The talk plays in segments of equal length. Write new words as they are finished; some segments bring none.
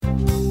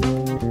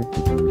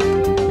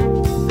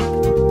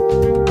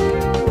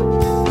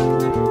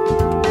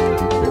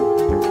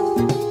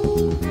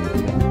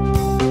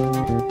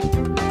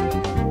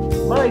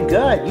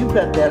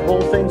got that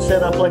whole thing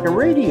set up like a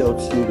radio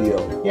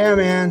studio. Yeah,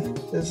 man.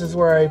 This is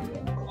where I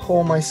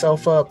hole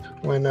myself up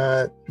when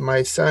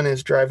my son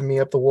is driving me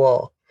up the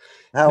wall.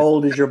 How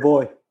old is your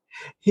boy?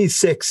 He's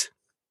 6.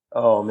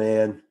 Oh,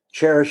 man.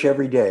 Cherish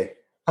every day.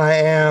 I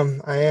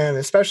am,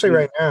 especially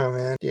right now,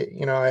 man.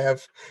 I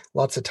have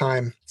lots of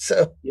time.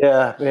 So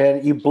yeah,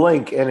 man, you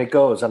blink and it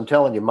goes. I'm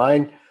telling you,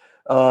 mine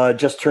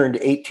just turned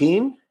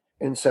 18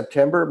 in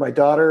September. My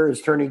daughter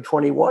is turning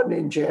 21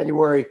 in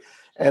January.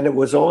 And it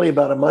was only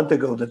about a month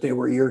ago that they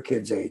were your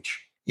kids'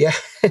 age. Yeah.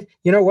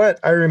 You know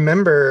what? I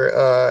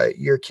remember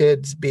your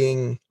kids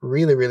being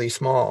really, really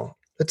small.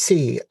 Let's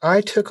see. I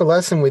took a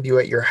lesson with you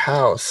at your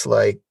house,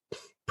 like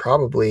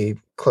probably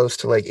close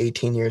to like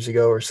 18 years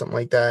ago or something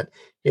like that.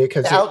 Yeah,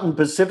 out in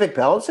Pacific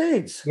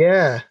Palisades?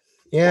 Yeah.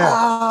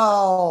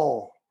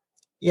 Wow.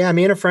 Yeah,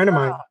 me and a friend of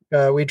mine,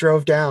 we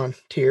drove down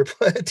to your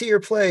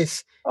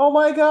place. Oh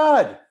my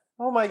God.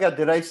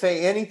 Did I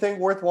say anything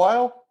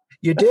worthwhile?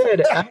 You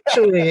did.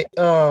 Actually,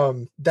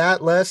 that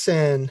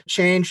lesson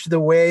changed the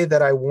way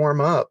that I warm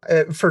up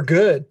for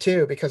good,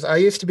 too, because I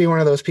used to be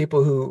one of those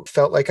people who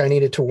felt like I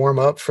needed to warm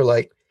up for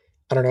like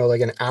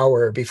an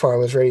hour before I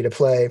was ready to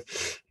play.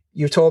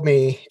 You told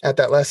me at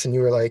that lesson,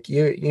 you were like,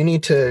 you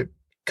need to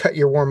cut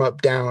your warm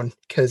up down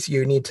because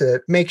you need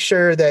to make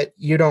sure that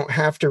you don't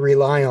have to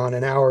rely on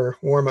an hour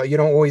warm up. You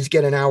don't always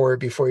get an hour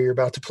before you're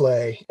about to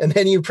play. And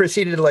then you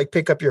proceeded to like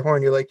pick up your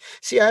horn. You're like,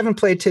 see, I haven't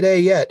played today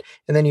yet.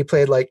 And then you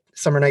played like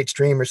Summer Night's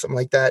Dream or something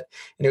like that.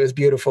 And it was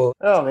beautiful.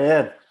 Oh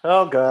man.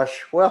 Oh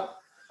gosh. Well,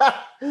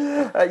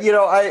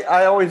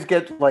 I always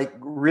get like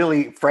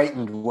really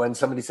frightened when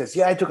somebody says,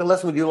 yeah, I took a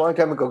lesson with you a long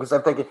time ago. Cause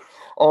I'm thinking,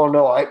 oh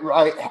no, I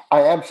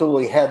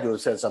absolutely had to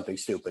have said something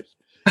stupid,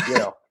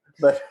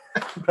 but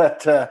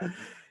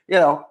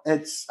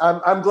it's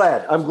I'm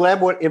glad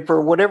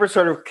for whatever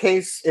sort of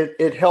case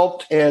it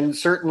helped, and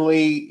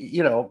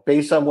certainly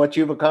based on what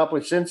you've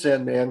accomplished since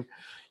then, man,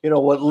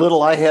 what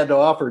little I had to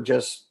offer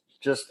just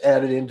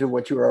added into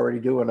what you were already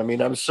doing. I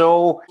mean, I'm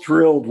so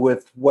thrilled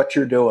with what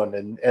you're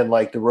doing and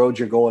like the road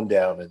you're going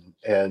down,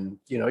 and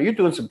you're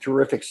doing some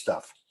terrific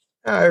stuff.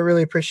 I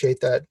really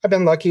appreciate that. I've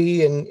been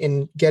lucky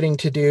in getting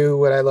to do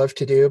what I love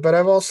to do, but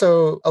I've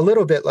also, a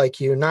little bit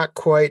like you, not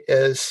quite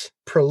as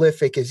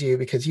prolific as you,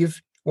 because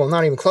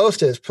not even close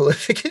to as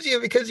prolific as you,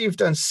 because you've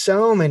done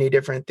so many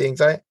different things.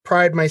 I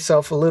pride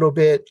myself a little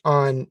bit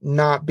on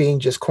not being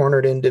just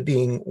cornered into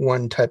being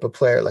one type of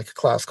player, like a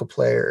classical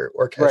player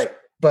or orchestra. Right.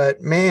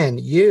 But man,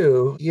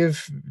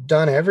 you've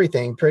done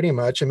everything pretty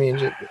much. I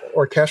mean,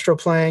 orchestral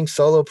playing,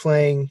 solo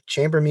playing,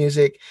 chamber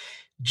music,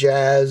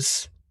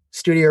 jazz,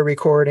 studio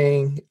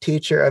recording,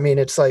 teacher. I mean,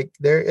 it's like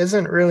there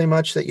isn't really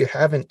much that you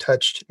haven't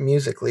touched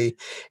musically.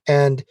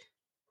 And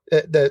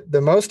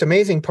the most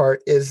amazing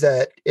part is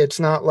that it's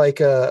not like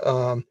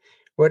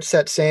what's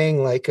that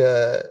saying? Like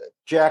a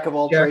jack of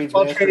all trades,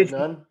 master of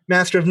none.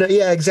 Master of none.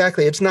 Yeah,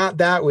 exactly. It's not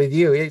that with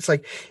you. It's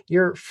like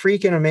you're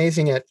freaking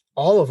amazing at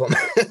all of them.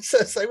 So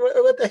it's like,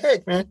 what the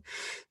heck, man?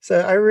 So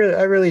I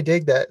really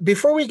dig that.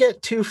 Before we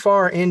get too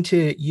far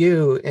into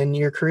you and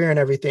your career and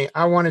everything,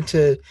 I wanted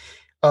to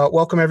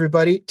welcome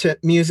everybody to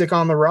Music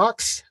on the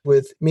Rocks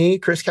with me,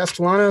 Chris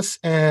Castellanos.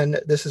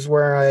 And this is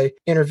where I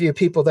interview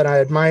people that I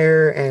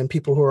admire and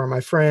people who are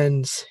my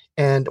friends.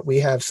 And we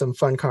have some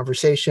fun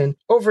conversation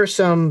over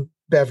some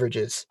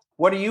beverages.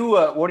 What do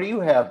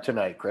you have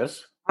tonight,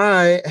 Chris?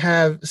 I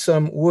have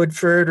some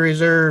Woodford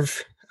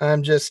Reserve.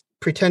 I'm just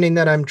pretending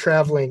that I'm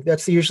traveling.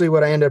 That's usually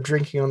what I end up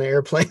drinking on the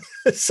airplane.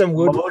 Some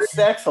Woodford. Most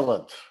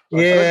excellent.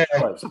 Yeah.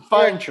 A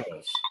fine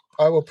choice.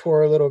 I will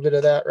pour a little bit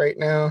of that right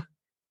now.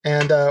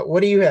 And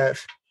what do you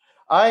have?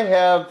 I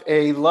have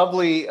a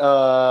lovely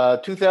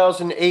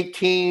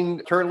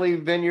 2018 Turley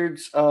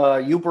Vineyards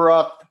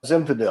Uberoth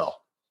Zinfandel.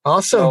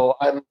 Awesome. So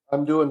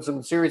I'm doing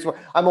some serious work.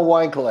 I'm a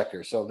wine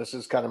collector, so this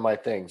is kind of my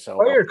thing.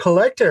 So you're a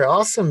collector.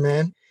 Awesome,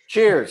 man.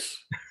 Cheers.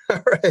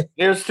 All right.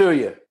 Cheers to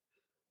you.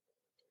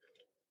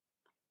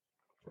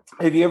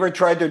 Have you ever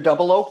tried their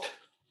double oaked?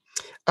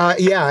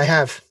 Yeah, I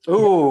have.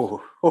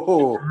 Ooh.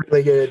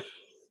 Really good.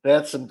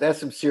 That's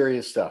some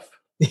serious stuff.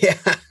 Yeah.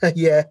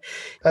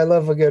 I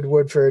love a good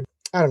Woodford.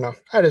 I don't know.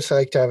 I just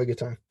like to have a good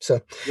time. So,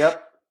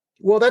 yep.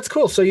 Well, that's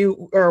cool. So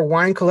you are a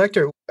wine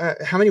collector.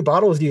 How many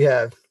bottles do you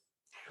have?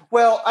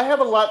 Well, I have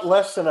a lot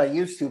less than I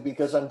used to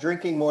because I'm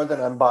drinking more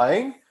than I'm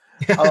buying.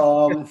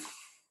 The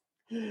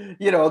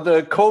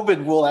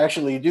COVID will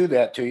actually do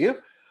that to you.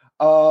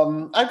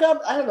 I've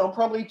got, I don't know,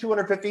 probably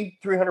 250,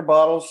 300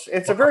 bottles.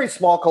 It's a very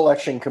small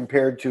collection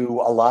compared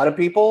to a lot of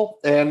people,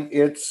 and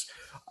it's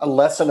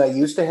less than I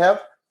used to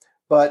have.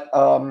 But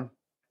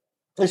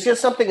it's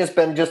just something that's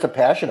been just a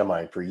passion of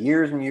mine for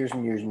years and years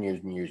and years and years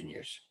and years and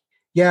years.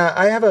 Yeah,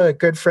 I have a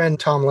good friend,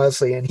 Tom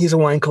Leslie, and he's a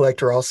wine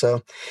collector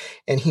also.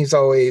 And he's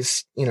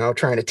always,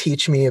 trying to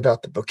teach me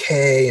about the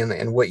bouquet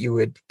and what you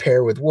would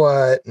pair with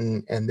what,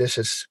 and this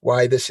is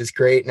why this is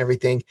great and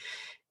everything.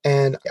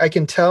 And I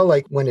can tell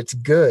like when it's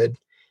good,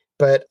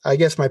 but I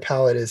guess my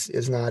palate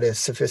is not as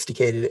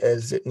sophisticated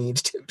as it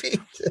needs to be.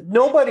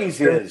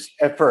 Nobody's is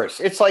at first.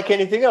 It's like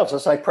anything else.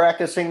 It's like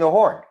practicing the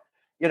horn.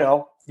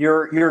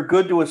 you're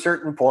good to a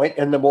certain point,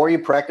 and the more you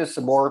practice,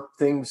 the more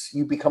things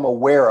you become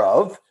aware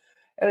of.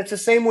 And it's the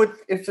same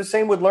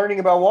with learning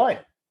about wine.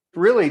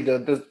 Really,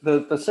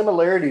 the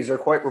similarities are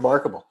quite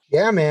remarkable.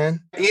 Yeah,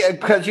 man. Yeah,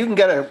 because you can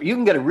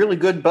get a really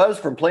good buzz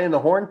from playing the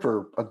horn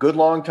for a good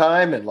long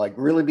time and like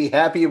really be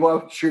happy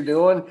about what you're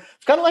doing.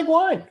 It's kind of like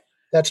wine.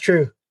 That's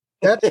true.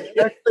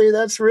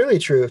 That's really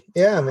true.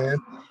 Yeah, man.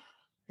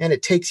 And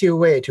it takes you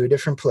away to a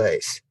different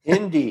place.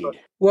 Indeed.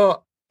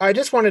 Well, I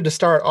just wanted to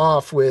start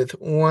off with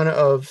one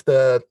of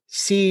the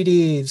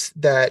CDs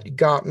that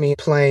got me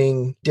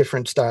playing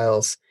different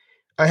styles.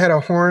 I had a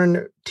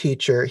horn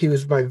teacher. He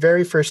was my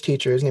very first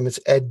teacher. His name is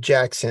Ed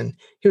Jackson.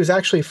 He was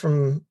actually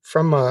from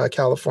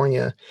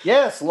California.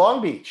 Yes,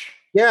 Long Beach.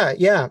 Yeah,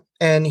 yeah.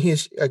 And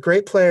he's a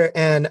great player.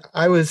 And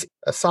I was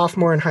a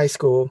sophomore in high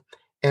school.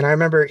 And I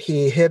remember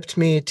he hipped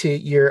me to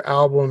your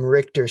album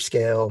Richter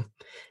Scale.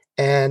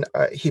 And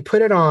he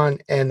put it on,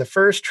 and the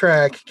first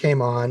track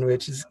came on,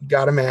 which is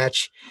Gotta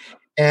Match.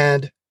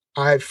 And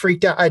I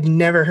freaked out. I'd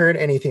never heard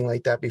anything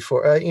like that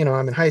before.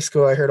 I'm in high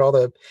school. I heard all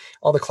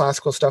the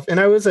classical stuff, and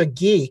I was a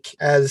geek,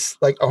 as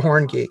like a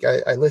horn geek.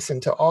 I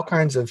listened to all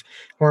kinds of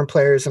horn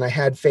players, and I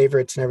had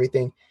favorites and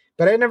everything.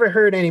 But I never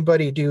heard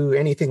anybody do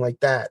anything like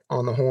that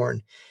on the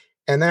horn.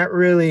 And that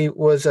really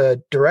was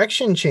a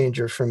direction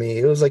changer for me.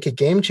 It was like a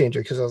game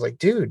changer, because I was like,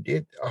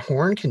 dude, a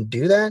horn can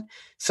do that.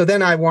 So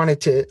then I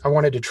wanted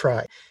to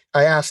try.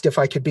 I asked if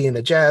I could be in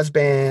the jazz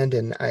band,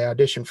 and I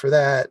auditioned for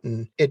that.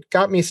 And it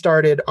got me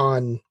started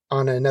on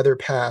another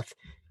path,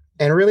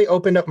 and really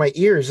opened up my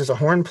ears as a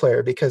horn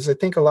player, because I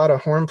think a lot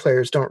of horn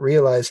players don't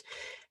realize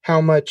how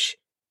much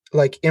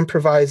like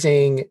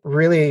improvising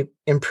really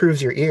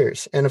improves your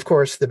ears. And of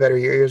course, the better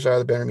your ears are,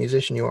 the better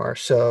musician you are.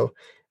 So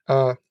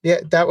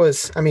that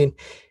was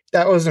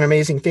an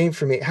amazing thing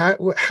for me. How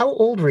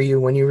old were you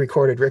when you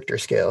recorded Richter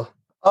Scale?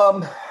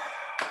 I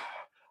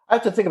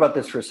have to think about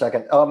this for a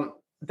second.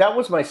 That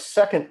was my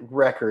second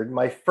record.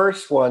 My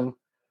first one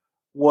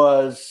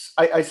was,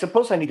 I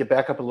suppose I need to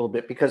back up a little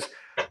bit, because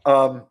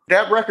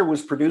that record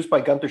was produced by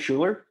Gunther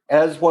Schuller,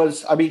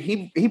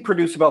 he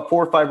produced about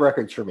 4 or 5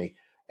 records for me.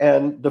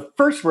 And the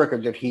first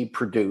record that he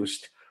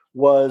produced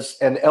was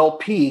an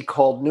LP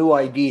called New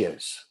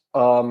Ideas,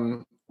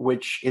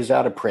 which is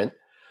out of print.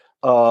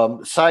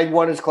 Side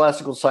 1 is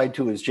classical, side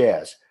 2 is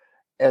jazz.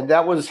 And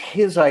that was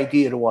his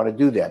idea to want to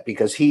do that,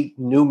 because he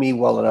knew me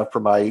well enough for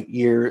my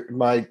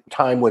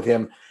time with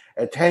him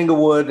at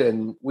Tanglewood.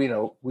 And,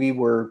 we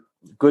were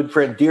good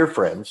friend, dear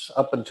friends,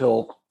 up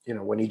until,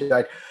 when he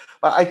died.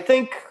 I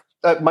think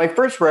my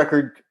first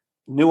record,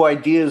 New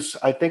Ideas,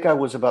 I think I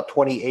was about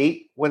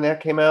 28 when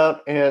that came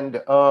out.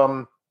 And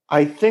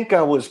I think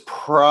I was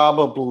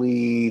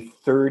probably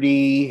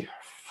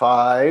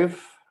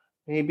 35,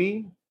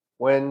 maybe,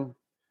 when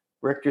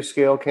Richter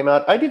Scale came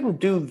out. I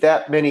didn't do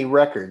that many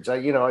records. I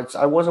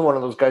wasn't one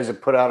of those guys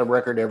that put out a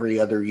record every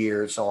other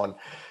year or so on.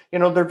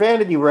 They're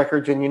vanity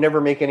records, and you never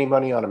make any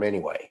money on them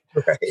anyway.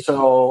 Right.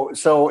 So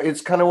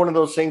it's kind of one of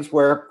those things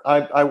where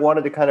I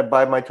wanted to kind of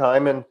bide my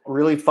time and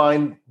really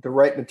find the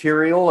right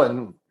material,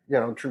 and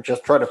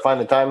just try to find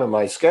the time in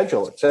my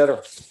schedule,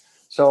 etc.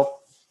 So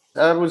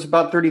I was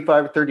about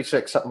 35 or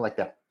 36, something like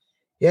that.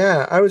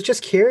 Yeah, I was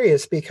just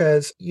curious,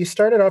 because you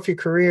started off your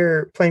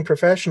career playing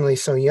professionally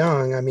so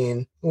young. I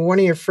mean, one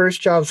of your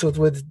first jobs was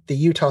with the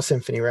Utah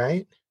Symphony,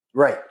 right?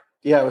 Right.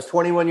 Yeah, I was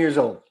 21 years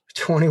old.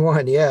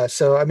 21, yeah.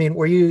 So, I mean,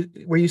 were you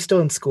still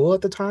in school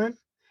at the time?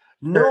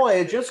 No, I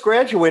had just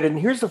graduated.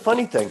 And here's the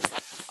funny thing.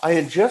 I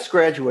had just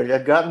graduated.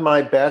 I'd gotten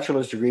my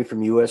bachelor's degree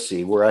from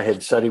USC, where I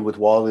had studied with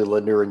Wally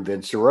Linder and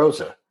Vince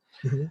DeRosa.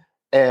 Mm-hmm.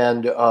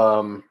 And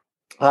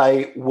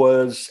I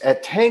was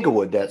at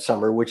Tanglewood that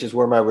summer, which is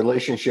where my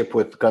relationship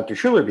with Gunther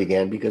Schuller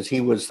began, because he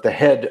was the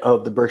head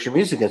of the Berkshire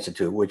Music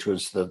Institute, which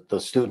was the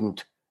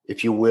student,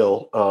 if you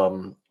will,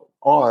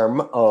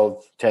 arm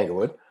of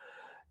Tanglewood.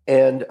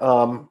 And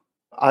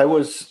I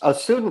was a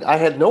student. I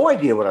had no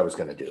idea what I was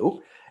going to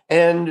do.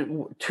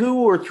 And 2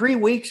 or 3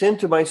 weeks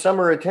into my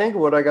summer at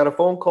Tanglewood, I got a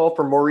phone call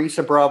from Maurice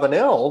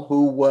Abravanel,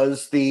 who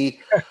was the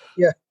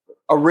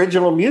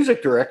original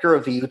music director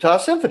of the Utah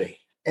Symphony.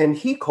 And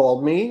he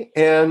called me,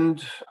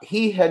 and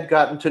he had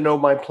gotten to know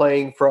my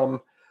playing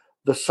from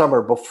the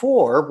summer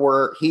before,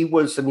 where he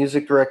was the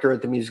music director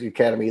at the Music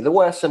Academy of the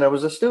West, and I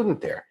was a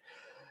student there.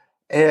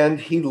 And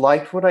he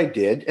liked what I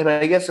did. And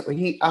I guess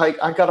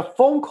I got a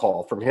phone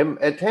call from him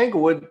at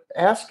Tanglewood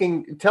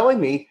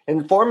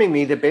informing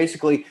me that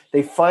basically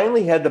they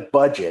finally had the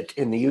budget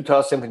in the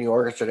Utah Symphony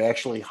Orchestra to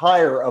actually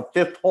hire a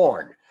fifth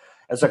horn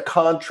as a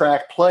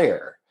contract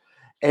player.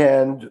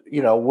 And,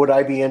 would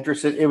I be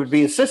interested? It would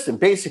be assistant,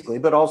 basically,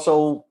 but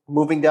also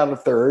moving down to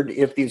third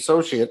if the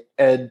associate,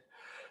 Ed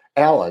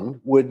Allen,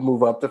 would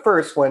move up to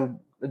first when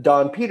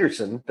Don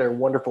Peterson, their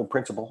wonderful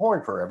principal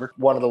horn forever,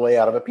 wanted to lay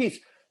out of a piece.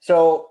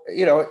 So,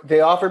 they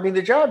offered me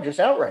the job just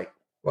outright.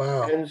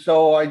 Wow. And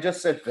so I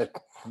just said,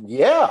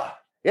 yeah,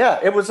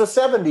 it was the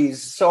 70s.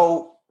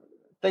 So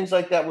things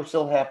like that were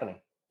still happening.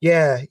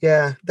 Yeah.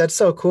 That's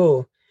so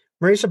cool.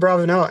 Maurice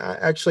Abravanel,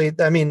 actually,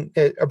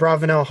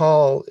 Abravanel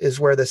Hall is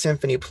where the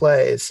symphony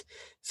plays.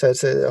 So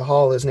it's a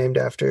hall is named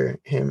after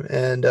him.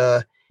 And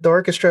the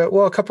orchestra,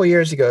 well, a couple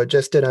years ago,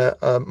 just did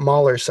a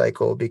Mahler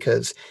cycle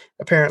because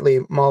apparently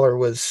Mahler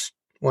was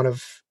one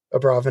of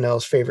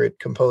Abravanel's favorite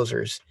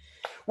composers.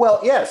 Well,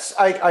 yes,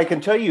 I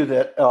can tell you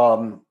that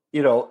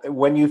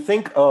when you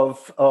think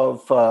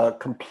of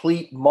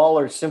complete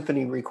Mahler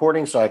symphony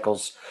recording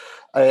cycles,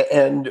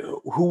 and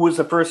who was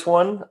the first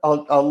one?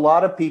 A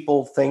lot of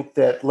people think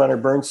that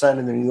Leonard Bernstein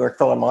and the New York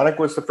Philharmonic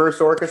was the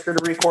first orchestra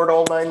to record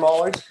all nine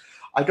Mahlers.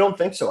 I don't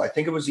think so. I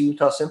think it was the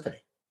Utah Symphony.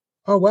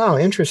 Oh, wow.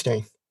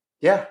 Interesting.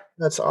 Yeah,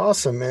 That's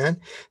awesome, man.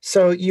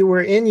 So you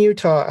were in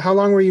Utah. How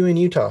long were you in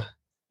Utah?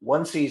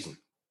 one season.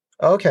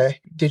 Okay.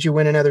 Did you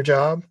win another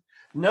job?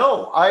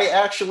 No, I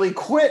actually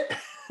quit.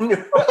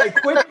 I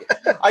quit.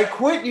 I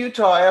quit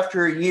Utah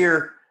after a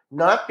year,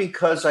 not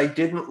because I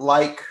didn't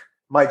like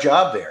my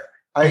job there.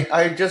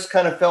 I just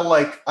kind of felt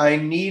like I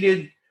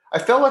needed. I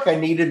felt like I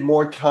needed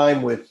more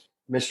time with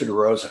Mr.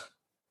 DeRosa,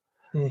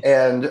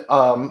 and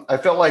I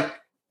felt like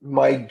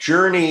my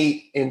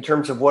journey in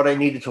terms of what I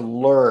needed to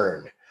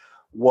learn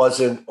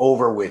wasn't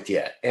over with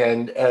yet.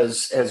 And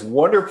as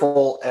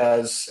wonderful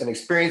as an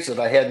experience that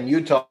I had in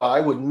Utah, I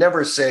would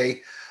never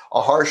say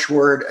a harsh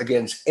word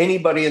against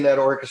anybody in that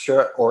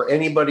orchestra or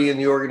anybody in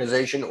the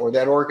organization or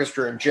that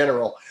orchestra in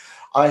general.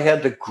 I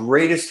had the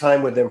greatest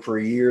time with them for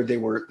a year. They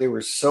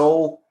were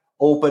so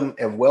open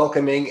and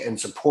welcoming and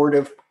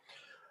supportive,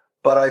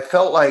 but I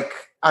felt like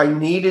I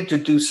needed to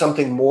do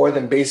something more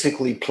than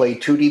basically play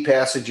 2D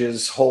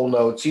passages, whole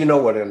notes. You know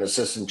what an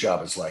assistant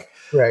job is like.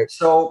 Right.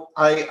 So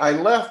I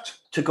left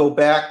to go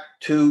back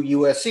to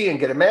USC and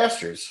get a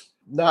master's,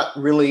 not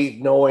really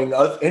knowing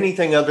of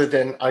anything other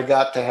than I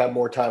got to have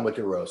more time with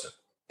DeRosa.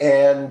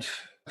 And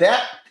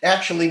that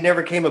actually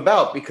never came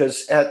about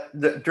because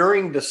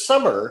during the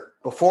summer,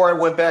 before I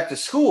went back to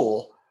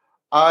school,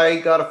 I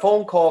got a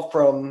phone call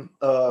from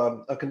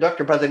a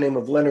conductor by the name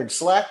of Leonard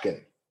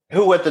Slatkin,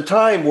 who at the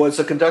time was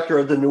a conductor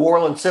of the New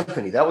Orleans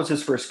Symphony. That was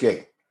his first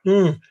gig.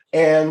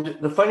 And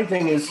the funny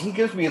thing is, he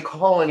gives me a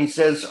call and he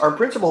says, our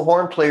principal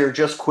horn player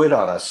just quit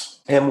on us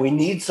and we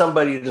need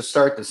somebody to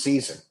start the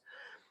season.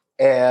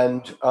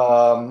 And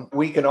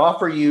we can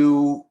offer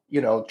you,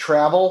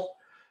 travel,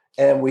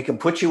 and we can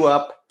put you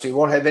up so you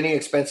won't have any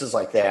expenses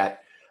like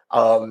that.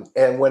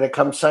 And when it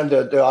comes time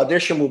to the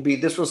audition will be,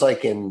 this was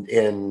like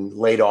in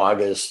late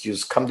August, you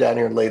just come down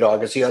here in late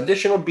August. The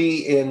audition will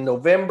be in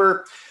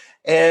November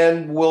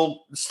and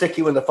we'll stick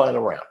you in the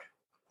final round.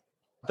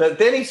 But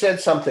then he said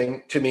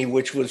something to me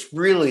which was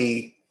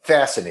really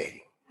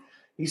fascinating.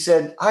 He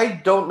said, I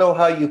don't know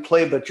how you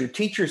play, but your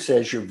teacher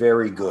says you're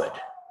very good.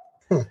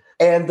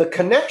 And the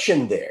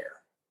connection there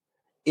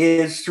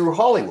is through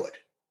Hollywood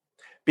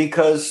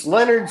because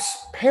Leonard's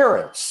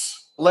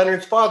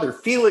father,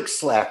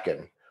 Felix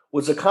Slatkin,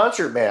 was a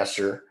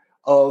concertmaster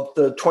of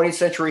the 20th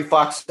Century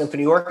Fox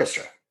Symphony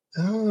Orchestra.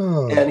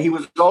 Oh. And he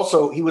was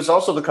also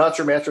the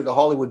concertmaster of the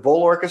Hollywood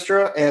Bowl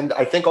Orchestra, and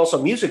I think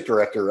also music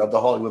director of the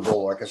Hollywood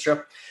Bowl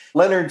Orchestra.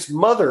 Leonard's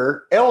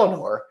mother,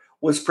 Eleanor,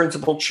 was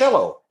principal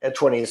cello at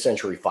 20th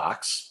Century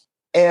Fox,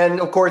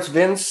 and of course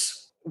Vince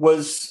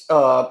was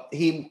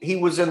he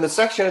was in the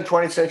section of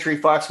 20th Century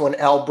Fox when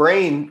Al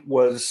Brain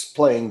was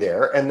playing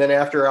there, and then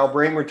after Al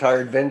Brain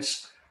retired,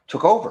 Vince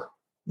took over.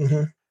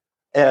 Mm-hmm.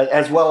 And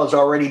as well as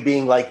already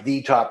being like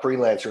the top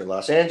freelancer in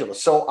Los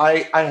Angeles. So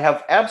I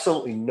have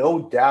absolutely no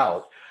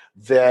doubt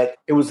that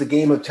it was a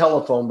game of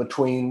telephone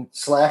between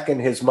Slack and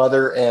his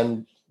mother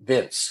and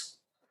Vince.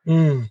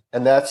 And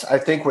that's, I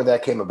think, where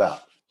that came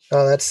about.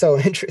 Oh, that's so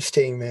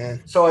interesting,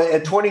 man. So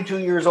at 22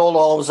 years old,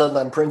 all of a sudden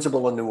I'm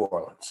principal in New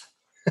Orleans.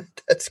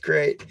 That's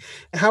great.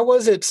 How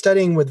was it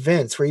studying with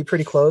Vince? Were you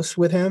pretty close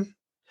with him?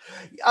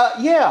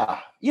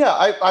 Yeah.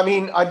 I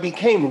mean, I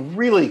became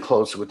really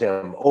close with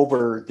him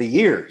over the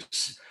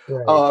years.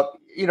 Right.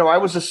 I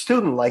was a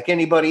student like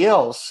anybody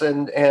else.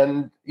 And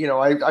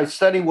I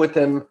studied with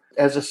him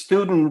as a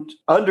student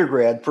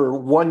undergrad for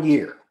 1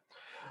 year.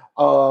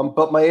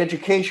 But my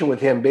education with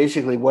him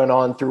basically went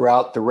on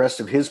throughout the rest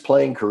of his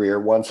playing career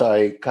once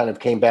I kind of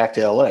came back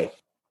to LA.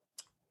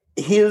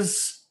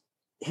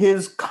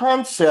 His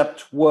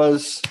concept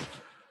was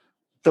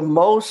the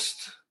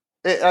most...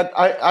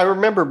 I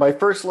remember my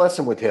first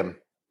lesson with him.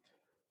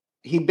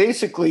 He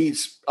basically,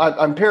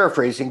 I'm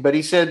paraphrasing, but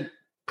he said,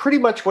 pretty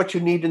much what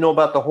you need to know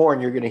about the horn,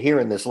 you're going to hear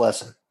in this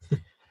lesson.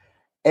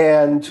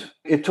 And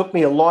it took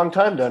me a long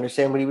time to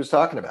understand what he was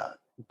talking about,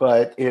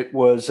 but it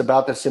was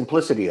about the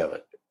simplicity of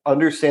it,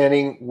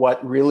 understanding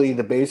what really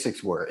the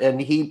basics were.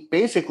 And he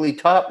basically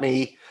taught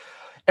me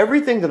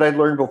everything that I'd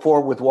learned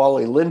before with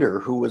Wally Linder,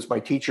 who was my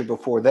teacher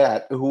before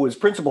that, who was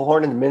principal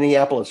horn in the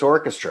Minneapolis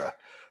Orchestra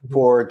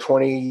for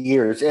 20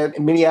 years. And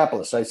in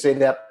Minneapolis, I say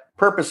that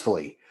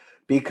purposefully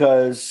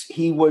because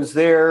he was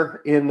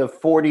there in the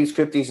 40s,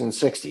 50s, and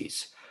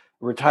 60s,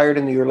 retired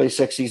in the early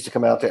 60s to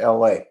come out to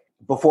LA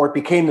before it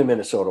became the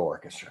Minnesota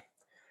Orchestra.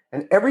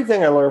 And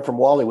everything I learned from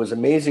Wally was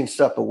amazing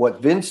stuff. But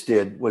what Vince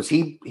did was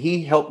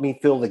he helped me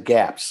fill the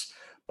gaps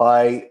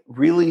by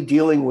really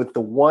dealing with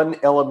the one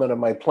element of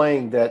my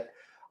playing that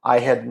I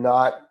had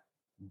not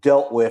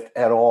dealt with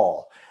at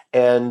all.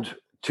 And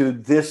to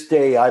this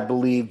day, I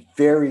believe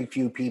very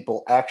few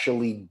people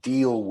actually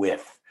deal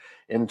with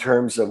in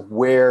terms of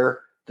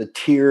where the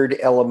tiered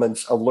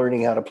elements of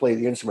learning how to play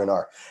the instrument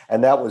are.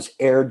 And that was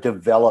air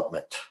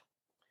development.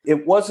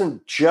 It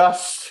wasn't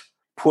just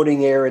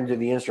putting air into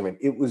the instrument,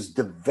 it was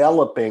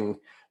developing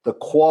the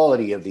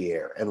quality of the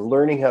air and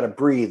learning how to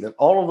breathe and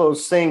all of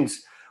those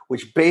things,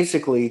 which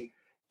basically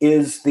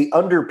is the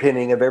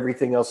underpinning of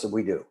everything else that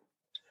we do.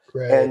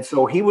 Right. And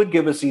so he would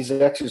give us these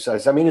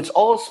exercises. I mean, it's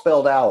all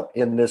spelled out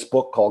in this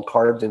book called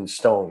Carved in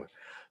Stone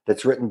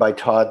that's written by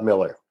Todd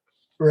Miller.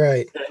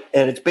 Right.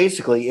 And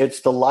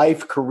it's the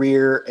life,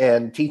 career,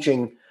 and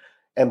teaching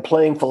and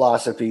playing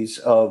philosophies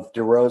of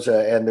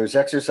DeRosa. And there's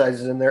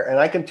exercises in there. And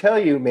I can tell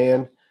you,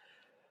 man,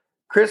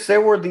 Chris,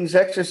 there were these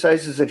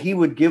exercises that he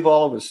would give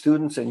all of his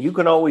students. And you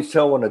can always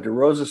tell when a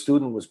DeRosa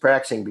student was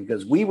practicing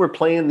because we were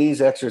playing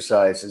these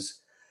exercises.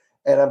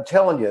 And I'm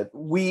telling you,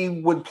 we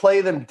would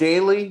play them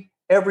daily,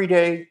 every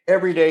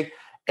day.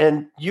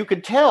 And you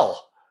could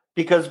tell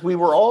because we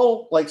were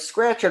all like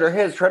scratching our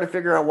heads trying to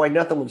figure out why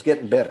nothing was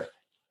getting better.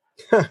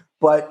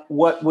 But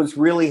what was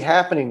really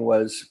happening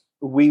was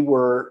we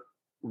were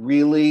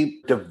really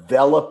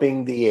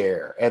developing the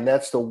air. And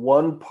that's the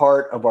one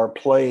part of our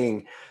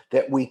playing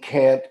that we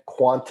can't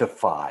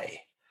quantify.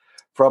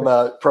 From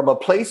a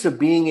place of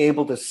being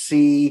able to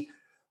see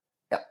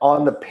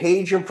on the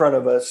page in front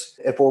of us,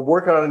 if we're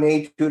working on an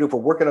etude, if we're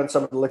working on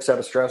something that looks out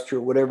of Strauss,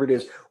 whatever it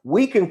is,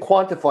 we can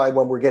quantify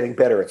when we're getting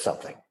better at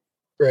something.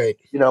 Right.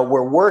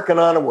 We're working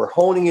on it, we're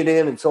honing it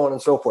in, and so on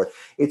and so forth.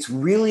 It's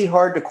really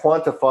hard to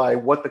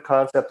quantify what the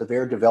concept of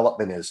air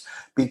development is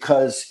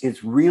because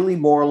it's really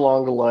more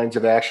along the lines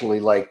of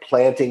actually like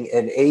planting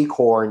an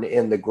acorn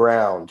in the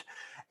ground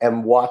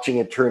and watching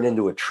it turn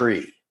into a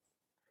tree.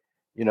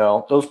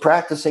 Those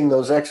practicing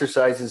those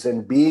exercises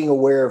and being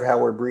aware of how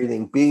we're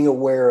breathing, being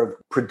aware of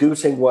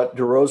producing what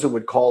DeRosa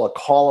would call a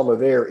column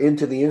of air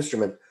into the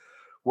instrument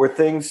were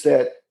things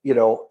that,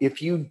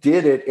 if you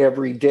did it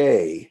every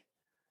day,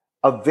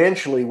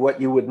 eventually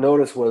what you would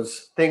notice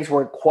was things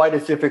weren't quite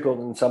as difficult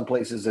in some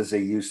places as they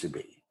used to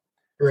be.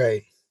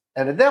 Right.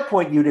 And at that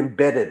point, you'd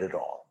embedded it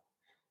all.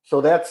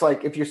 So that's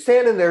like, if you're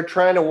standing there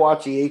trying to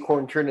watch the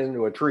acorn turn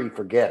into a tree,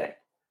 forget it.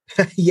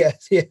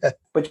 Yes, yeah.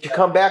 But you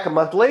come back a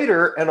month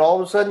later, and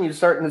all of a sudden you're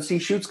starting to see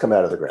shoots come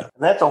out of the ground.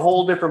 And that's a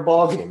whole different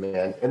ballgame,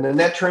 man. And then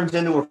that turns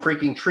into a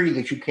freaking tree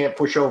that you can't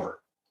push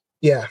over.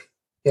 Yeah,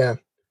 yeah.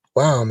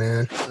 Wow,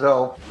 man.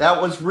 So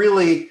that was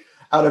really,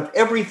 out of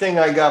everything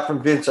I got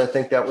from Vince, I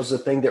think that was the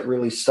thing that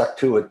really stuck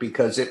to it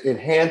because it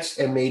enhanced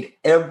and made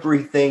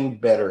everything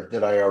better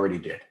that I already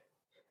did.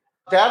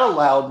 That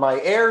allowed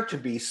my air to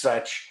be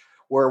such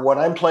where when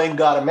I'm playing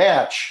Got a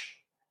Match,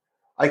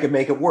 I could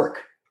make it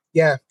work.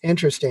 Yeah,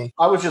 interesting.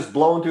 I was just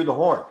blowing through the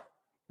horn.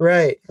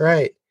 Right.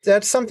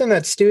 That's something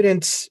that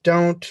students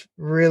don't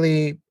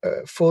really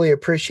fully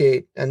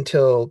appreciate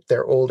until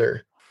they're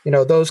older.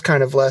 Those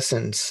kind of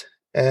lessons.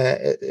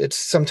 It's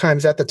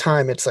sometimes at the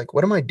time, it's like,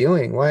 what am I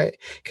doing? Why?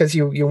 Because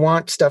you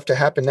want stuff to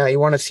happen now.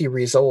 You want to see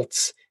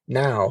results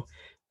now.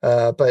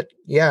 But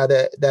yeah,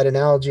 that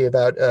analogy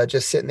about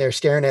just sitting there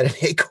staring at an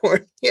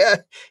acorn. Yeah,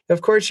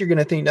 of course you're going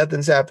to think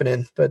nothing's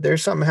happening, but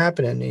there's something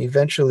happening. And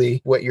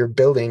eventually what you're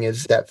building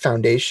is that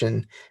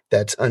foundation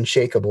that's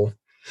unshakable.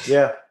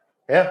 Yeah.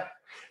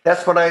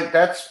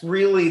 That's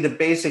really the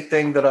basic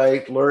thing that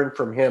I learned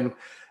from him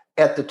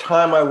at the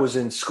time I was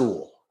in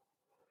school.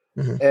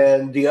 Mm-hmm.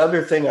 And the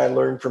other thing I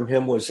learned from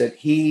him was that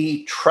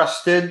he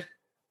trusted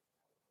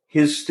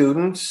his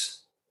students.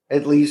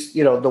 At least,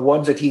 the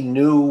ones that he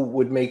knew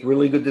would make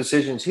really good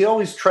decisions. He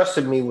always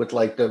trusted me with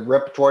like the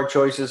repertoire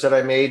choices that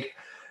I made.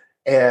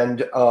 And,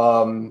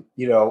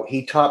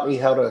 he taught me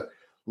how to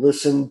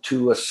listen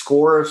to a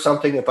score of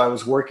something if I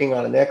was working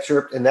on an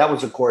excerpt. And that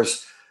was, of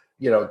course,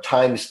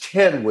 times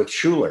 10 with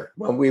Schuller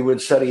when we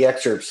would study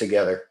excerpts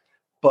together.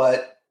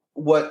 But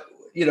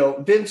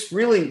Vince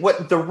really,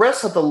 what the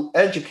rest of the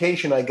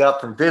education I got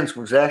from Vince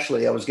was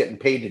actually, I was getting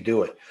paid to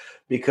do it.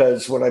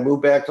 Because when I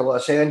moved back to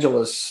Los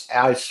Angeles,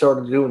 I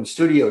started doing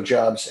studio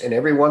jobs. And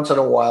every once in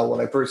a while, when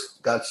I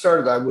first got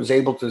started, I was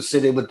able to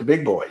sit in with the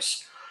big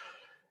boys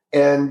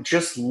and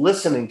just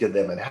listening to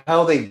them and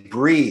how they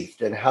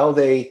breathed and how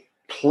they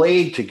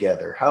played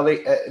together.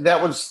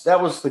 That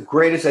was the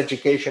greatest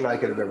education I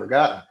could have ever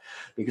gotten,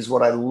 because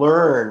what I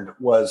learned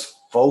was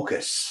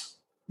focus.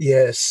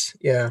 Yes.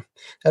 Yeah.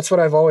 That's what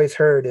I've always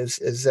heard is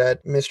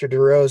that Mr.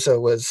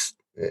 DeRosa was,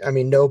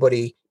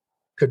 nobody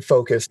could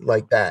focus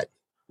like that.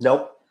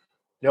 Nope.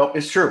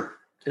 It's true.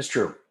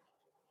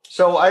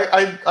 So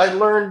I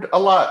learned a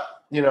lot,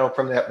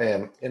 from that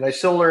man, and I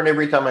still learn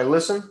every time I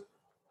listen.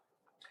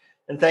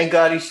 And thank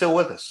God he's still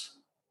with us.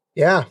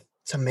 Yeah,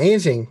 it's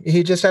amazing.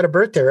 He just had a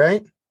birthday,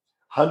 right?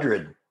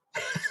 100.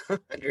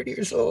 100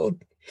 years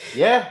old.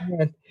 Yeah.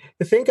 Man,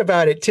 to think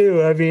about it too.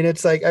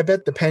 It's like, I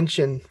bet the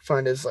pension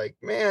fund is like,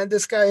 man,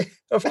 this guy,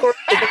 of course,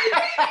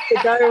 the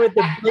guy with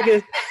the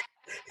biggest.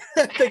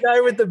 The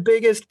guy with the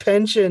biggest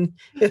pension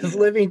is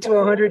living to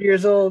 100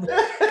 years old.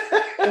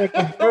 Like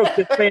he's broke,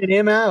 just paying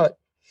him out.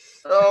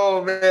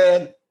 Oh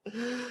man.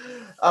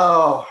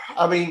 Oh,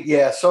 I mean,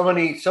 yeah, so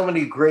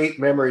many great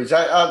memories.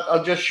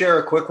 I'll just share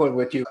a quick one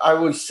with you. I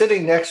was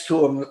sitting next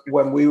to him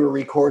when we were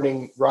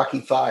recording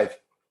Rocky Five,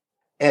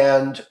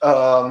 and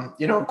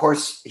of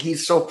course,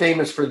 he's so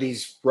famous for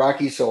these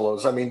Rocky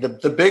solos. I mean,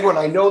 the big one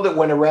I know that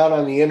went around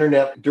on the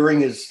internet during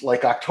his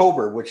like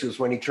October, which was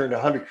when he turned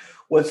 100,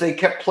 was they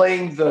kept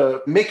playing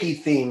the Mickey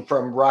theme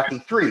from Rocky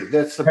Three.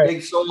 That's the Right.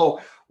 big solo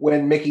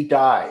when Mickey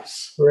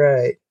dies,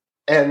 Right.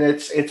 and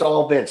it's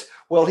all Vince.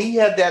 Well, he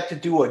had that to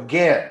do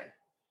again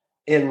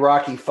in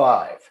Rocky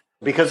Five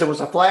because it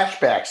was a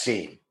flashback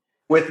scene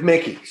with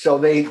Mickey. So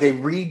they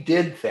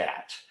redid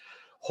that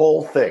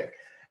whole thing,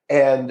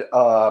 and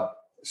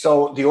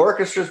so the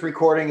orchestra's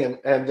recording,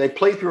 and they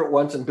play through it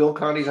once, and Bill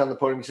Conti's on the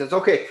podium. He says,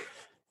 "Okay,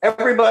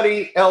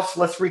 everybody else,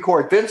 let's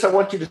record. Vince, I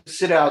want you to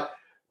sit out.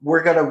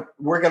 We're gonna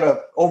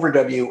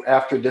overdub you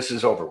after this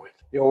is over with.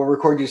 We'll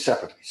record you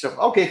separately." So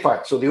okay, fine.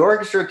 So the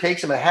orchestra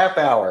takes him a half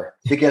hour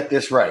to get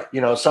this right.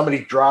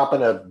 Somebody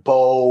dropping a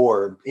bow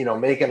or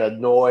making a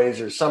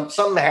noise or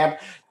something happen.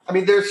 I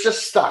mean, there's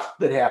just stuff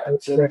that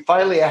happens, and Right.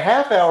 finally, a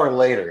half hour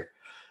later,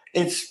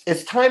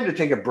 it's time to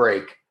take a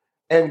break.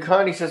 And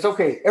Conti says,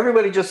 "Okay,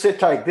 everybody, just sit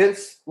tight.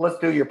 Vince, let's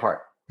do your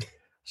part."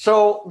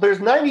 So there's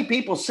 90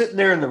 people sitting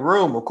there in the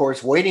room, of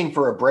course, waiting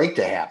for a break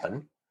to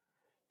happen.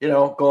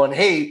 Going,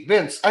 "Hey,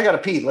 Vince, I got to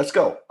pee. Let's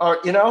go."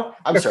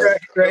 I'm sorry.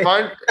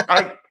 Right.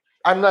 Right.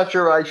 I'm not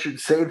sure I should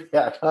say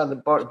that on the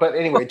board, but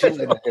anyway, too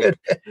late.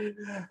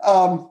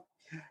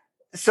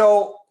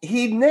 So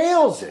he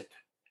nails it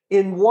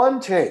in one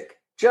take,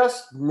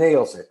 just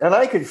nails it. And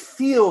I could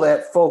feel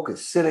that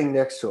focus sitting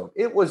next to him.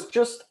 It was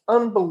just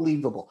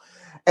unbelievable.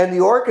 And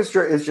the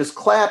orchestra is just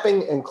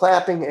clapping and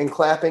clapping and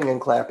clapping and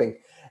clapping.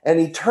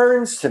 And he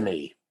turns to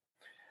me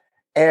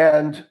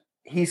and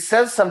he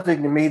says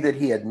something to me that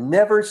he had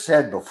never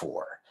said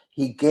before.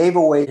 He gave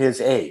away his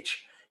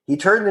age. He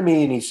turned to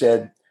me and he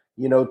said,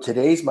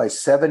 "Today's my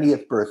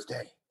 70th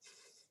birthday."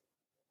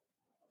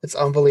 It's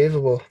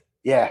unbelievable.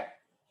 Yeah.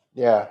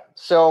 Yeah.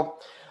 So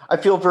I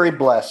feel very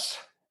blessed.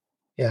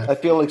 Yeah. I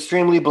feel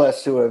extremely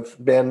blessed to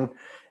have been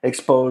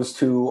exposed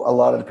to a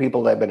lot of the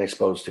people that I've been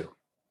exposed to.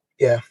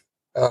 Yeah.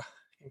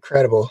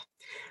 Incredible.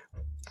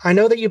 I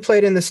know that you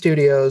played in the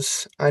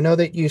studios. I know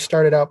that you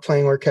started out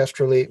playing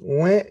orchestrally.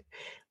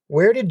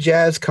 Where did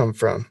jazz come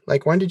from?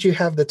 Like, when did you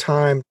have the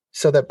time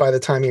so that by the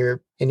time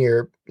you're in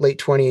your late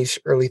 20s,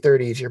 early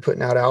 30s, you're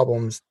putting out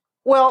albums?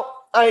 Well,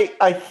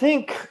 I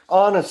think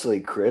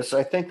honestly, Chris,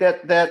 I think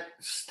that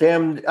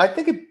stemmed. I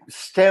think it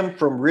stemmed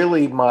from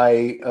really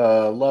my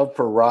love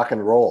for rock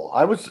and roll.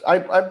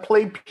 I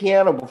played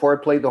piano before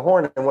I played the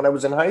horn, and when I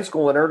was in high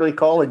school and early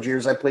college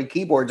years, I played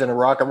keyboards in a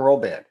rock and roll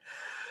band.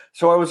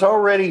 So I was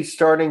already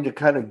starting to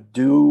kind of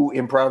do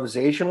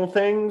improvisational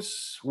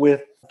things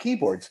with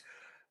keyboards,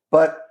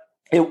 but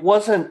it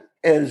wasn't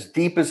as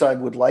deep as I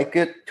would like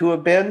it to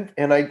have been.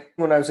 And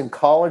when I was in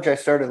college, I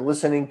started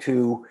listening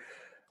to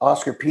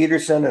Oscar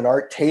Peterson and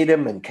Art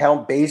Tatum and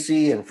Count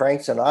Basie and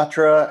Frank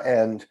Sinatra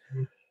and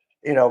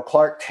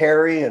Clark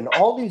Terry and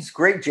all these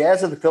great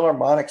Jazz of the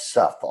Philharmonic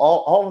stuff.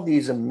 All of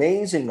these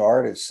amazing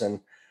artists,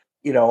 and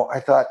I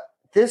thought,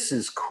 this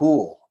is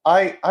cool.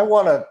 I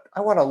want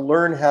to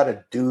learn how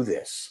to do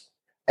this.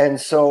 And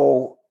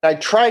so I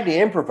tried to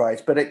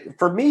improvise, but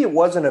for me, it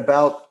wasn't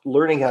about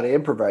learning how to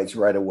improvise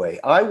right away.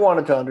 I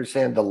wanted to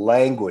understand the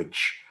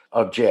language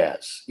of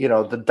jazz,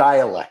 the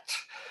dialect,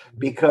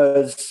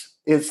 because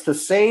it's the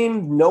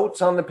same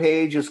notes on the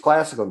page as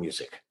classical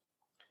music.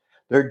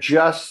 They're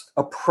just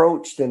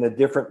approached in a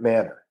different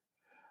manner.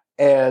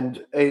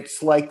 And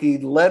it's like the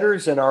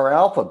letters in our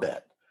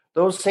alphabet.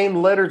 Those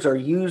same letters are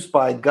used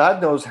by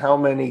God knows how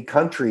many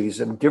countries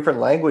and different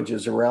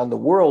languages around the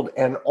world,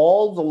 and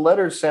all the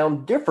letters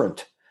sound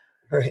different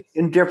Right.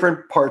 in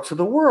different parts of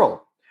the world.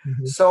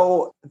 Mm-hmm.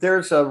 So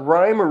there's a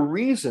rhyme or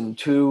reason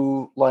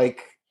to,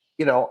 like,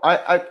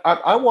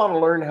 I want to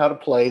learn how to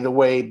play the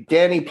way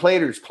Danny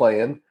Plater's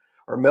playing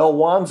or Mel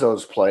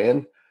Wanzo's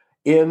playing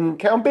in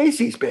Count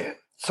Basie's band.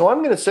 So I'm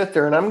going to sit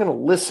there and I'm going to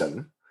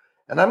listen,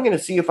 and I'm going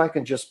to see if I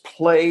can just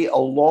play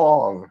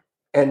along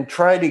and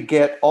try to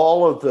get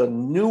all of the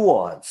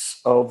nuance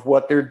of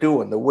what they're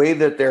doing, the way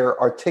that they're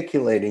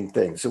articulating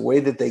things, the way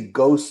that they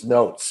ghost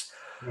notes.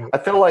 Right. I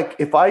feel like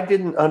if I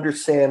didn't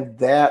understand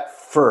that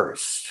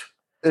first,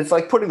 it's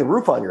like putting the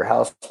roof on your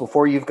house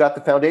before you've got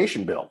the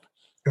foundation built.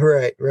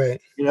 Right,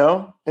 right.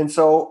 And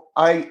so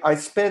I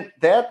spent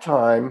that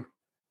time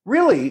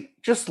really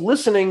just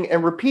listening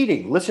and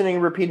repeating. And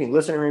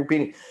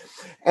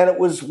it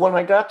was when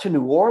I got to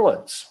New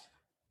Orleans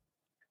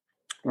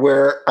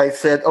where I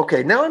said,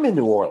 okay, now I'm in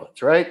New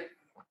Orleans, right?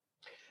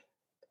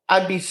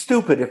 I'd be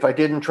stupid if I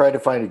didn't try to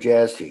find a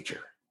jazz teacher.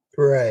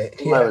 Right.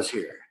 When I was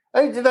here.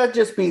 That'd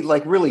just be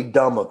like really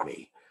dumb of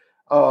me.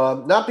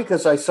 Not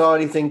because I saw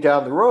anything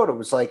down the road. It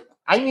was like,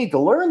 I need to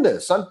learn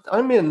this.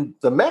 I'm in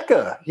the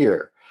Mecca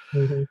here.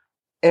 Mm-hmm.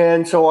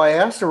 And so I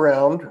asked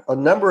around a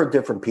number of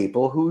different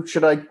people, who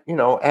should I,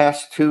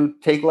 ask to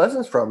take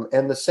lessons from?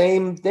 And the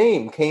same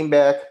name came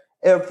back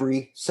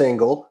every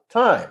single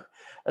time.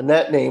 And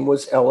that name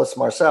was Ellis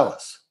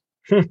Marsalis.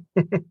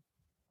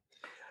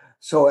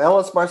 So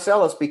Ellis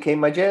Marcellus became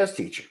my jazz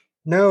teacher.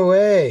 No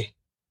way.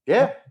 Oh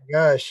Yeah. my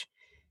gosh.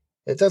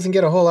 It doesn't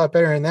get a whole lot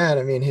better than that.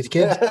 I mean, his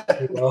kids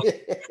do well.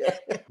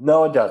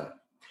 No, it doesn't.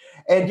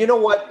 And you know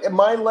what?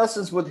 My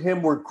lessons with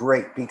him were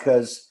great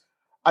because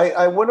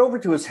I went over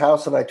to his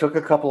house and I took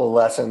a couple of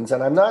lessons,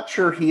 and I'm not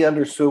sure he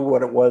understood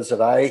what it was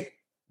that I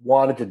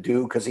wanted to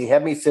do because he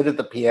had me sit at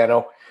the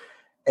piano,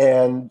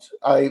 and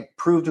I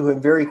proved to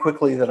him very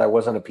quickly that I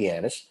wasn't a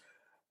pianist.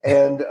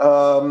 And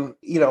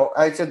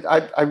I said,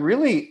 I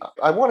really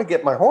want to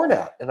get my horn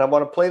out and I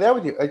want to play that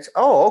with you.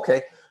 Oh,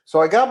 okay.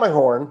 So I got my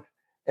horn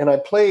and I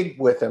played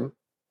with him.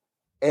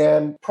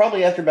 And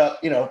probably after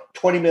about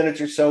 20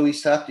 minutes or so, he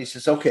stopped. He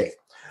says, "Okay,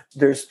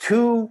 there's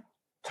two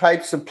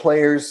types of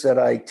players that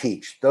I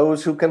teach: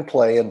 those who can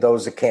play and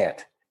those that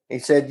can't." He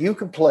said, "You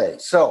can play,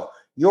 so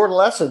your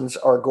lessons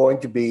are going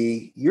to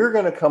be you're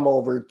going to come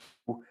over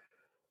to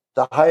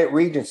the Hyatt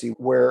Regency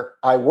where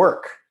I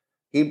work."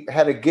 He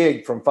had a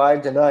gig from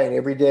 5 to 9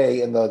 every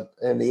day in the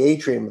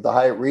atrium of the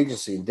Hyatt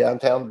Regency in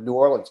downtown New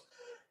Orleans,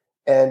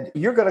 and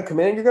you're going to come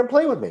in and you're going to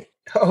play with me.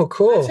 Oh,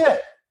 cool. That's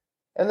it,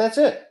 and that's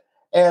it.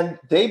 And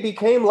they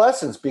became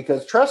lessons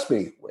because, trust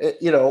me,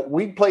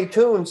 we'd play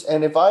tunes,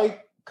 and if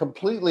I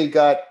completely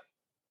got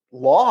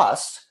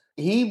lost,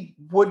 he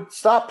would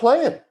stop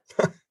playing,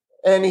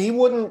 and he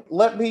wouldn't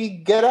let me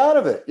get out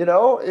of it.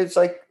 It's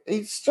like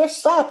he'd just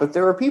stop. If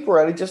there were people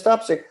around, he'd just stop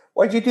and say,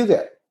 "Why'd you do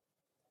that?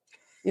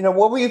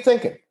 What were you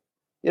thinking?"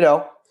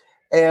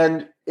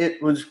 And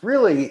it was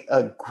really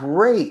a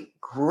great,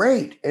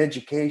 great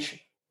education.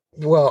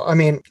 Well, I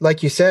mean,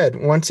 like you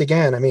said, once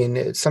again, I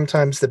mean,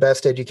 sometimes the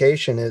best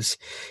education is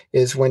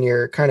when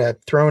you're kind of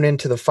thrown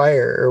into the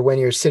fire or when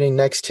you're sitting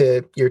next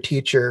to your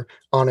teacher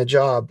on a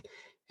job.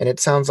 And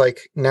it sounds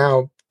like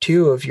now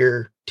two of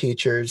your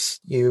teachers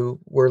you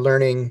were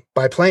learning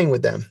by playing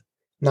with them,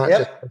 not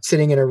just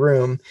sitting in a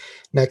room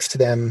next to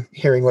them,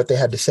 hearing what they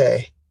had to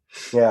say.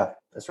 Yeah,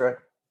 that's right.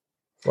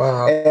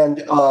 Wow. And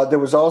there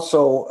was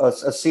also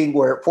a scene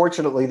where,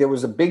 fortunately, there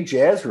was a big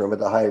jazz room at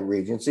the Hyatt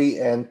Regency,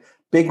 and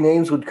big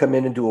names would come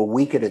in and do a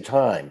week at a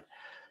time.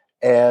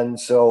 And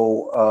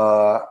so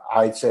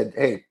I said,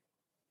 "Hey,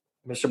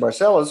 Mr.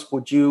 Marcellus,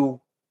 would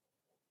you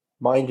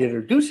mind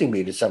introducing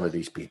me to some of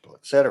these people,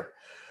 et cetera?"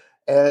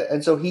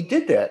 And so he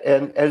did that.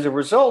 And as a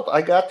result,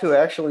 I got to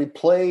actually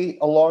play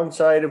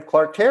alongside of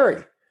Clark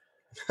Terry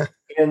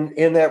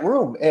in that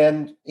room.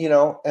 And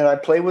I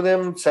played with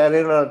him, sat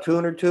in on a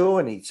tune or two,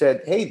 and he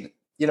said, "Hey,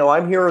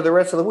 I'm here the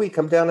rest of the week.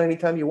 Come down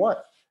anytime you want."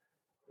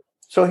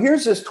 So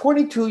here's this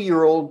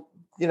 22-year-old,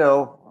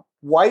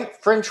 white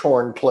French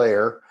horn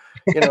player,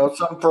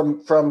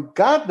 some from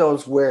God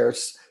knows where,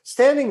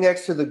 standing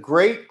next to the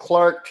great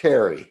Clark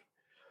Terry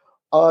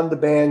on the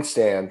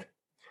bandstand.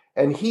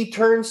 And he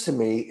turns to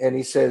me and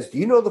he says, "Do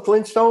you know the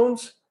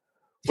Flintstones?"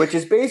 Which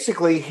is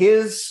basically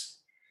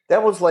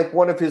that was like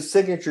one of his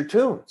signature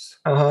tunes.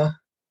 Uh-huh.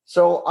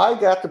 So I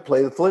got to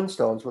play the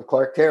Flintstones with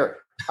Clark Terry.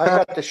 I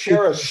got to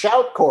share a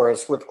shout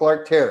chorus with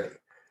Clark Terry.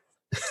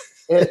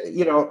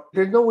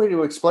 There's no way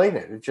to explain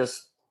it. It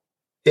just...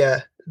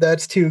 Yeah,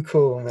 that's too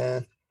cool,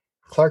 man.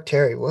 Clark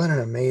Terry, what an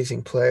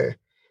amazing player.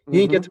 You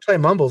didn't get to play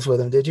Mumbles with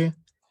him, did you?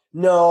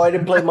 No, I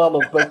didn't play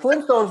Mumbles, but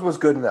Flintstones was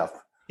good enough.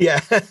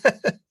 Yeah.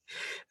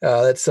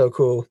 Oh, that's so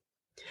cool.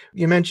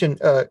 You mentioned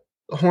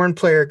horn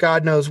player,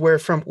 God knows where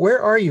from. Where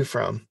are you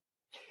from?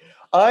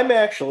 I'm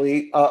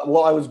actually,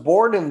 I was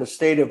born in the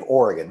state of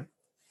Oregon,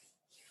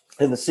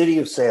 in the city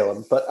of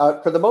Salem,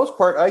 but for the most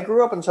part, I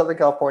grew up in Southern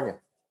California.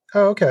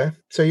 Oh, okay.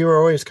 So you were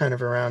always kind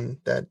of around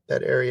that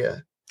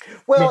area.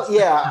 Well,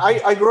 yeah,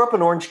 I grew up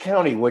in Orange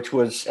County, which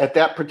was at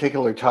that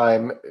particular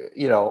time,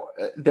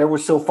 there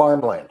was still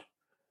farmland.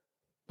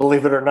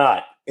 Believe it or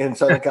not, in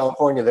Southern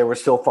California, there was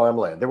still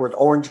farmland. There were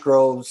orange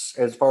groves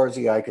as far as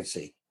the eye could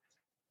see.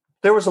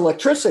 There was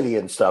electricity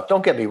and stuff.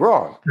 Don't get me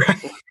wrong.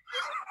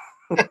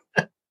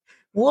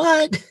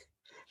 What?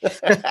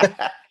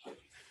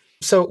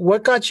 So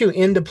what got you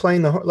into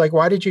playing the horn? Like,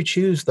 why did you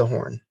choose the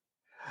horn?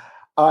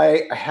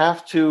 I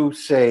have to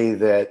say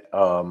that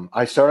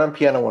I started on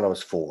piano when I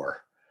was 4.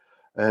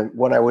 And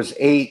when I was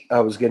 8,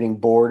 I was getting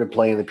bored of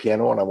playing the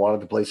piano and I wanted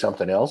to play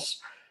something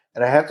else.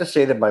 And I have to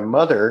say that my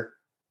mother,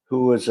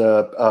 who was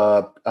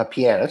a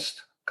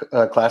pianist,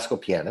 a classical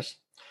pianist,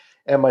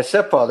 and my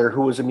stepfather,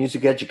 who was a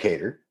music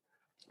educator,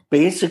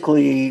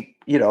 basically,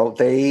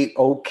 they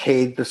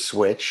okayed the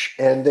switch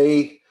and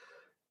they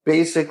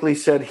basically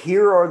said,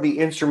 "Here are the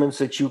instruments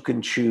that you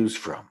can choose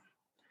from."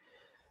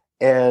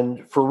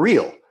 And for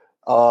real,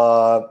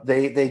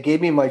 they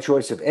gave me my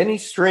choice of any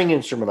string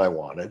instrument I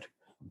wanted,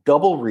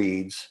 double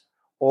reeds,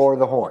 or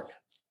the horn.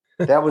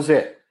 That was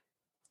it.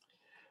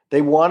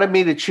 They wanted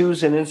me to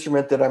choose an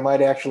instrument that I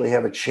might actually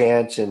have a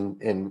chance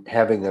in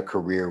having a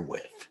career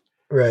with.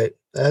 Right.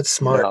 That's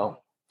smart.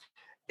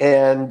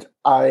 And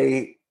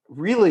I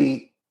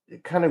really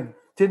kind of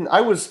didn't.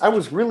 I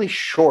was really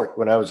short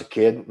when I was a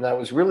kid, and I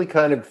was really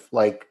kind of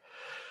like,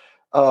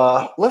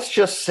 let's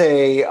just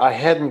say I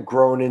hadn't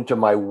grown into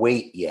my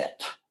weight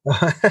yet.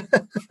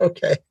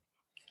 Okay.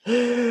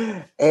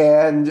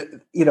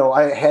 And,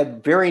 I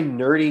had very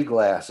nerdy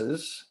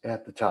glasses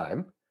at the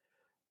time,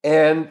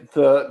 and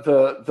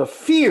the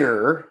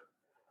fear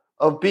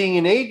of being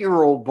an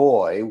 8-year-old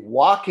boy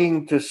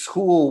walking to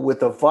school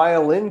with a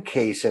violin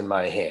case in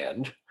my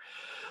hand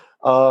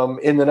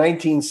in the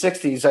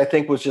 1960s, I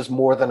think was just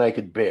more than I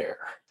could bear.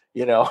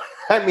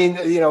 I mean,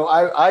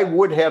 I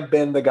would have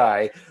been the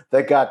guy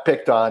that got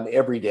picked on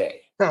every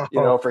day,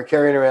 Oh, for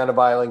carrying around a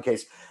violin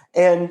case.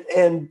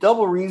 And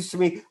double reeds to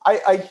me,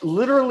 I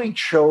literally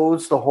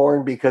chose the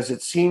horn because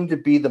it seemed to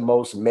be the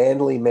most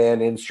manly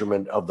man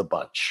instrument of the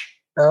bunch.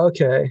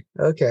 okay.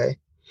 Okay.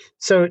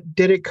 So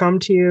did it come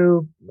to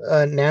you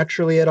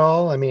naturally at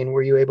all? I mean,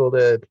 were you able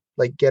to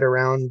like get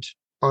around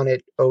on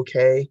it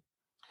okay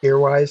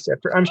ear-wise?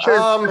 I'm sure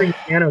Um, having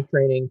piano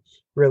training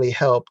really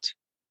helped.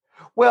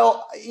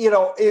 well,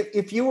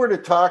 if you were to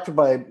talk to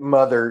my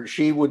mother,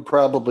 she would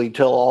probably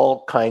tell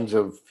all kinds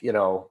of,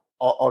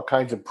 all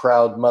kinds of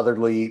proud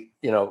motherly,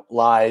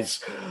 lies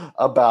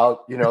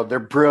about, their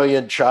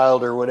brilliant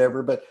child or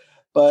whatever.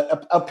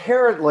 But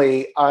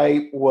apparently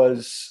I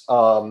was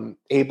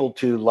able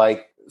to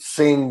like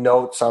sing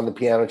notes on the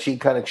piano. She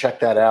kind of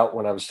checked that out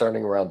when I was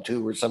starting around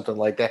 2 or something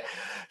like that.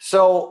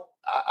 So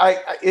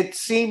it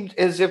seemed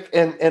as if,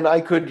 and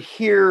I could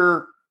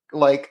hear,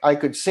 like I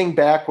could sing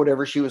back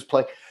whatever she was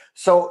playing.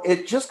 So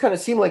it just kind of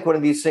seemed like one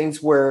of these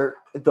things where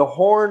the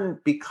horn,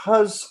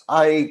 because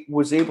I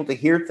was able to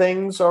hear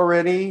things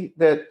already,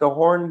 that the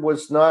horn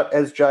was not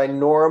as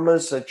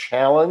ginormous a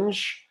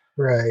challenge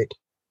Right.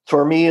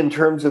 for me in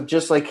terms of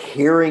just like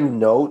hearing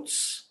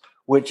notes,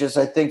 which is,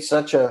 I think,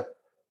 such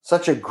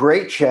a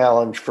great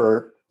challenge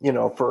for,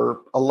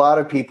 for a lot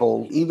of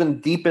people,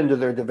 even deep into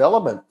their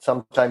development.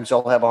 Sometimes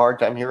they'll have a hard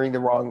time hearing the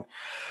wrong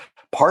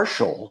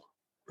partial.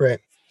 Right.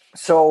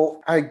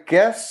 So I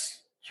guess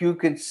you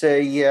could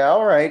say, yeah,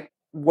 all right.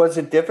 Was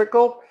it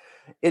difficult?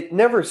 It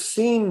never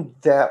seemed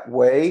that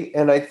way.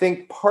 And I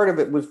think part of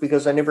it was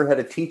because I never had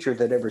a teacher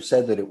that ever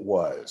said that it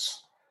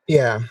was.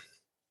 Yeah.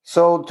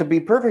 So to be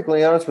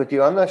perfectly honest with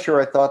you, I'm not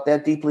sure I thought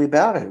that deeply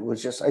about it. It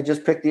was just, I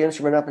just picked the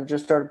instrument up and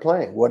just started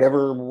playing.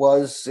 Whatever it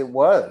was, it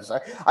was.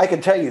 I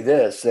can tell you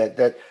this,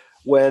 that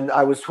when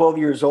I was 12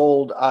 years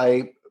old,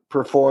 I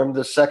performed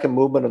the second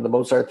movement of the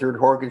Mozart Third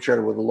Horn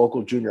Concerto with a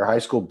local junior high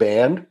school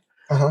band.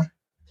 Uh-huh.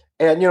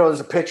 And there's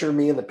a picture of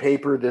me in the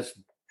paper, this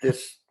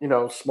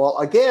small,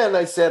 again,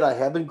 I said I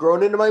haven't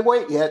grown into my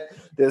weight yet.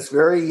 This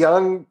very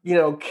young,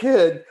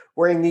 kid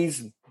wearing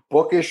these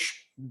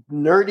bookish,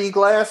 nerdy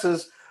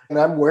glasses, and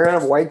I'm wearing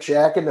a white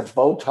jacket and a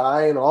bow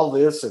tie and all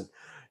this, and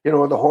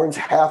the horn's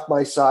half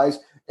my size,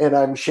 and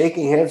I'm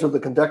shaking hands with the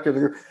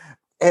conductor,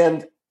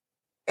 and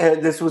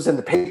this was in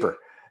the paper.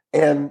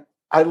 And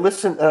I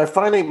listened, and I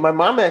finally, my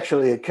mom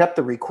actually had kept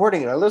the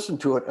recording, and I listened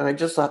to it, and I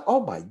just thought,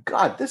 oh my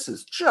God, this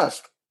is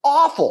just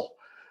awful.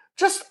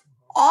 Just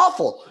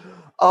awful.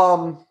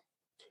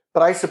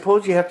 But I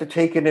suppose you have to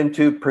take it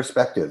into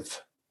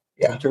perspective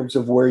in Yeah. terms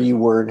of where you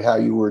were and how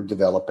you were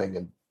developing.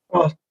 And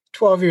Well,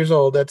 12 years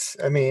old,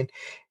 I mean,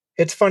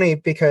 it's funny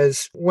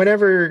because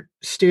whenever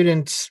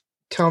students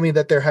tell me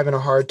that they're having a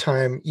hard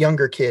time,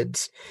 younger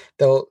kids,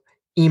 they'll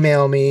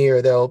email me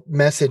or they'll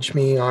message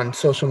me on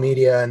social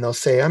media and they'll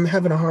say, I'm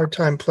having a hard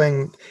time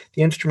playing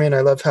the instrument.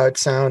 I love how it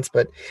sounds,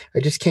 but I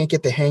just can't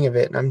get the hang of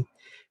it. And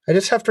I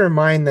just have to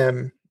remind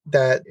them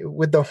that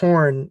with the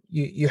horn,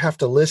 you have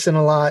to listen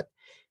a lot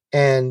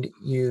and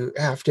you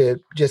have to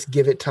just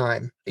give it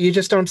time. You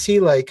just don't see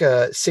like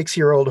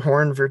 6-year-old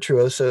horn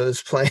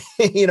virtuosos playing,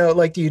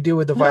 like you do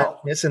with the no,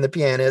 violinists and the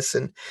pianists.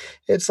 And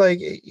it's like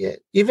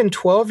even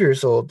 12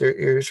 years old,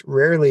 there's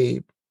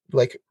rarely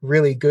like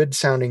really good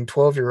sounding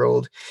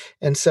 12-year-old.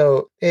 And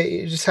so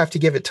you just have to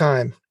give it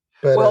time.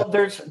 But well,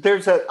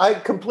 I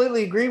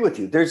completely agree with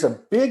you. There's a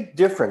big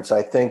difference,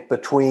 I think,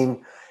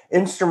 between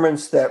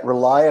instruments that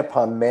rely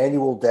upon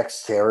manual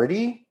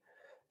dexterity,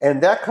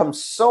 and that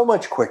comes so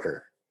much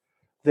quicker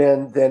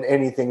than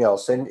anything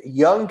else. And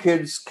young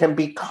kids can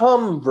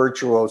become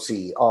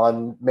virtuosi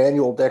on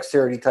manual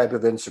dexterity type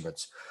of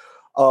instruments.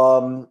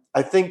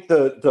 I think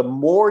the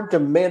more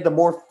demand, the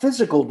more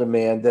physical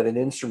demand that an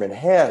instrument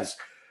has,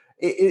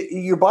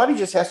 your body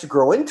just has to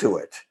grow into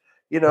it.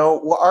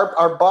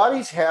 Our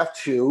bodies have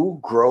to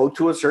grow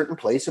to a certain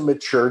place and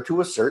mature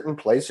to a certain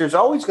place. There's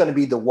always going to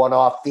be the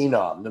one-off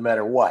phenom, no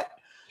matter what.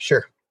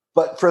 sure.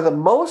 But for the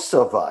most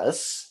of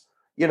us,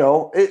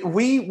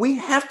 we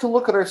have to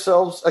look at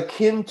ourselves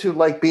akin to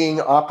like being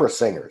opera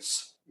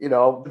singers.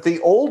 The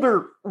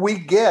older we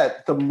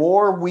get, the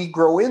more we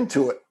grow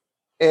into it.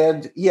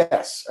 And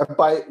yes,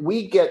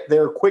 we get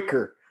there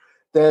quicker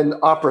than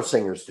opera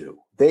singers do.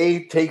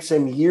 They take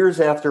some years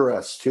after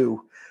us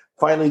to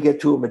finally get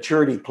to a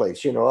maturity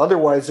place.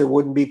 Otherwise there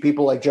wouldn't be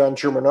people like John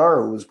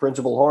Sherman-Arr, who was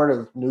principal horn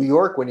of New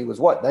York when he was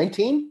what,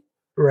 19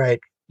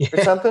 Right.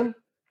 or something?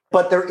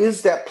 But there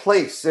is that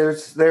place.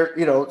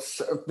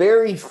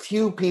 Very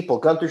few people.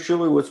 Gunther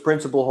Schuller was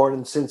principal horn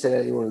in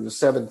Cincinnati when he was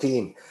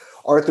 17.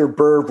 Arthur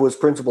Burb was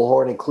principal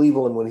horn in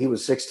Cleveland when he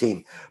was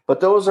 16.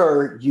 But those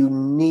are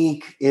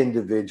unique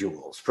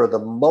individuals. For the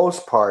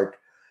most part,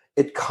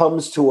 it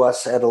comes to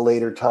us at a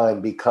later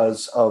time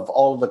because of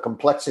all of the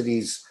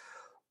complexities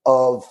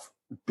of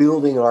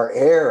building our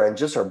air and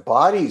just our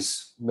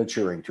bodies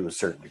maturing to a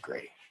certain degree.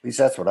 At least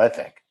that's what I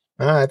think.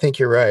 I think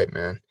you're right,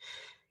 man.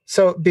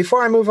 So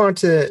before I move on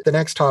to the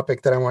next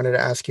topic that I wanted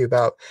to ask you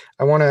about,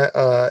 I want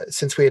to,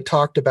 since we had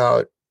talked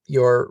about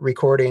your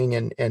recording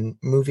and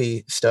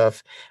movie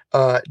stuff,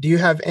 do you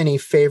have any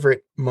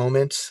favorite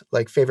moments,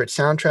 like favorite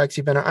soundtracks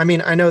you've been on? I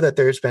mean, I know that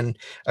there's been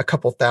a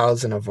couple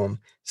thousand of them.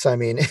 So, I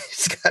mean,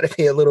 it's got to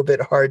be a little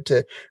bit hard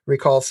to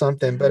recall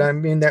something, but I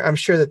mean, I'm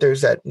sure that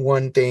there's that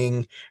one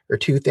thing or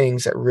two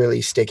things that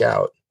really stick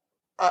out.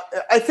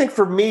 I think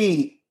for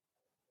me,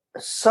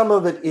 some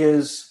of it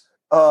is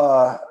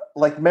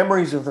like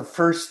memories of the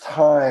first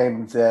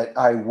time that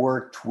I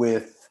worked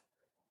with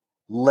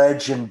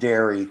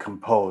legendary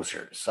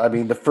composers. I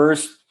mean, the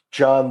first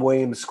John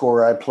Williams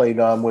score I played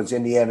on was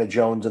Indiana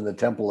Jones and the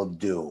Temple of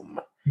Doom.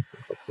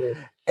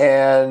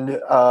 And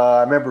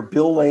I remember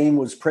Bill Lane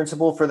was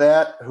principal for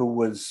that, who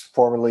was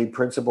formerly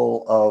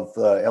principal of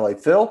LA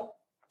Phil.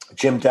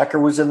 Jim Decker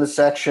was in the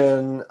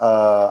section.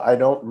 I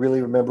don't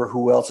really remember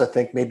who else. I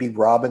think maybe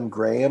Robin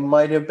Graham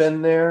might have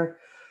been there.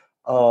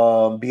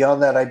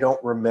 Beyond that, I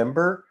don't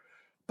remember.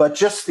 But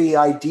just the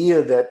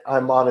idea that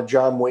I'm on a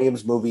John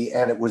Williams movie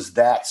and it was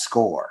that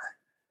score,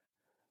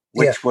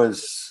 which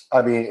was,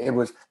 I mean, it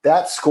was,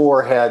 that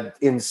score had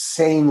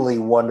insanely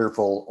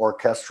wonderful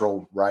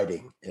orchestral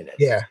writing in it.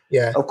 Yeah,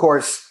 yeah. Of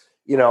course,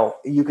 you know,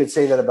 you could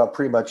say that about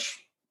pretty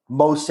much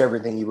most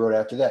everything he wrote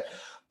after that.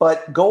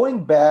 But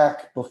going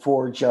back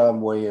before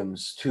John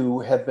Williams, to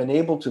have been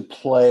able to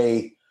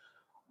play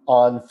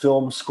on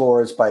film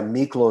scores by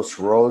Miklos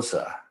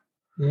Rosa,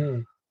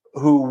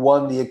 who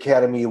won the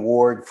Academy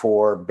Award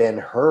for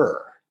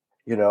Ben-Hur,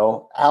 you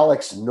know,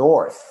 Alex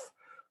North,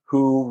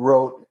 who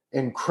wrote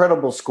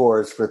incredible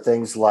scores for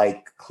things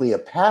like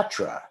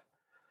Cleopatra.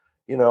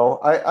 You know,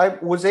 I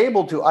was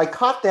able to, I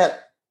caught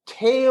that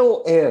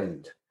tail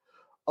end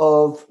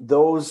of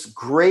those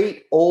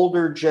great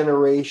older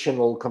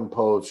generational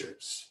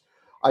composers.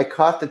 I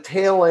caught the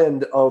tail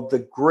end of the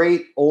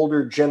great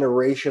older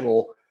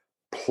generational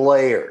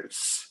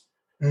players.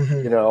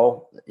 You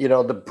know,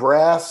 the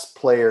brass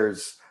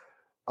players,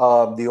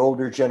 the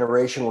older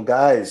generational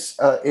guys.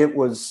 It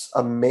was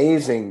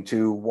amazing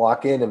to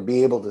walk in and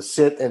be able to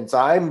sit. And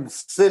I'm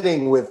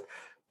sitting with,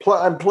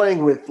 I'm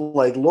playing with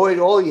like Lloyd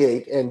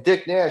Olyate and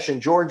Dick Nash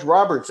and George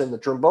Roberts in the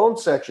trombone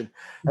section.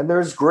 And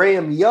there's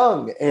Graham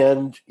Young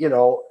and, you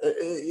know,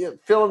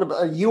 filling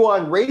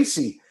Euan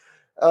Racy.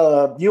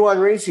 Euan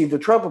Racy, the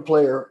trumpet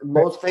player,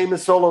 most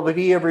famous solo that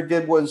he ever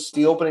did was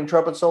the opening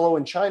trumpet solo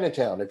in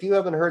Chinatown. If you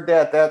haven't heard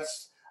that,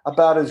 that's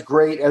about as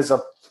great as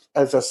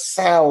a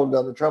sound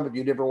on the trumpet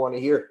you'd ever want to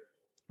hear.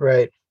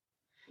 Right.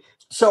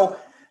 So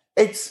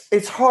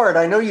it's hard.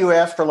 I know you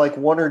asked for like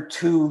one or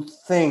two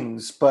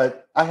things,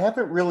 but I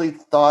haven't really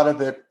thought of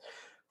it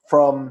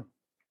from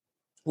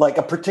like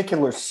a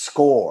particular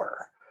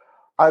score.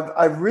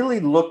 I've really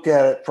looked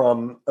at it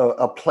from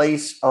a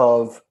place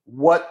of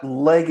what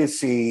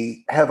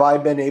legacy have I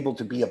been able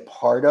to be a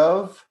part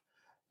of,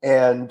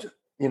 and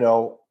you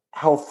know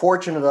how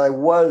fortunate I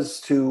was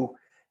to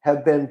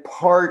have been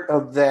part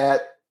of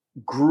that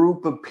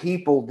group of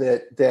people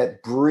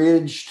that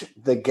bridged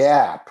the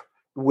gap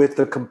with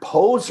the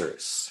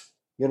composers.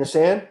 You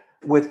understand?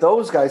 With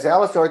those guys,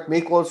 Alice North,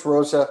 Miklos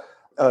Rosa,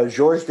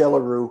 Georges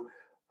Delerue,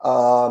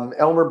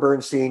 Elmer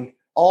Bernstein,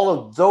 all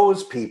of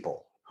those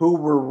people who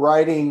were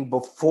writing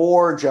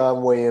before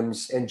John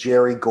Williams and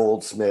Jerry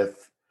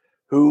Goldsmith,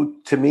 who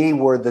to me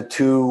were the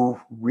two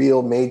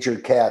real major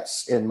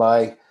cats in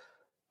my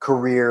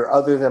career,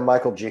 other than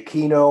Michael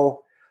Giacchino.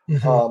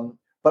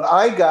 But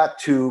I got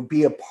to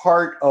be a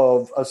part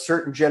of a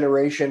certain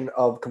generation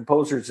of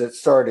composers that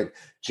started.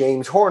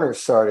 James Horner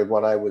started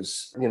when I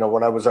was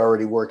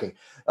already working.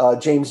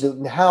 James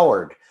Newton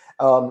Howard.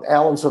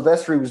 Alan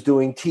Silvestri was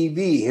doing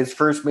TV. His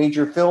first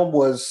major film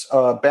was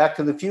Back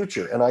to the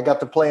Future, and I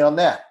got to play on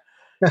that.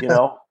 You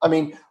know, I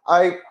mean,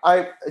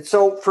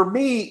 so for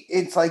me,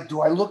 it's like, do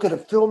I look at a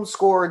film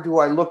score? Or do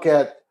I look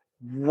at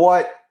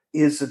what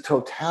is the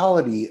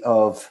totality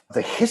of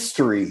the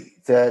history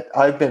that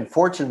I've been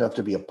fortunate enough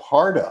to be a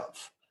part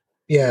of?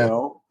 Yeah. You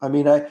know, I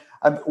mean, I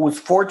was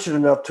fortunate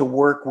enough to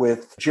work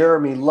with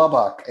Jeremy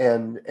Lubbock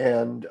and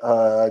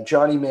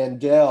Johnny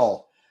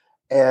Mandel,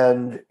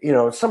 and you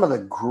know, some of the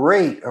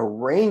great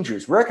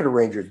arrangers, record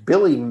arrangers,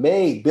 Billy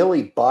May,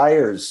 Billy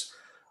Byers,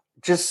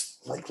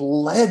 just like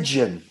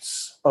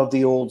legends of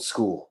the old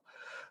school.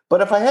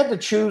 But if I had to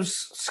choose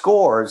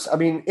scores, I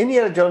mean,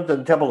 Indiana Jones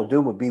and the Temple of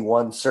Doom would be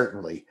one,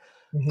 certainly.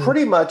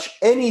 Pretty much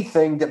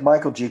anything that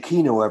Michael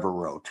Giacchino ever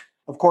wrote.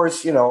 Of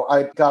course, you know,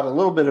 I got a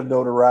little bit of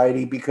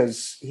notoriety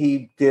because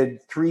he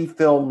did 3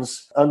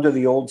 films under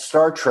the old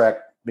Star Trek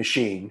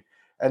machine,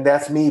 and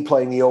that's me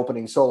playing the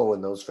opening solo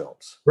in those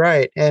films.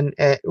 Right, and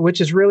which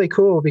is really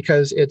cool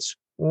because it's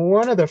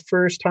one of the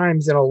first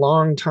times in a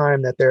long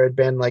time that there had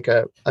been like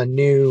a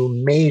new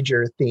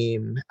major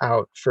theme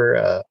out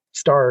for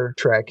Star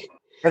Trek.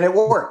 And it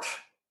worked.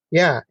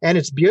 Yeah, and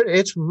it's beautiful.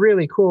 It's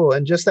really cool,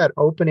 and just that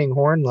opening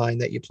horn line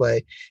that you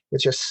play,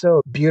 it's just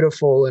so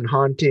beautiful and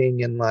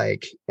haunting, and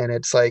and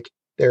it's like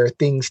there are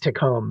things to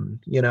come,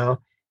 and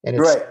it's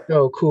Right,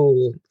 so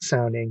cool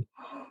sounding.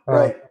 Um,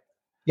 right.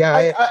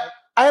 yeah,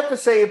 I have to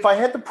say, if I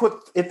had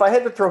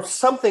to throw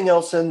something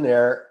else in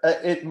there,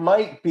 it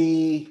might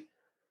be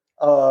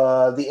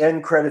the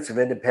end credits of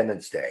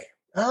Independence Day.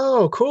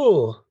 oh,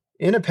 cool.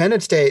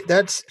 Independence Day.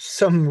 That's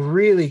some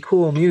really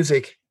cool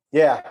music.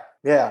 Yeah,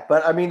 yeah.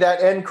 But I mean,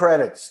 that end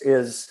credits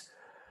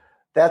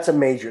that's a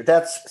major.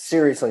 That's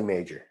seriously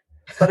major.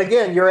 But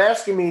again, you're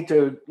asking me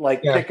to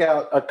like Yeah, pick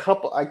out a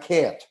couple. I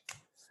can't.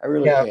 I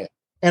really yeah. can't.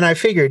 And I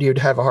figured you'd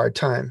have a hard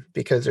time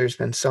because there's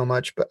been so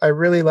much, but I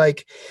really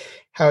like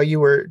how you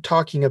were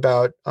talking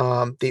about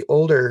the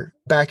older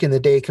back in the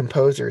day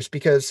composers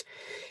because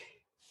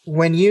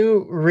when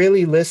you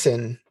really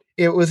listen,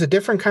 it was a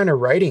different kind of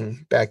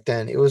writing back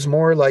then. It was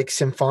more like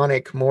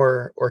symphonic,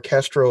 more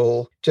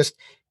orchestral. Just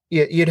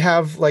you'd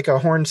have like a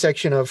horn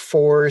section of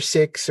four,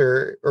 six,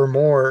 or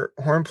more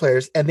horn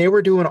players, and they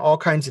were doing all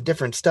kinds of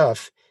different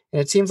stuff.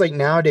 And it seems like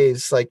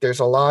nowadays, like there's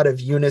a lot of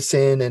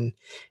unison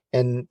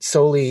and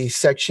soli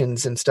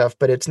sections and stuff,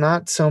 but it's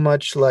not so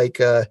much like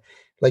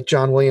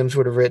John Williams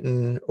would have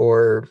written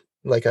or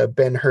like a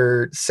Ben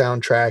Hur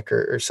soundtrack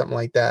or something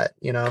like that,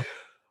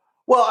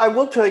 Well, I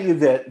will tell you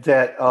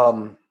that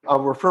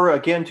I'll refer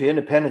again to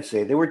Independence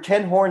Day. There were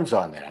 10 horns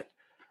on that,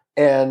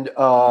 and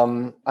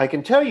I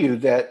can tell you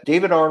that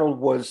David Arnold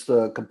was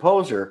the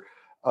composer.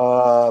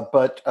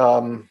 But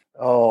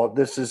oh,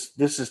 this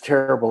is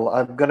terrible.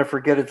 I'm going to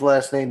forget his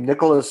last name.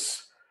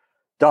 Nicholas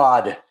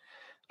Dodd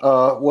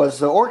was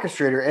the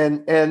orchestrator,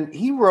 and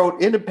he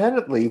wrote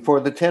independently for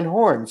the 10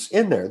 horns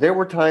in there. There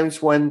were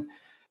times when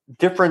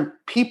different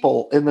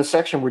people in the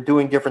section were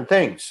doing different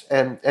things,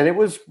 and it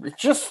was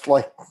just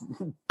like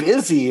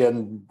busy,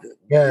 and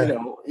Yeah.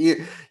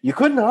 you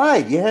couldn't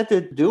hide. You had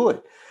to do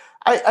it.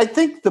 I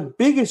think the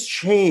biggest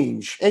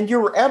change, and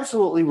you're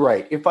absolutely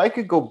right. If I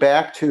could go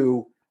back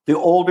to the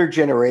older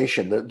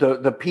generation,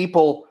 the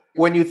people,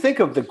 when you think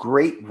of the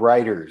great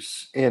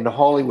writers in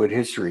Hollywood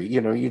history,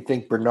 you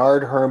think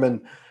Bernard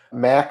Herrmann,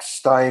 Max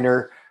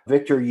Steiner,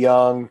 Victor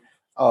Young,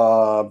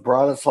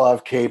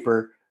 Bronislaw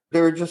Kaper.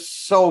 There are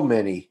just so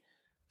many,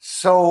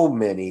 so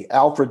many.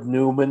 Alfred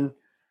Newman,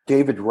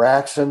 David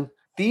Raxon.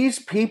 These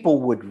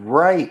people would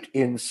write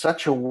in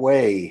such a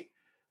way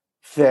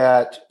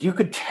that you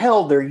could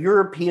tell their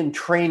European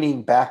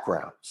training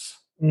backgrounds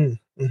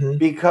Mm-hmm.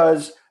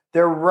 because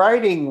their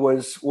writing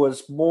was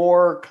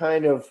more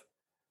kind of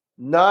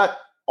not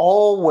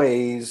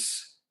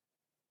always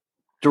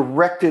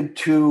directed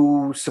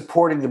to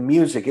supporting the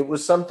music. It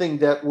was something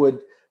that would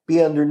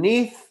be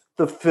underneath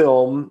the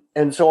film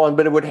and so on,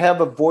 but it would have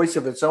a voice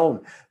of its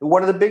own.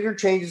 One of the bigger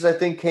changes, I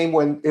think, came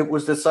when it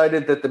was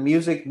decided that the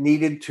music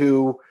needed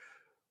to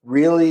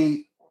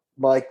really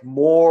like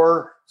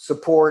more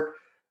support,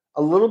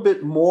 a little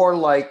bit more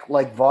like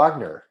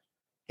Wagner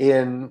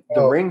in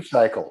the Oh, Ring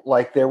Cycle.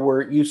 Like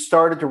you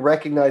started to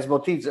recognize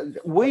motifs.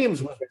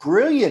 Williams was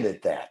brilliant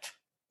at that.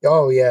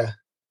 oh yeah.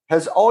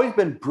 Has always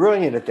been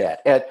brilliant at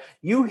that.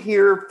 You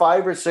hear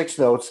 5 or 6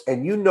 notes,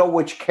 and you know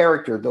which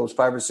character those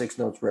 5 or 6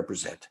 notes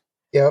represent.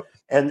 Yep.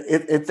 And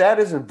if that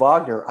isn't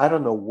Wagner, I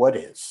don't know what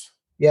is.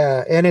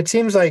 Yeah. And it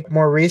seems like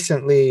more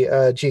recently,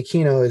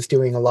 Giacchino is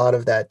doing a lot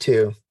of that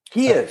too.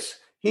 He Uh, is.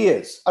 He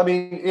is. I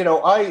mean,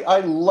 I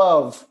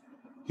love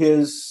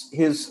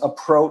his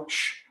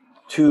approach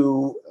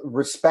to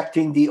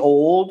respecting the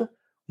old mhm.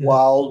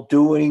 while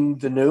doing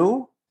the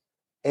new.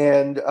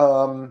 And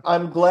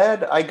I'm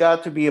glad I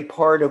got to be a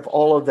part of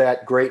all of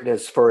that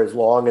greatness for as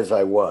long as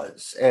I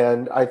was.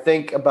 And I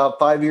think about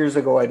 5 years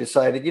ago, I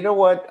decided, you know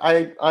what,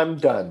 I'm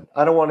done.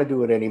 I don't want to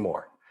do it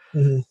anymore.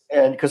 Mhm.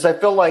 And because I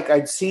felt like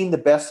I'd seen the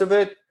best of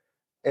it,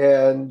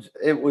 and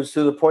it was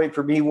to the point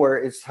for me where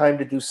it's time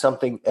to do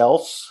something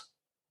else.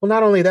 Well,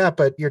 not only that,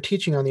 but you're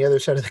teaching on the other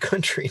side of the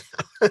country.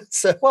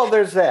 So Well,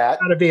 there's that.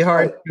 gotta be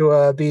hard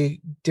But to be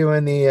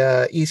doing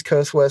the East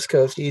Coast, West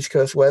Coast, East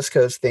Coast, West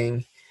Coast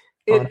thing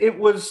on it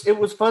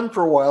was fun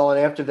for a while, and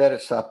after that,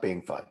 it stopped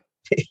being fun.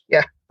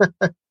 yeah.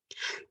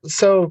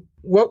 So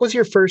what was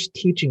your first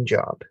teaching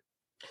job?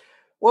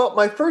 Well,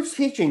 my first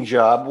teaching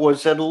job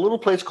was at a little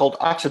place called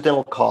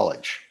Occidental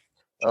College,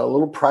 a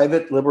little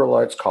private liberal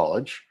arts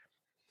college,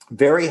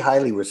 very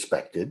highly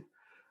respected.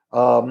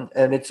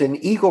 And it's in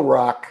Eagle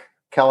Rock,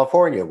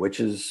 California, which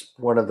is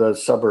one of the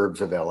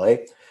suburbs of LA.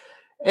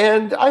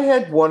 And I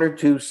had 1 or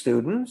 2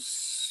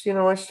 students.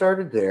 I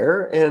started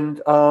there.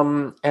 And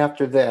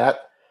after that,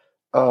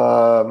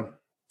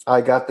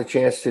 I got the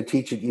chance to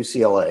teach at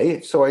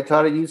UCLA. So I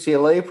taught at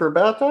UCLA for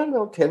about, I don't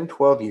know, 10,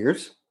 12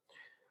 years.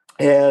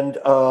 And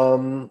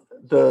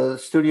the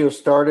studio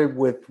started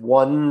with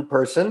one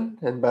person.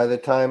 And by the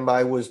time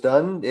I was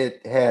done,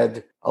 it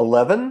had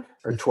 11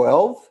 or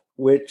 12,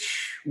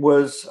 which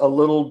was a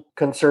little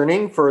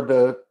concerning for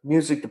the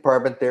music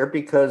department there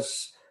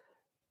because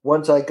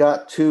once I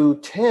got to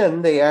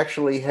 10, they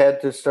actually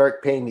had to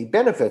start paying me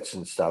benefits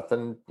and stuff.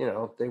 And,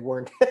 they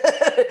weren't,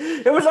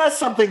 it was not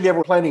something they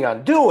were planning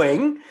on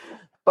doing.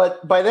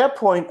 But by that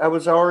point, I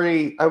was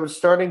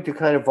starting to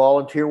kind of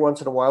volunteer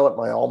once in a while at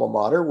my alma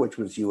mater, which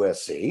was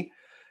USC.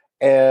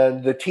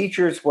 And the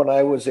teachers when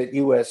I was at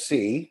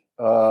USC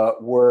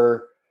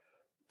were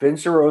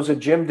Vince Rosa,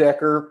 Jim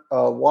Decker,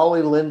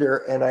 Wally Linder,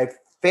 and I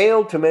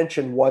failed to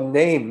mention one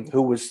name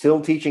who was still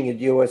teaching at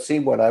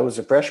USC when I was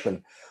a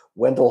freshman.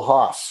 Wendell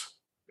Haas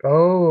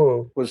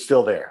Oh, was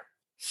still there.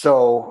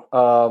 So,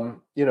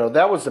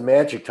 that was the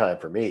magic time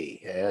for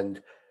me.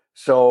 And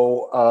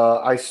so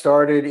I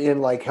started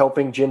in like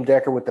helping Jim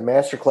Decker with the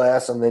master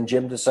class. And then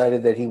Jim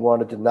decided that he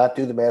wanted to not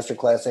do the master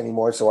class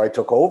anymore. So I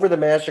took over the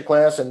master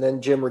class, and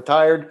then Jim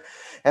retired.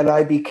 And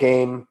I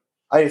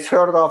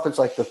started off as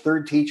like the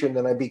third teacher, and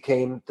then I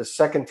became the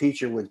second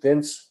teacher with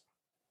Vince,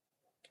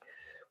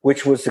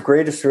 which was the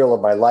greatest thrill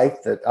of my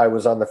life, that I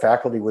was on the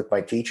faculty with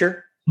my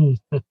teacher.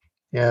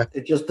 yeah.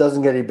 It just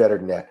doesn't get any better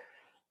than that.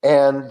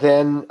 And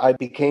then I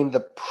became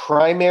the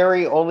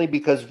primary only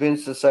because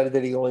Vince decided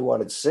that he only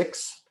wanted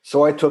 6.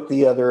 So I took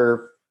the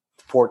other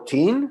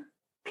 14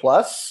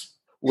 plus,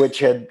 which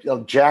had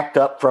jacked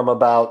up from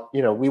about,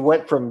 we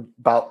went from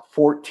about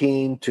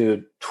 14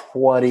 to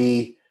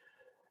 20.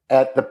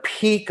 At the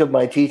peak of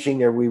my teaching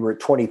there, we were at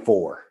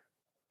 24.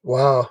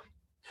 Wow.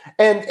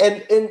 And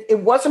it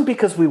wasn't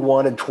because we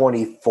wanted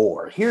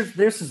 24.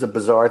 This is a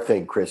bizarre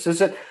thing, Chris, is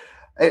that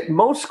at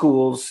most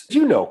schools,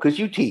 because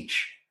you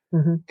teach,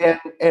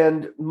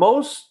 and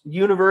most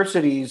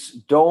universities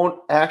don't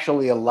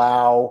actually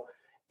allow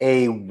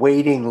a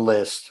waiting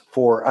list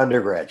for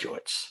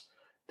undergraduates.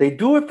 They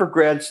do it for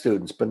grad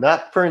students, but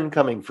not for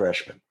incoming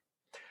freshmen.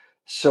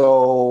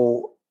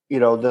 So,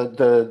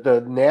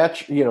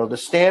 the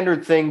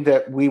standard thing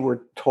that we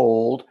were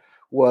told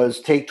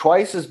was take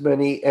twice as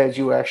many as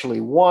you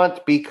actually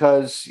want,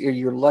 because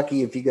you're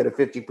lucky if you get a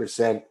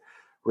 50%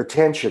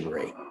 retention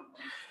rate.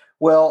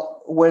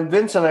 Well, when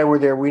Vince and I were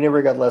there, we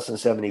never got less than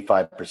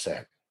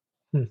 75%.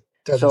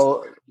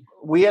 So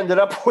we ended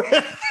up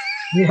with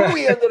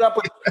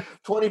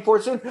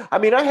 24 students. I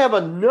mean, I have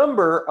a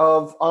number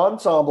of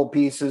ensemble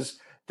pieces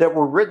that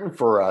were written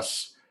for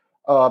us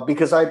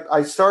because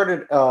I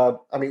started.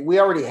 We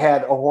already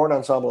had a horn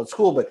ensemble at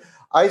school, but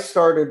I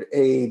started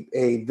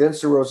a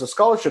Vince DeRosa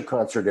scholarship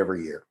concert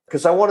every year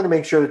because I wanted to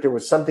make sure that there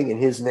was something in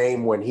his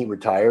name when he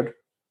retired,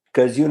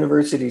 because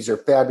universities are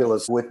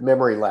fabulous with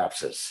memory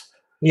lapses.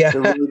 Yeah.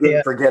 They're really good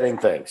at forgetting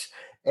things.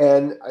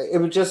 And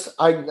it was just,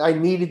 I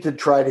needed to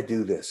try to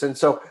do this. And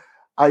so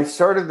I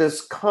started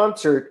this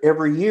concert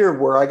every year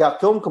where I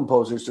got film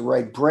composers to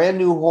write brand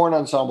new horn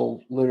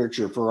ensemble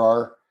literature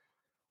for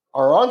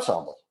our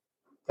ensemble.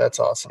 That's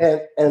awesome.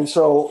 And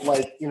so,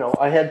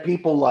 I had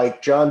people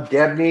like John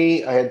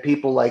Debney. I had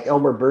people like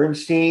Elmer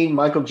Bernstein.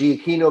 Michael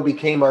Giacchino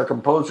became our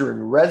composer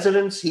in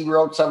residence. He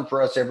wrote something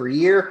for us every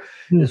year.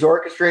 His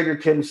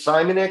orchestrator, Tim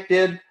Simonek,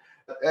 did.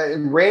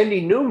 And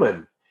Randy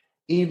Newman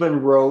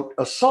even wrote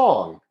a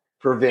song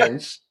for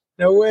Vince.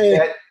 No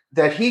way.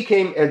 That he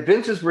came at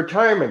Vince's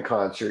retirement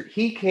concert.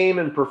 He came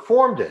and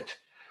performed it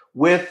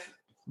with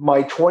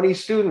my 20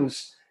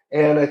 students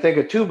and I think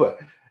a tuba.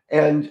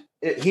 And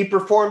he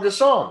performed a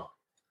song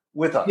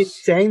with us. He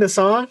sang the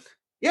song?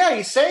 Yeah,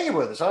 he sang it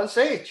with us on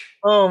stage.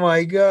 Oh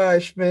my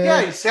gosh, man.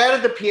 Yeah, he sat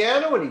at the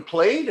piano and he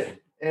played.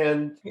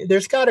 And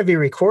there's got to be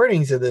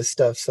recordings of this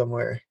stuff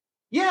somewhere.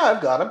 Yeah,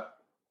 I've got them.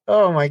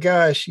 Oh my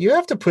gosh, you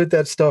have to put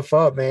that stuff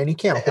up, man. You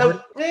can't.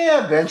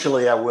 Yeah,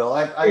 eventually I will.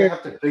 I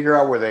have to figure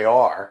out where they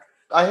are.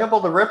 I have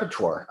all the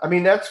repertoire. I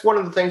mean, that's one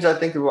of the things I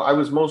think I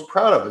was most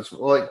proud of. It's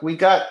like we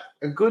got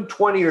a good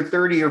 20 or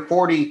 30 or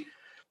 40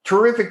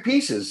 terrific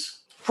pieces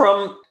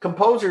from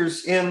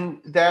composers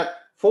in that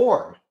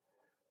form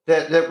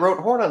that wrote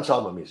horn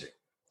ensemble music.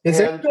 Is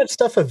there that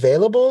stuff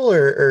available,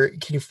 or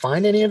can you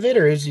find any of it,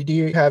 or do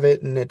you have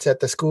it and it's at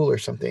the school or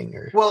something?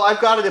 Or? Well,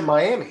 I've got it in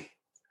Miami.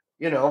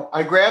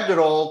 I grabbed it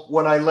all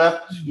when I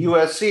left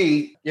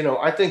USC.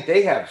 I think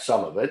they have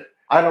some of it.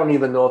 I don't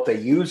even know if they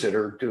use it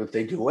or if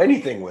they do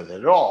anything with it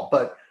at all.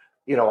 But,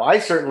 I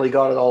certainly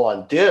got it all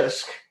on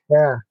disc.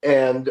 Yeah.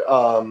 And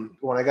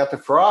when I got to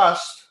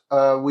Frost,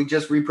 we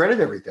just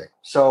reprinted everything.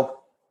 So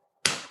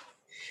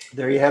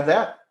there you have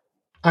that.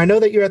 I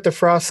know that you're at the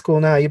Frost School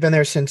now. You've been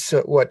there since,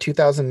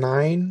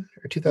 2009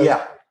 or 2000?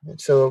 Yeah.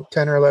 So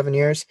 10 or 11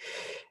 years.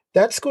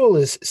 That school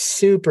is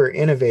super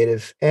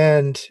innovative.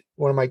 And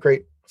one of my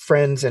great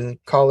friends and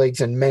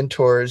colleagues and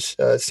mentors,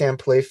 Sam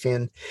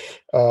Palafian,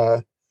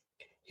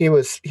 he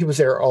was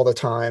there all the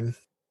time.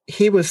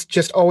 He was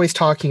just always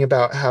talking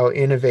about how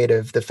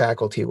innovative the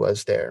faculty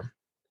was there.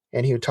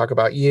 And he would talk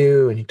about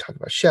you, and he'd talk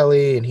about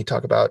Shelley, and he'd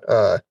talk about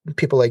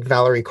people like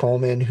Valerie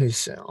Coleman,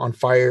 who's on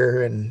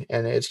fire, and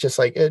it's just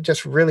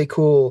just really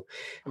cool.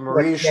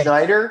 Maria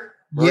Schneider.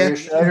 Maria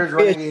Schneider's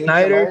running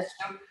the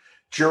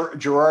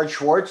Gerard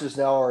Schwartz is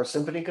now our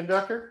symphony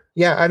conductor.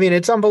 Yeah, I mean,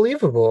 it's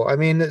unbelievable. I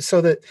mean,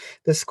 so that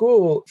the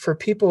school, for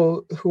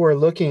people who are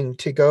looking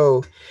to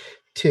go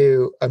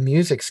to a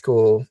music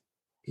school,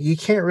 you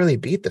can't really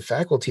beat the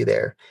faculty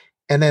there.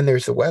 And then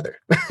there's the weather.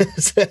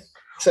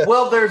 So,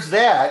 Well, there's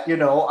that.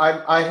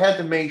 I had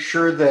to make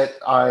sure that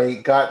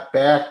I got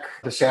back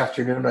this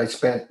afternoon. I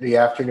spent the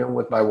afternoon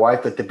with my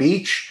wife at the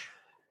beach.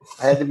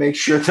 I had to make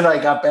sure that I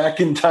got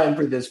back in time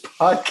for this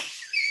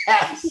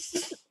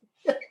podcast.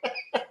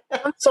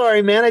 I'm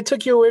sorry, man. I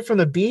took you away from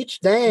the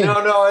beach. Dang.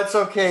 No, it's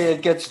okay.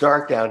 It gets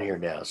dark down here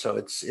now, so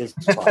it's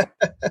fine.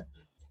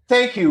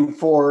 Thank you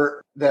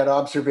for that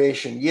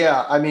observation.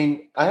 Yeah, I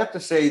mean, I have to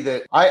say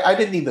that I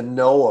didn't even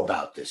know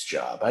about this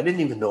job. I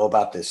didn't even know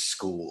about this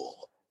school.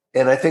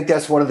 And I think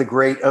that's one of the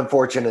great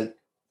unfortunate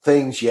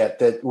things yet,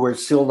 that we're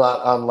still not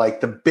on like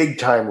the big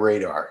time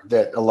radar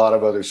that a lot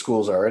of other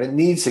schools are, and it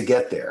needs to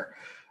get there.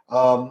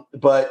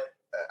 But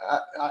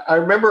I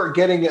remember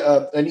getting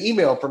an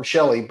email from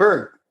Shelley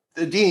Berg,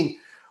 the dean,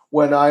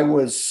 when I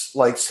was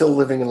like still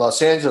living in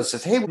Los Angeles.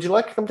 Says, "Hey, would you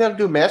like to come down and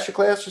do a master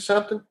class or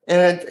something?"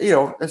 And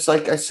it's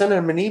like I sent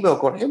him an email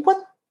going, "Hey,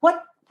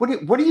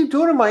 what are you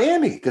doing in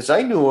Miami?" Because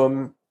I knew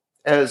him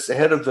as the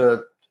head of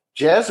the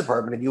jazz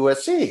department at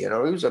USC. He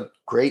was a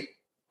great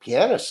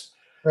pianist.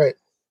 Right.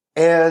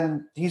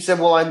 And he said,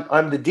 "Well,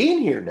 I'm the dean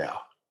here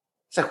now."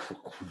 It's like,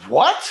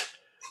 what?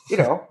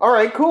 All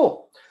right,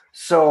 cool.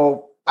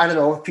 So I don't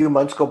know, a few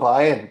months go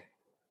by and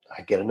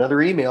I get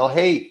another email.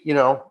 "Hey,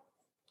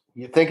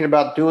 you're thinking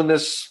about doing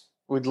this?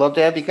 We'd love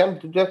to have you come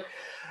to do it."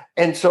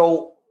 And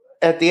so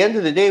at the end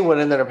of the day, what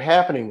ended up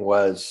happening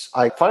was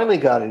I finally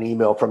got an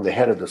email from the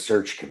head of the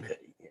search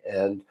committee.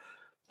 And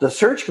the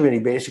search committee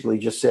basically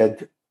just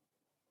said,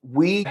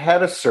 "We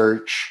had a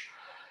search,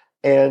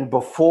 and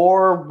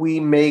before we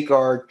make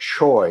our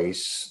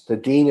choice, the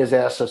dean has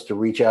asked us to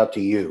reach out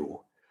to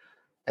you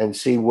and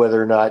see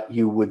whether or not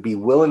you would be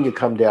willing to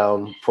come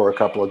down for a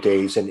couple of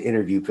days and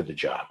interview for the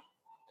job."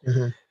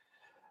 Mm-hmm.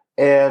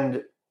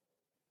 And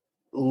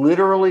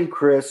literally,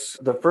 Chris,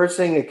 the first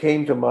thing that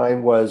came to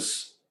mind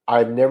was,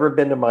 I've never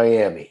been to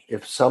Miami.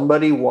 If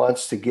somebody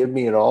wants to give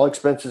me an all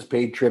expenses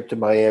paid trip to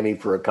Miami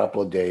for a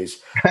couple of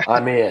days,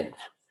 I'm in.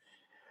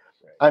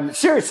 I'm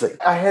seriously,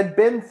 I had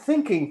been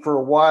thinking for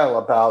a while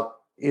about,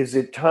 is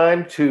it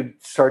time to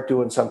start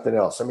doing something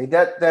else? I mean,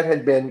 that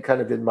had been kind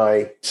of in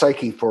my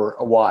psyche for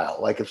a while.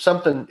 Like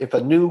if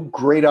a new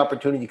great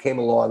opportunity came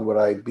along, would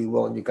I be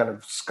willing to kind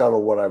of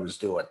scuttle what I was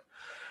doing?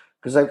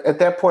 Because at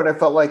that point I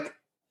felt like,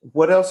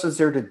 what else is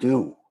there to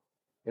do?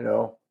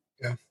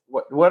 Yeah.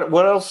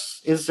 What else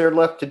is there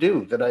left to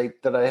do that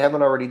I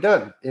haven't already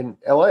done in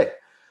LA?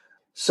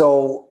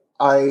 So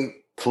I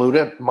flew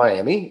to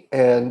Miami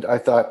and I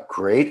thought,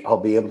 great, I'll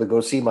be able to go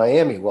see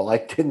Miami. Well, I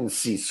didn't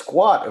see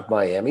squat of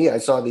Miami. I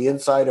saw the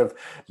inside of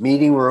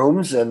meeting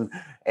rooms and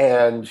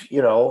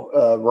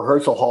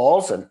rehearsal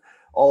halls and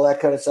all that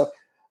kind of stuff.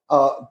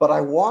 But I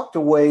walked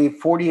away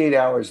 48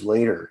 hours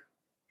later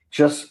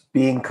just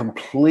being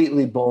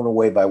completely blown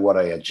away by what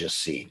I had just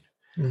seen.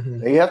 Mm-hmm.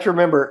 Now, you have to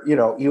remember,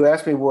 you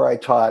asked me where I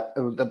taught.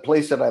 The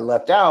place that I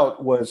left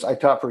out was I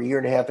taught for a year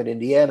and a half in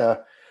Indiana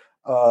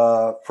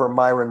for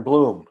Myron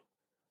Bloom.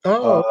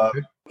 Oh,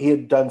 okay. He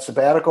had done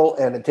sabbatical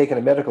and had taken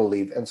a medical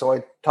leave. And so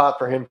I taught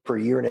for him for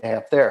a year and a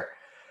half there.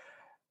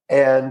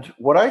 And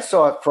what I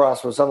saw at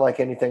Frost was unlike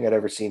anything I'd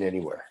ever seen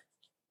anywhere.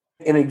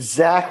 And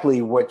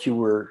exactly what you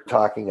were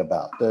talking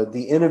about,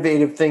 the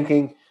innovative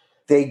thinking.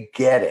 They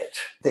get it.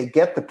 They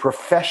get the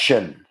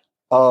profession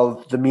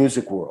of the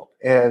music world.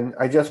 And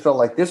I just felt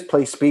like this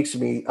place speaks to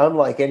me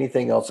unlike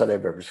anything else that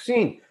I've ever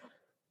seen.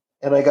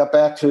 And I got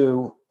back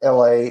to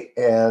LA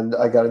and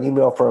I got an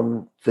email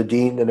from the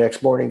dean the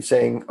next morning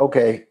saying,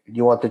 "Okay,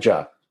 you want the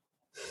job?"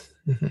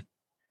 Mm-hmm.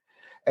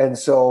 And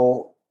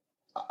so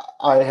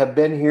I have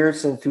been here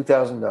since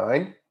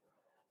 2009.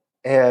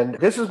 And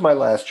this is my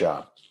last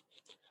job.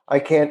 I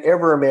can't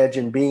ever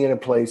imagine being in a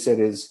place that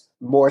is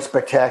more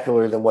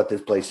spectacular than what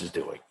this place is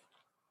doing.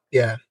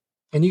 Yeah.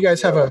 And you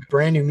guys have a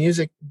brand new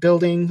music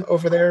building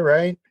over there,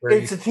 right?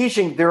 It's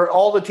they're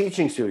all the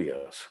teaching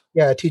studios.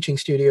 Yeah, teaching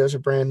studios are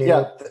brand new.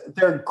 Yeah,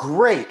 they're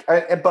great.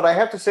 But I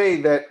have to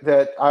say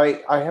that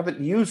I haven't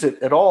used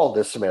it at all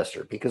this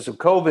semester because of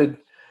COVID.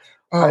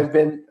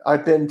 Oh.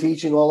 I've been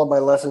teaching all of my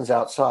lessons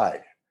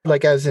outside.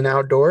 Like as in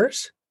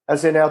outdoors?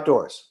 As in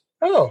outdoors.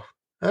 Oh,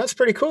 that's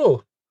pretty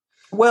cool.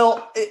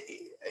 Well,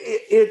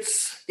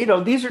 it's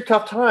these are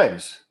tough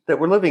times that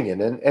we're living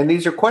in, and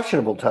these are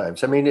questionable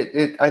times. I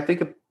mean, I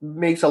think it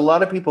makes a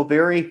lot of people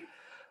very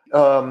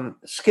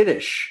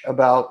skittish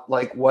about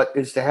like what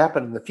is to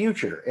happen in the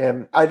future.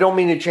 And I don't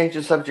mean to change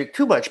the subject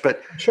too much,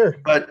 but sure.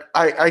 But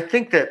I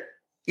think that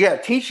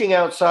teaching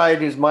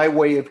outside is my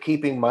way of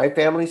keeping my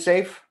family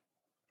safe.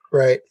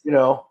 Right.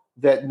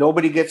 That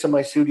nobody gets in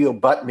my studio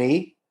but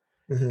me.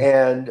 Mm-hmm.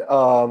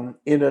 And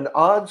in an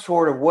odd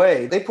sort of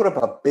way, they put up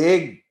a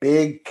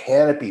big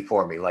canopy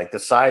for me, like the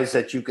size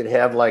that you could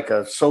have like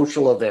a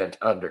social event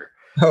under.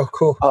 Oh,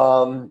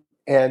 cool.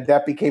 And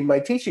that became my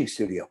teaching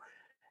studio.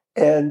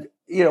 And,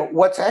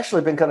 what's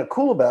actually been kind of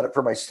cool about it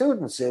for my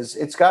students is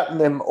it's gotten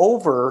them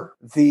over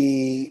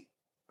the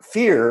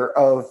fear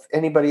of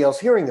anybody else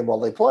hearing them while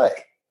they play.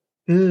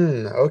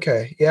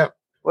 Okay. Yeah.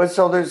 Well,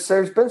 so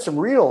there's been some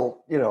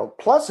real,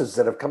 pluses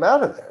that have come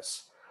out of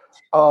this.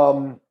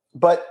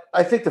 But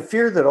I think the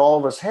fear that all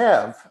of us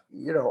have,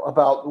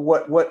 about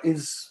what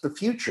is the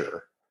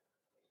future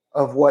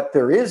of what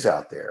there is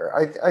out there.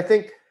 I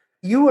think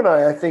you and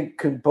I think,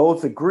 can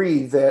both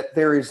agree that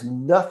there is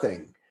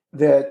nothing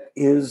that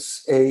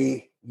is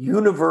a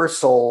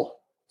universal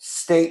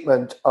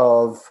statement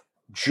of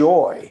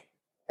joy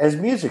as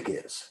music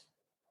is.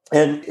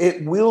 And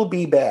it will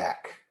be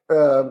back.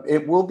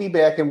 It will be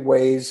back in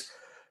ways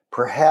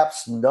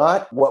perhaps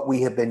not what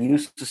we have been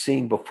used to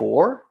seeing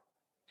before,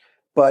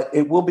 but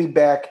it will be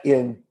back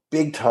in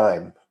big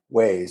time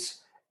ways.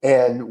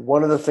 And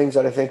one of the things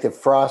that I think that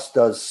Frost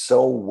does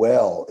so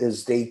well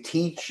is they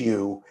teach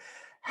you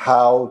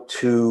how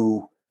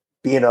to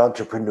be an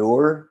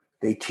entrepreneur.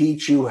 They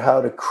teach you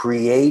how to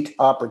create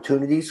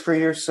opportunities for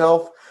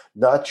yourself,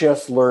 not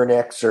just learn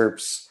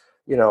excerpts.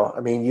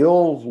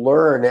 You'll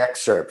learn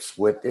excerpts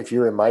if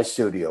you're in my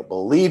studio.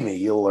 Believe me,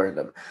 you'll learn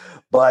them.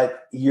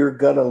 But you're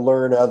going to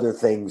learn other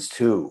things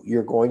too.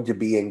 You're going to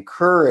be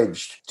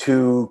encouraged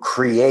to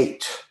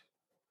create.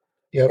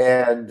 Yep.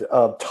 And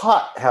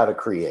taught how to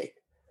create.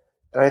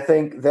 And I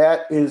think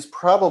that is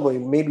probably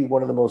maybe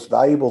one of the most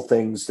valuable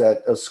things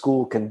that a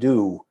school can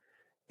do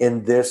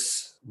in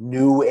this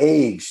new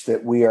age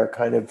that we are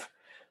kind of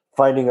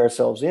finding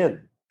ourselves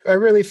in. I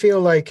really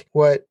feel like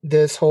what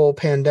this whole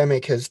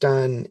pandemic has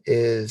done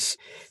is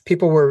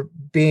people were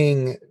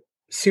being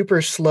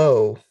super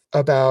slow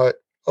about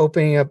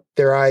opening up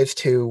their eyes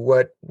to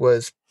what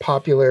was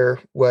popular,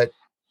 what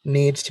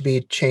needs to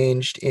be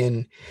changed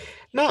in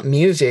not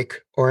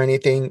music or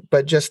anything,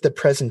 but just the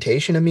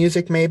presentation of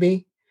music,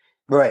 maybe.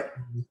 Right.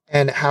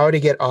 And how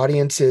to get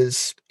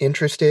audiences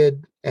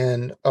interested.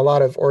 And a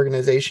lot of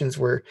organizations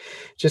were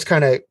just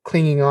kind of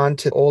clinging on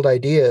to old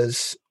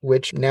ideas,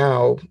 which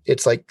now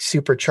it's like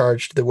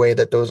supercharged the way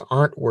that those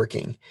aren't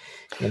working,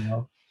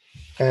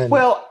 And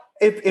well,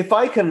 if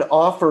I can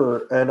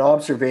offer an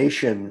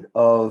observation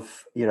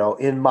of,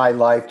 in my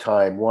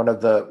lifetime, one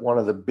of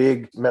the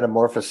big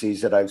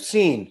metamorphoses that I've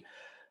seen,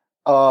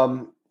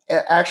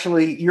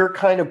 actually, you're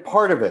kind of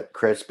part of it,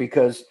 Chris,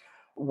 because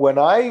when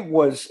I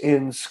was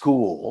in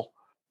school,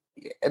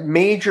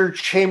 major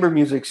chamber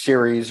music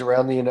series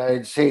around the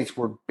United States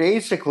were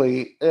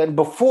basically, and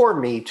before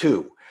me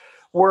too,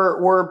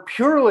 were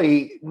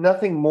purely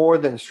nothing more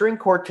than string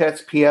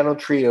quartets, piano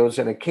trios,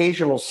 and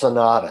occasional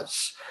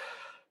sonatas.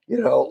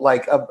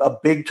 Like a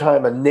big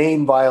time, a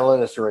name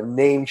violinist or a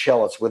name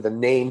cellist with a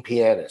name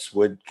pianist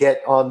would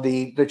get on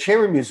the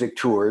chamber music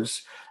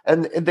tours,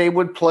 and they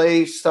would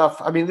play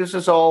stuff. I mean, this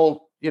is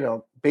all,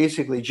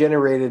 basically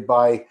generated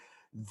by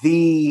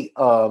the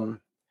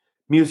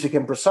music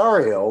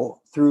impresario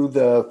through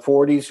the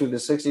 40s, through the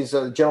 60s.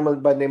 A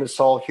gentleman by the name of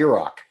Saul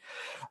Hurok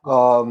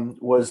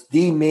was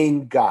the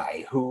main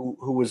guy who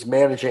was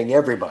managing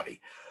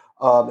everybody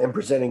and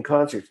presenting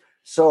concerts.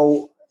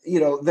 So,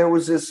 there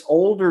was this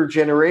older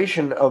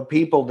generation of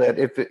people that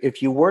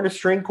if you weren't a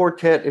string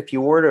quartet, if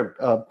you weren't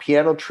a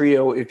piano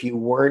trio, if you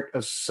weren't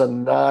a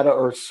sonata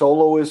or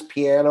soloist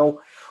piano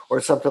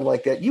or something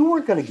like that, you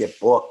weren't going to get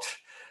booked.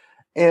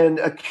 And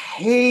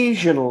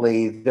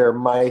occasionally there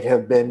might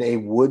have been a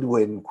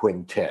woodwind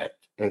quintet,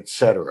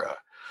 etc.,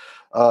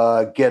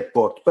 get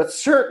booked, but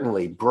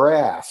certainly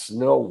brass,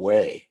 no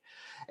way.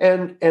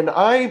 And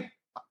I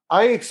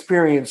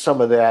experienced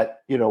some of that,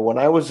 when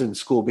I was in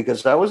school,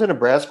 because I was in a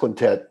brass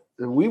quintet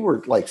and we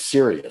were like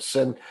serious.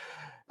 And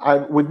I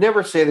would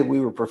never say that we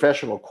were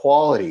professional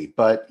quality,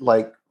 but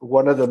like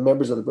one of the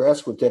members of the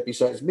brass quintet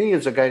besides me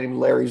is a guy named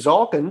Larry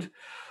Zalkind,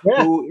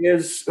 yeah.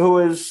 who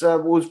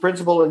was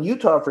principal in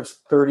Utah for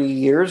 30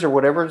 years or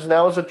whatever, and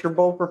now is a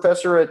trombone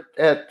professor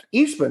at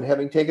Eastman,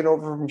 having taken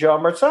over from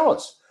John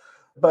Marsalis.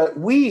 But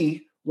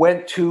we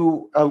went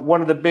to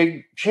one of the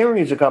big chamber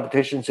music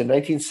competitions in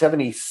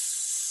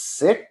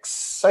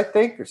 1976, I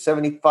think, or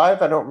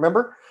 75, I don't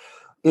remember,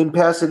 in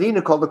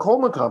Pasadena, called the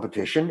Coleman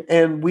Competition.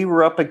 And we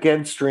were up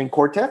against string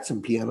quartets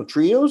and piano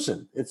trios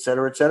and et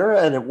cetera, et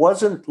cetera. And it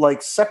wasn't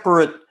like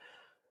separate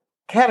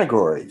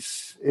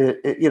categories.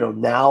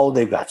 Now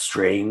they've got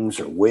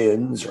strings or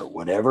winds or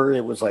whatever.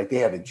 It was like they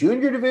had a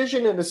junior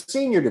division and a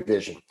senior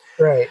division.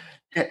 Right.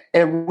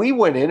 And we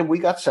went in and we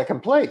got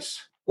second place.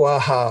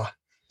 Wow.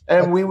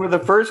 And we were the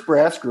first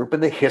brass group in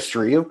the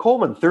history of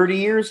Coleman, 30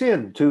 years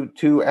in,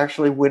 to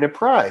actually win a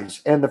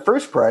prize. And the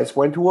first prize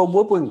went to a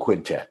woodwind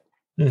quintet.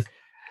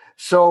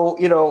 So,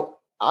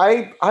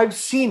 I've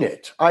seen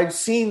it. I've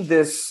seen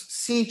this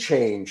sea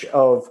change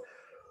of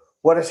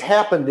what has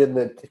happened in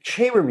the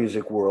chamber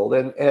music world.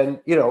 And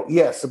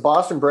yes, the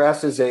Boston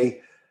Brass is a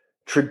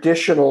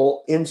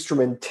traditional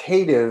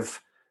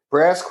instrumentative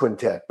brass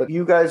quintet, but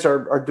you guys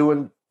are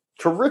doing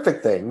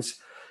terrific things.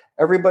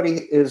 Everybody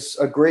is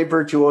a great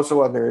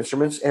virtuoso on their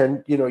instruments,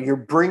 and you're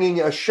bringing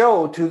a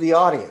show to the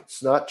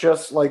audience, not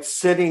just like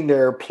sitting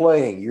there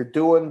playing. You're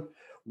doing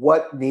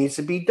what needs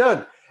to be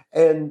done.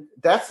 And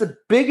that's the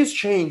biggest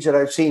change that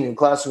I've seen in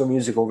classical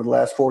music over the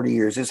last 40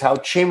 years, is how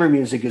chamber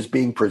music is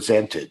being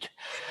presented.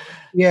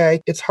 Yeah,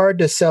 it's hard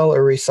to sell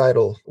a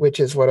recital, which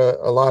is what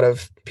a lot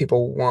of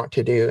people want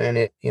to do. And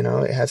it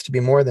has to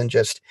be more than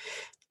just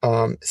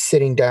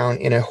sitting down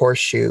in a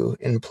horseshoe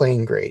and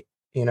playing great.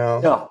 No.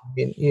 I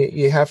mean,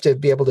 you have to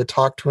be able to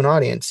talk to an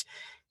audience.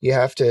 You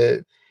have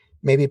to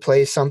maybe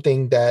play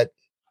something that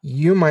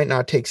you might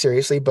not take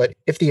seriously, but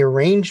if the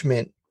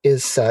arrangement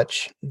is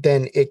such,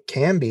 then it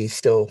can be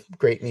still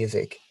great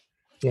music.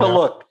 But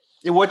look,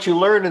 what you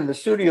learn in the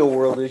studio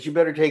world is you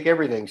better take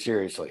everything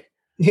seriously.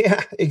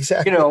 Yeah,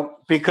 exactly.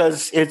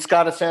 Because it's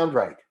got to sound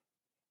right.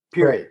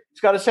 Period. Right.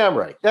 It's got to sound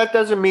right. That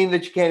doesn't mean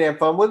that you can't have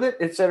fun with it,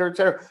 et cetera, et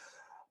cetera.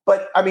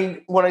 But I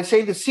mean, when I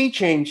say the sea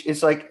change,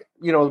 it's like,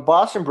 the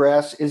Boston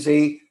Brass is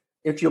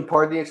if you'll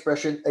pardon the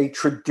expression, a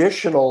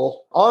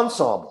traditional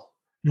ensemble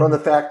from the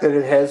fact that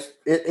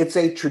it's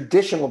a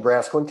traditional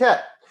brass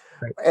quintet.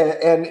 Right.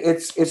 And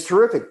it's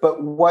terrific.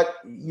 But what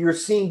you're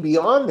seeing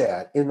beyond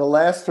that in the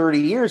last 30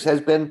 years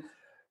has been,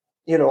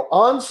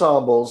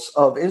 ensembles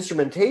of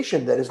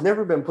instrumentation that has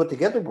never been put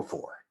together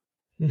before.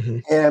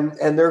 Mm-hmm.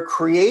 And they're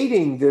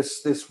creating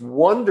this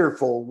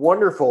wonderful,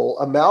 wonderful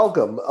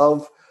amalgam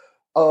of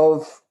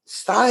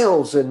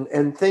styles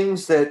and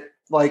things that,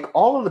 like,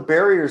 all of the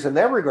barriers in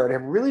that regard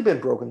have really been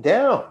broken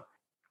down.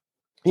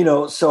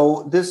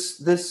 So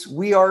this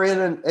we are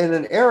in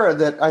an era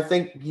that I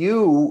think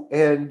you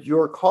and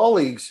your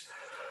colleagues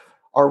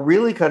are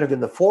really kind of in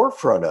the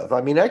forefront of.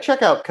 I mean, I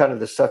check out kind of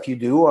the stuff you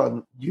do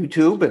on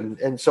YouTube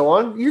and so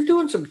on. You're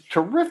doing some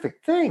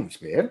terrific things,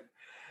 man.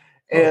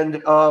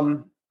 And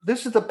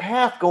this is the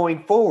path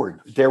going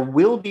forward. There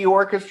will be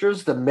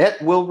orchestras. The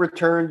Met will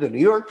return. The New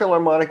York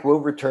Philharmonic will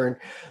return.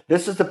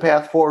 This is the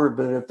path forward.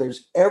 But if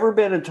there's ever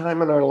been a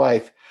time in our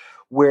life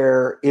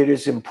where it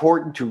is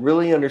important to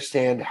really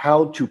understand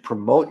how to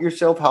promote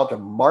yourself, how to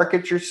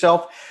market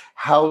yourself,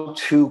 how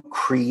to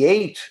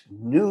create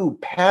new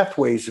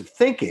pathways of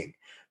thinking,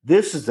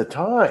 this is the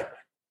time.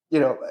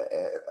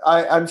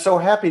 I'm so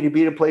happy to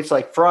be at a place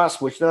like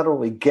Frost, which not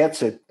only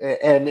gets it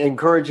and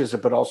encourages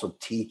it, but also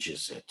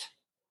teaches it.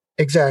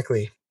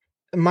 Exactly.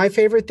 My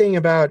favorite thing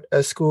about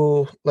a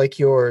school like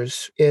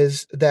yours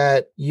is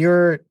that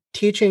you're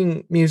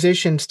teaching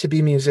musicians to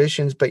be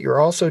musicians, but you're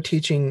also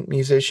teaching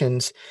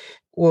musicians,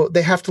 well,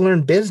 they have to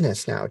learn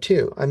business now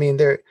too. I mean,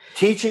 they're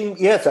teaching.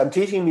 Yes, I'm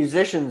teaching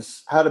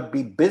musicians how to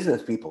be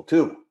business people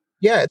too.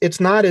 Yeah, it's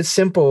not as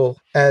simple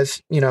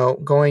as,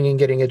 going and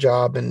getting a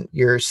job and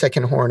you're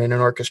second horn in an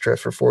orchestra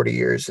for 40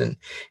 years and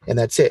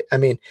that's it. I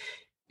mean,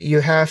 you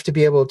have to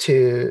be able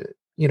to,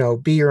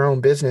 be your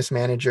own business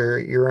manager,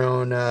 your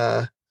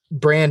own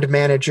brand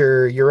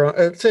manager, your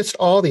own, just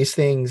all these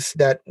things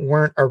that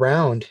weren't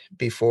around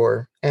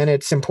before. And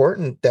it's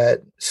important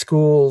that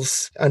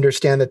schools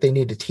understand that they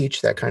need to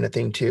teach that kind of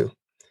thing too.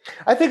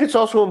 I think it's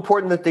also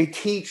important that they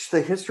teach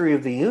the history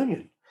of the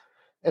union.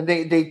 And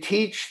they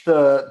teach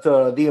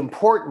the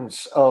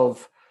importance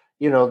of,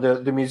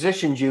 the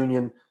musicians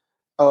union,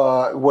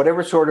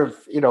 whatever sort of,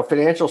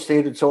 financial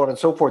state and so on and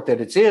so forth that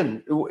it's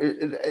in.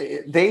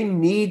 They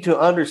need to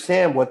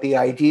understand what the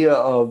idea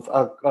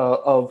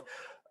of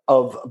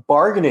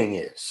bargaining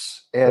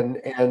is, and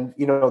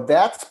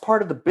that's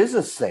part of the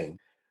business thing.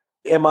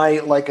 Am I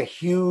like a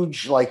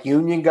huge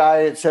union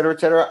guy, et cetera, et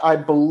cetera? I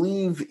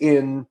believe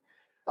in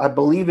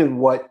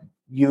what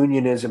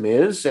unionism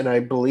is, and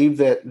I believe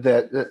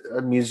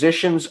that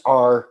musicians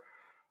are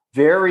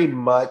very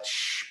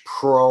much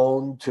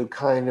prone to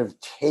kind of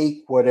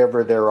take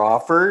whatever they're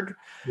offered.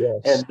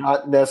 Yes. And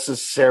not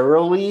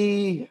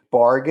necessarily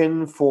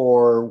bargain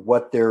for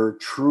what their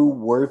true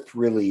worth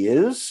really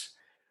is.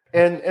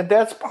 And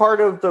that's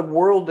part of the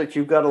world that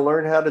you've got to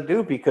learn how to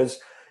do, because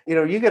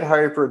you get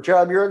hired for a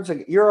job,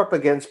 you're up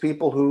against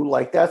people who,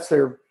 like, that's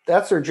their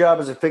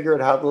job, is to figure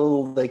out how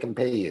little they can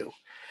pay you.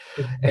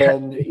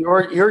 And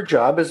your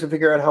job is to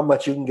figure out how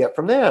much you can get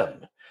from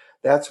them.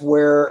 That's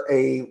where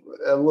a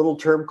little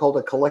term called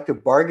a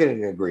collective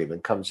bargaining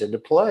agreement comes into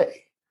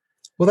play.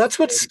 Well, that's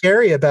what's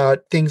scary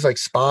about things like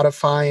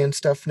Spotify and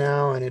stuff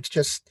now. And it's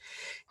just,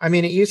 I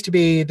mean, it used to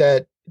be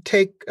that,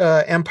 take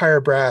Empire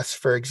Brass,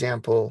 for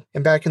example.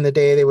 And back in the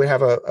day, they would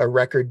have a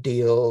record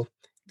deal.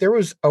 There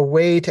was a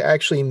way to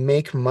actually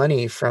make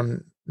money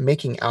from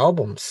making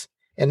albums.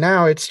 And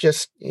now it's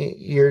just,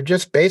 you're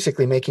just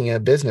basically making a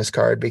business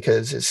card,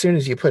 because as soon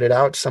as you put it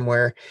out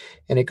somewhere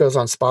and it goes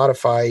on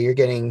Spotify, you're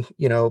getting,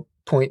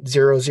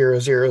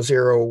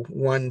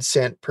 0.00001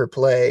 cent per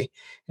play.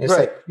 And it's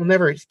like, you'll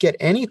never get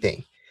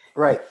anything.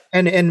 Right.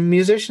 And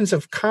musicians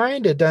have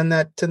kind of done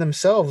that to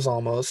themselves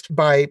almost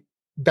by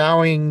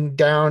bowing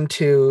down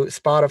to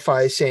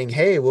Spotify saying,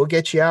 hey, we'll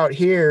get you out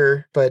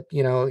here, but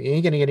you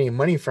ain't going to get any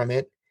money from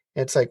it.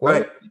 And it's like,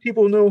 well,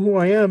 people know who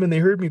I am and they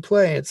heard me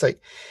play. It's like,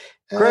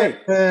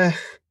 great. That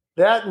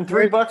and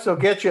 $3 will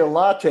get you a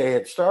latte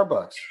at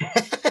Starbucks.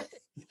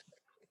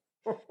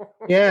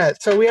 Yeah.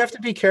 So we have to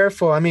be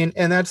careful. I mean,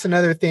 and that's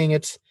another thing.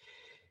 It's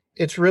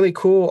really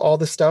cool, all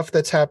the stuff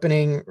that's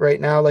happening right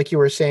now. Like you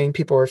were saying,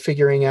 people are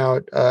figuring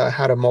out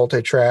how to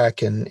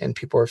multi-track, and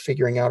people are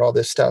figuring out all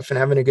this stuff and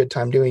having a good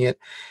time doing it.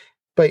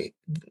 But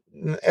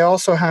I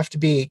also have to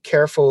be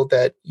careful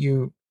that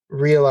you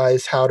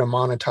realize how to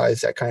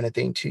monetize that kind of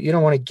thing too. You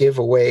don't want to give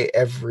away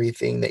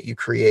everything that you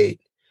create.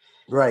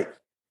 Right.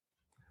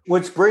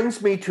 which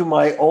brings me to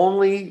my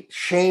only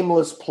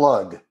shameless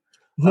plug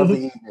of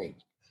the evening,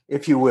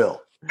 if you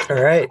will.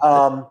 All right.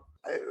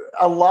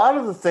 A lot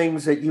of the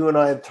things that you and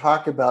I have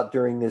talked about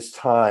during this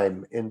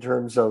time in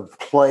terms of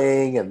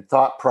playing and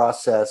thought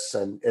process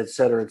and et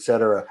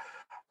cetera,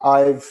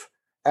 I've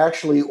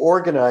actually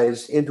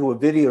organized into a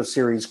video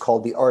series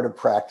called The Art of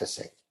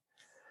Practicing.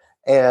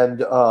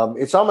 And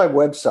it's on my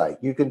website.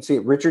 You can see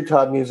it,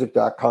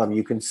 richardtoddmusic.com.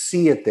 You can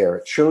see it there.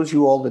 It shows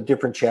you all the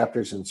different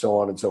chapters and so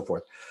on and so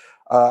forth.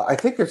 I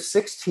think there's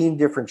 16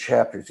 different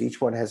chapters. Each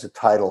one has a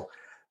title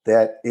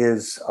that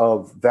is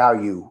of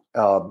value,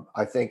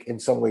 I think, in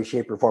some way,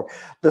 shape, or form.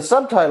 The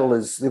subtitle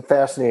is the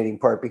fascinating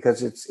part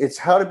because it's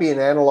how to be an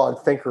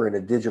analog thinker in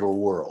a digital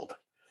world.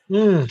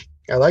 I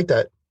like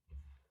that.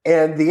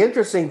 And the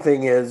interesting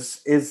thing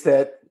is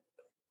that,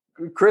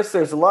 Chris,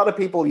 there's a lot of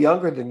people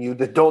younger than you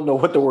that don't know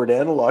what the word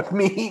analog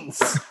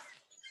means.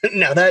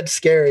 Now that's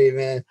scary,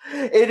 man.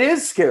 It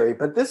is scary,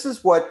 but this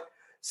is what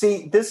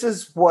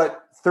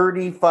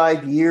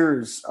 35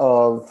 years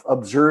of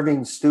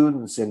observing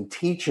students and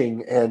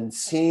teaching and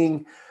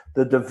seeing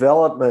the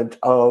development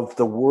of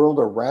the world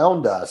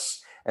around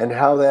us and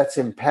how that's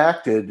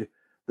impacted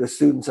the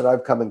students that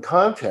I've come in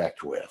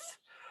contact with.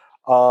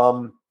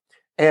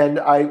 And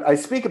I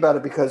speak about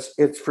it because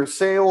it's for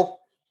sale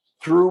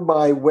through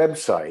my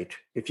website.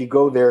 If you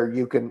go there,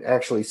 you can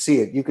actually see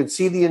it. You can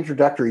see the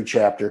introductory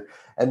chapter,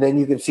 and then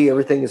you can see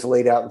everything is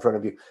laid out in front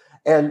of you.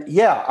 And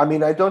yeah, I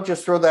mean, I don't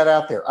just throw that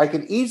out there. I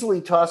could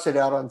easily toss it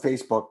out on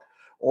Facebook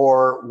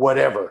or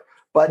whatever,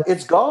 but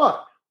it's gone.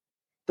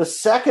 The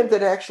second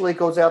that actually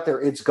goes out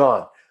there, it's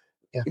gone.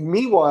 Yeah.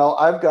 Meanwhile,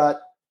 I've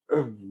got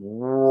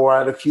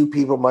what a few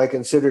people might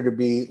consider to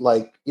be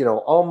like,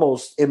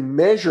 almost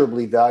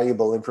immeasurably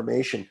valuable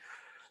information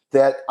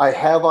that I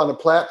have on a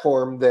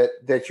platform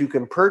that you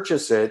can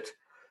purchase it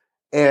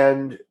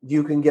and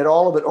you can get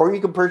all of it, or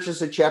you can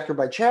purchase it chapter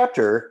by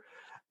chapter,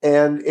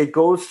 and it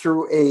goes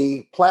through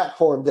a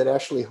platform that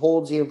actually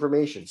holds the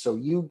information. So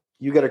you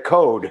get a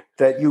code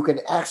that you can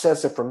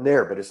access it from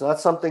there, but it's not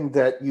something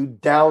that you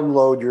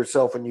download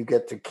yourself and you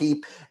get to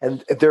keep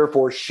and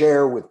therefore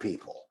share with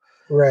people.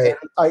 Right.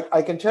 And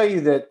I can tell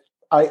you that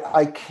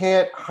I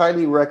can't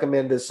highly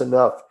recommend this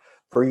enough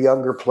for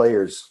younger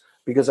players,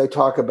 because I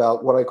talk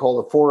about what I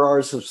call the 4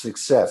 R's of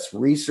success: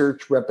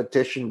 research,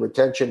 repetition,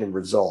 retention, and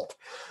result.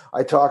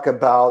 I talk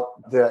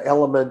about the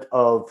element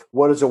of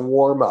what is a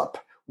warm-up,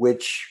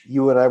 which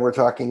you and I were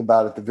talking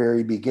about at the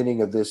very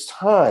beginning of this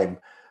time.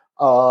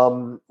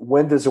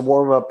 When does a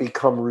warm-up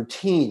become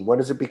routine? When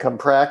does it become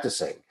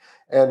practicing?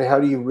 And how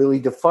do you really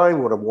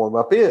define what a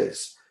warm-up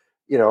is?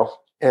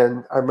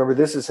 And I remember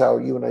this is how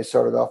you and I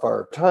started off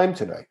our time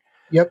tonight.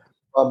 Yep.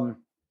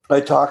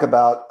 I talk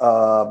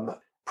about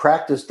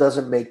practice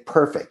doesn't make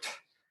perfect,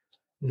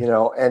 and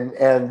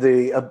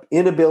the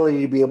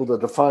inability to be able to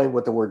define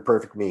what the word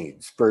perfect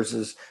means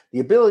versus the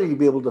ability to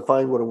be able to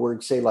define what a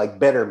word, say, like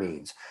better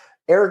means.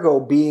 Ergo,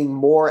 being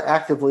more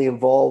actively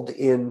involved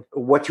in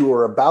what you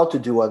were about to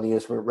do on the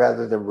instrument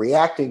rather than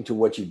reacting to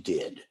what you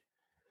did.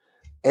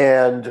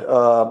 And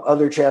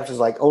other chapters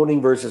like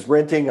owning versus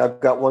renting. I've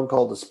got one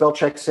called the spell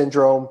check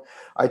syndrome.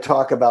 I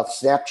talk about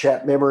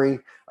Snapchat memory.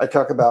 I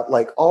talk about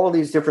like all of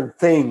these different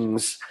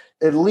things.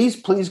 At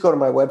least please go to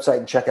my website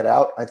and check it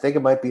out. I think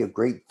it might be of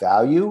great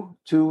value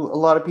to a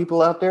lot of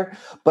people out there,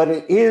 but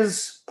it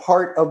is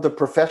part of the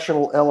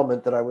professional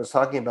element that I was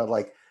talking about,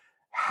 like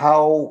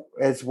how,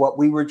 as what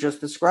we were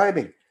just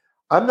describing.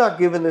 I'm not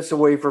giving this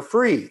away for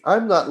free.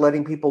 I'm not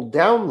letting people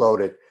download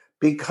it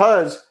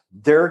because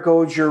there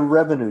goes your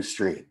revenue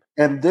stream.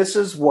 And this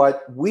is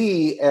what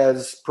we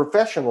as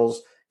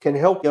professionals can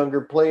help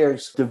younger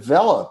players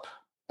develop.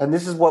 And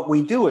this is what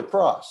we do at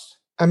Frost.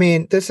 I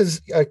mean, this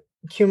is a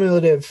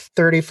cumulative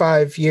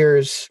 35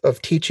 years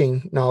of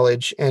teaching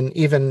knowledge, and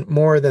even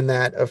more than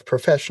that of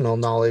professional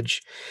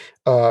knowledge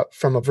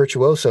from a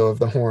virtuoso of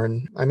the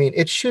horn. I mean,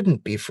 it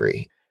shouldn't be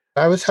free.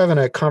 I was having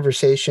a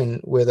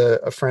conversation with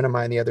a friend of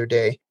mine the other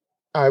day.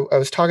 I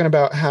was talking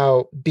about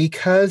how,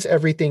 because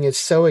everything is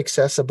so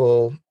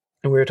accessible,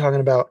 and we were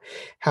talking about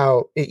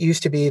how it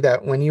used to be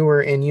that when you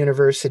were in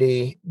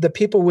university, the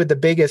people with the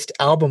biggest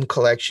album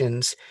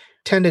collections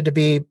tended to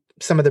be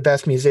some of the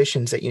best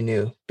musicians that you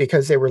knew,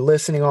 because they were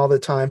listening all the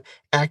time,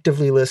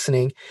 actively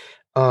listening.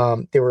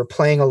 They were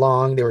playing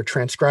along, they were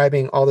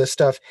transcribing all this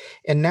stuff.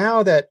 And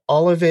now that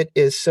all of it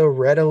is so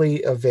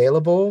readily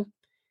available,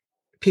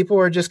 people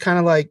are just kind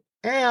of like,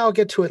 I'll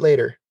get to it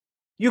later.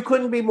 You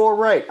couldn't be more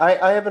right.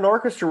 I have an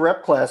orchestra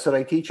rep class that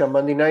I teach on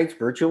Monday nights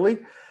virtually.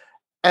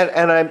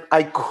 And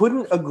I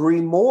couldn't agree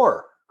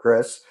more,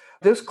 Chris.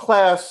 This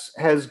class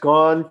has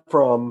gone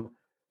from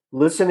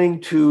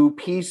listening to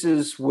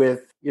pieces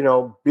with,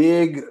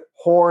 big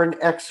horn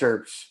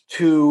excerpts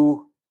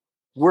to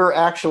we're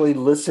actually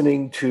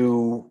listening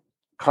to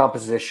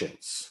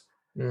compositions.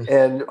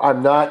 And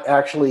I'm not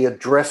actually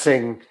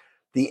addressing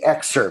the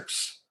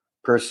excerpts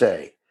per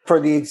se, for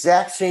the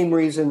exact same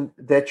reason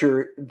that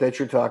you're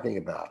talking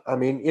about. I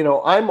mean,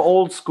 I'm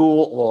old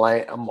school. Well,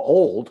 I'm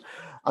old.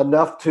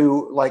 enough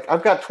to, like,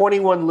 I've got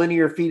 21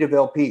 linear feet of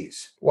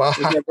LPs, Wow.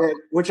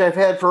 which I've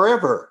had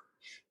forever.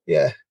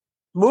 Yeah.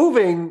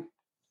 Moving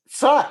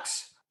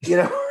sucks, you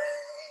know.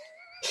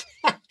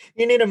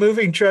 You need a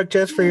moving truck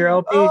just for your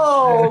LP.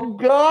 Oh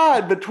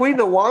God! Between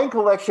the wine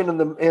collection and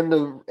the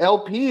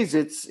LPs,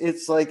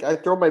 it's like I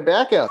throw my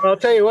back out. I'll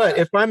tell you what,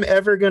 if I'm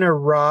ever gonna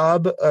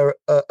rob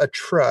a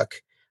truck,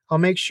 I'll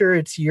make sure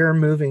it's your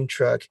moving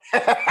truck.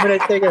 I'm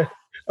gonna take a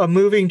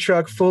moving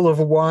truck full of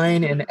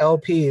wine and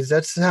LPs.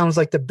 That sounds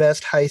like the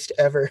best heist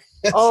ever.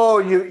 Oh,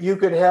 you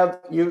could have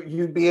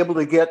you'd be able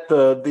to get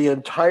the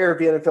entire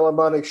Vienna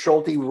Philharmonic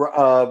Schulte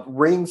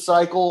ring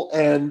cycle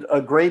and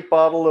a great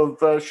bottle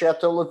of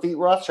Chateau Lafite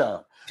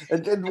Rothschild.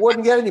 It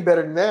wouldn't get any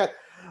better than that.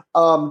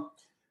 No,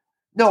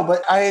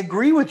 but I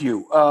agree with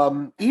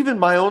you. Even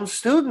my own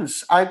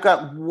students, I've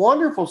got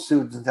wonderful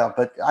students now,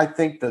 but I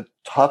think the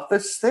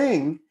toughest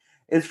thing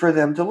is for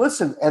them to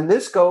listen. And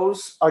this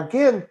goes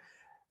again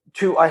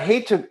to, I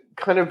hate to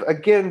kind of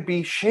again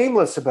be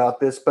shameless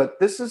about this, but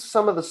this is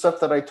some of the stuff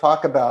that I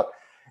talk about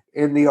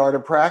in the art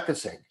of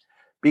practicing,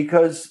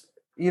 because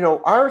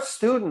our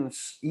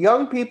students,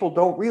 young people,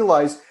 don't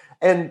realize,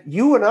 and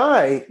you and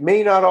I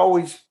may not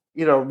always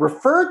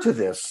refer to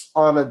this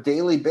on a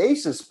daily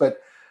basis, but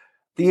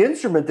the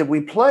instrument that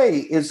we play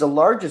is the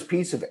largest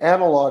piece of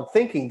analog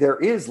thinking there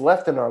is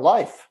left in our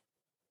life.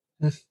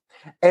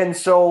 And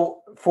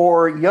so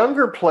for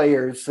younger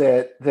players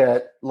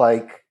that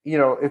like,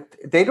 if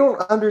they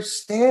don't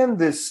understand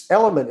this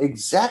element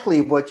exactly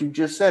of what you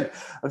just said,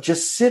 of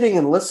just sitting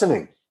and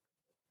listening,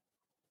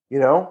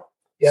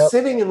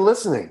 sitting and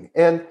listening.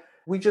 And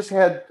we just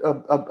had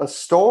a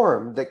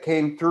storm that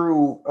came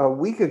through a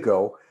week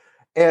ago,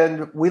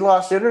 and we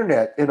lost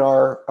internet in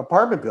our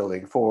apartment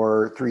building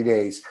for 3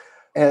 days.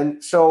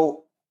 And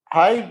so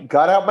I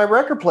got out my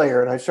record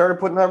player and I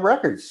started putting on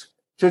records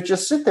to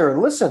just sit there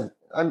and listen.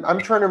 I'm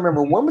trying to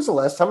remember, when was the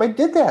last time I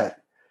did that?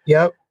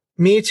 Yep.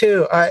 Me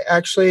too.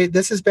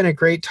 This has been a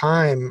great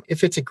time.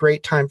 If it's a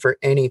great time for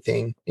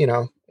anything,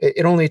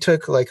 it only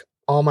took like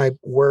all my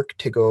work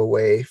to go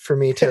away for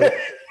me to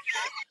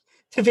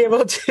to be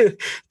able to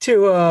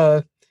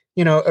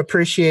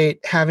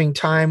appreciate having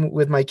time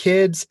with my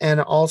kids, and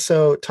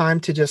also time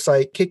to just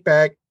like kick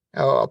back.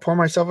 I'll pour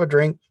myself a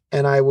drink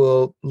and I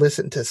will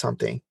listen to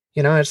something.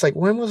 It's like,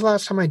 when was the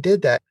last time I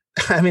did that?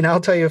 I mean, I'll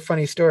tell you a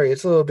funny story.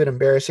 It's a little bit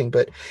embarrassing,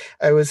 but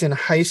I was in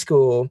high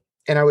school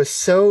and I was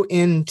so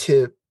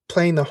into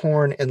playing the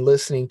horn and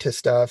listening to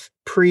stuff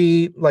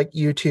pre like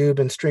YouTube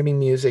and streaming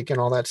music and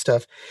all that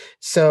stuff.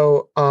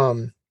 So,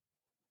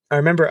 I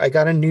remember I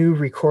got a new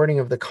recording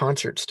of the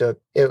concert stuff.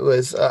 It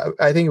was,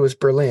 I think it was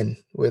Berlin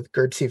with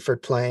Gerd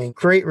Seifert playing.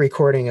 Great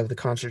recording of the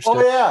concert stuff.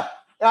 Oh yeah,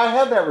 I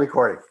have that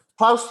recording.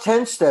 Klaus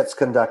Tenstedt's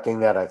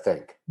conducting that, I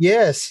think.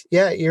 Yes,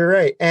 yeah, you're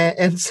right.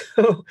 And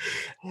so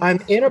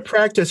I'm in a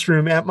practice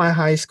room at my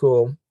high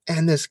school,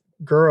 and this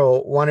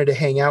girl wanted to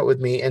hang out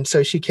with me. And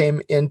so she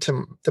came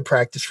into the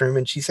practice room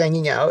and she's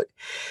hanging out.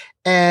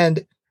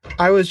 And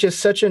I was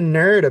just such a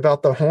nerd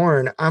about the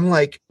horn. I'm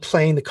like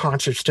playing the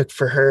concert stuff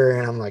for her,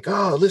 and I'm like,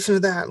 oh, listen to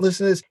that,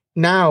 listen to this.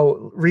 Now,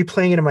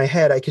 replaying it in my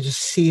head, I could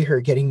just see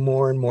her getting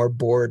more and more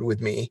bored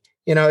with me.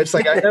 It's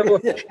like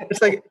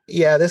it's like,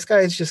 yeah, this guy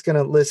is just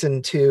gonna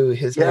listen to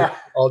his music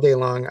all day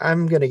long.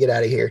 I'm gonna get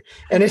out of here,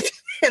 and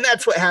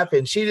that's what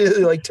happened. She just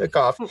like took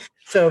off.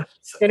 So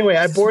anyway,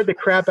 I bored the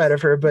crap out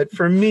of her, but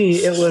for me,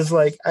 it was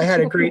like I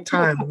had a great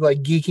time,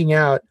 like geeking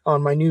out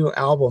on my new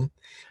album.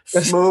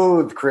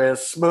 Smooth,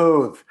 Chris,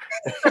 smooth.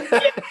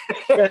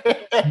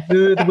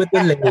 Smooth with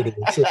the ladies.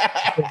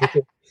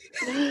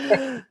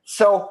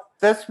 So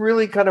that's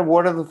really kind of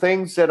one of the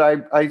things that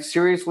I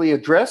seriously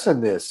address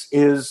in this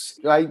is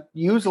I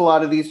use a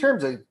lot of these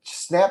terms, like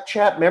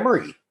Snapchat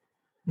memory.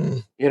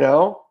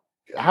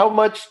 How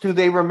much do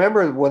they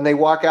remember when they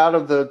walk out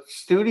of the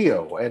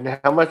studio, and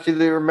how much do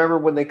they remember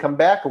when they come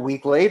back a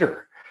week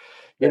later?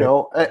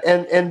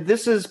 And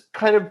this is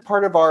kind of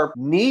part of our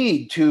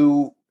need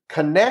to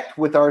connect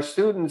with our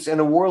students in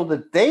a world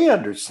that they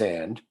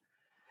understand,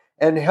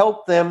 and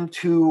help them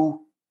to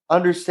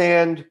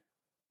understand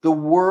the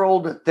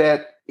world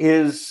that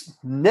is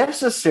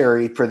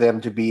necessary for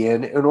them to be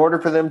in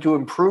order for them to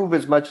improve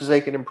as much as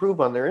they can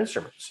improve on their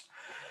instruments.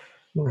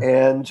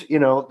 And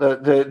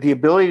the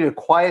ability to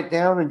quiet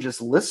down and just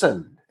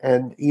listen.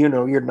 And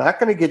you're not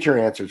going to get your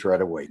answers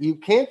right away. You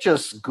can't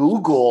just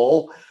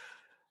Google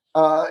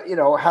how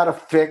to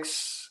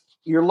fix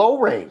your low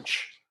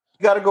range.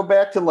 You got to go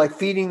back to like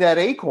feeding that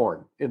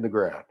acorn in the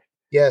ground.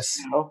 Yes.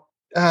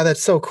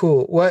 That's so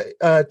cool. What?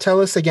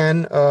 Tell us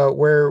again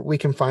where we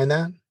can find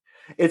that.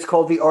 It's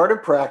called The Art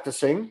of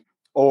Practicing,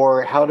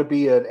 or How to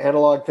Be an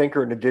Analog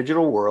Thinker in a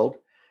Digital World.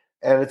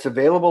 And it's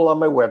available on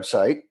my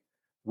website,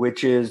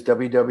 which is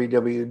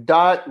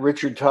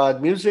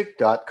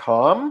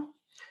www.richardtoddmusic.com.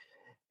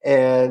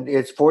 And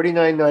it's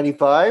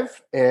 $49.95.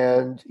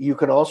 And you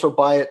can also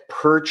buy it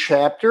per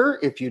chapter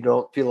if you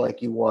don't feel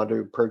like you want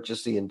to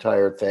purchase the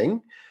entire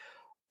thing.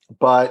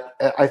 But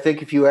I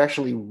think if you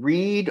actually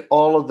read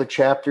all of the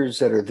chapters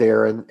that are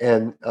there,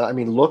 and I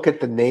mean, look at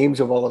the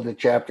names of all of the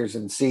chapters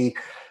and see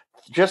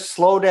just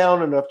slow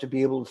down enough to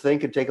be able to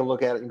think and take a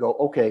look at it and go,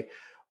 okay,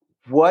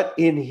 what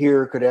in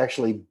here could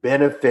actually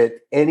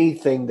benefit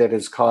anything that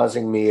is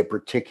causing me a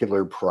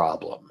particular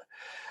problem?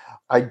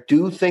 I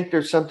do think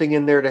there's something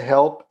in there to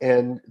help.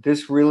 And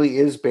this really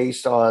is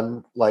based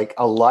on like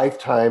a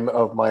lifetime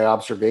of my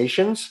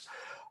observations.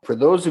 For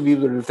those of you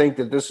that think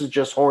that this is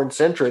just horn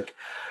centric,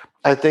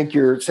 I think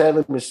you're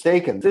sadly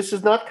mistaken. This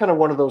is not kind of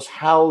one of those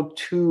how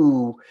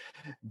to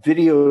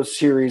video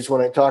series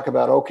when I talk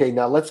about, okay,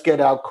 now let's get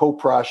out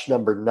Koprosh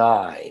number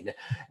 9.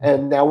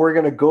 And now we're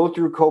going to go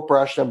through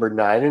Koprosh number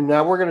 9. And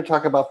now we're going to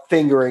talk about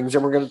fingerings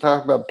and we're going to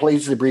talk about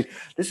places to breathe.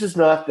 This is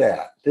not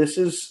that. This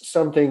is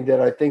something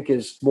that I think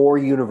is more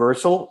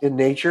universal in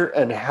nature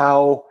and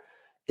how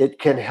it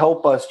can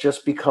help us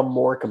just become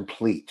more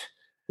complete.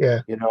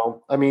 Yeah.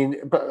 I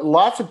mean, but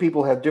lots of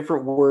people have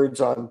different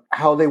words on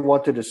how they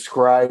want to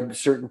describe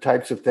certain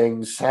types of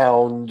things,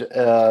 sound,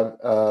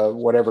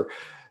 whatever.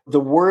 The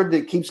word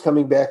that keeps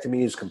coming back to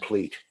me is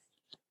complete,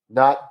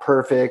 not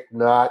perfect,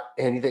 not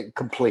anything,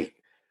 complete.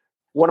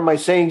 One of my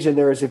sayings in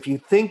there is if you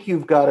think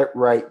you've got it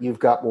right, you've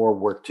got more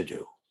work to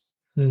do.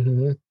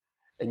 Mm-hmm.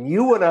 And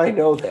you and I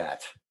know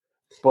that,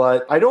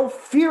 but I don't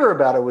fear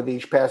about it with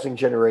each passing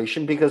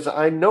generation because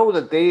I know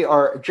that they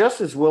are just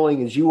as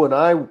willing as you and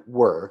I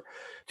were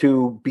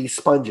to be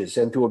sponges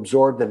and to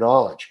absorb the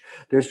knowledge.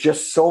 There's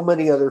just so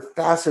many other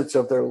facets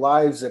of their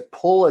lives that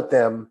pull at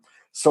them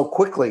so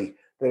quickly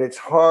that it's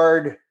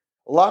hard,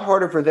 a lot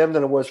harder for them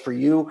than it was for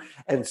you,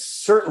 and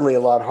certainly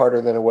a lot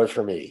harder than it was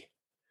for me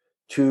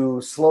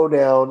to slow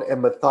down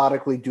and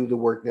methodically do the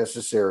work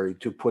necessary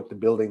to put the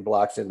building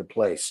blocks into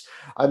place.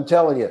 I'm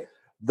telling you,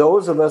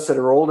 those of us that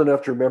are old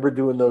enough to remember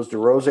doing those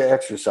DeRosa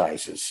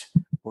exercises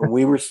when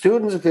we were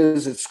students of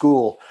his at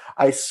school,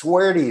 I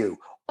swear to you,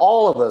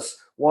 all of us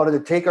wanted to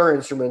take our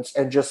instruments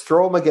and just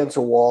throw them against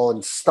a wall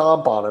and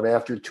stomp on them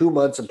after 2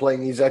 months of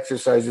playing these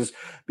exercises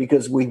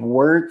because we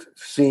weren't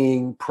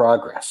seeing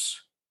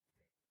progress.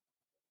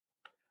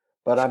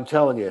 But I'm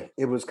telling you,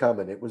 it was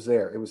coming. It was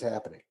there. It was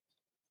happening.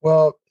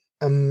 Well,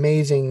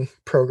 amazing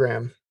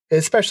program.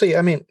 Especially,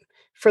 I mean,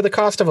 for the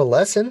cost of a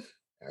lesson.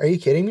 Are you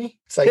kidding me?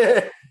 It's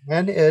like,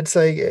 man, it's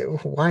like,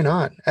 why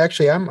not?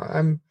 Actually,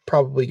 I'm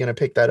probably going to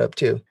pick that up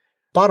too.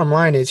 Bottom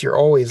line is you're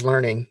always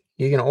learning.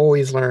 You can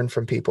always learn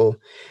from people.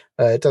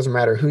 It doesn't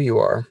matter who you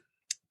are.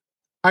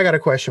 I got a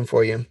question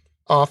for you,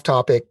 off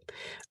topic.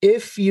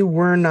 If you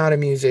were not a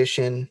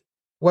musician,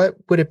 what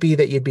would it be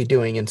that you'd be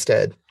doing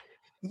instead?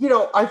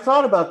 I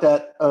thought about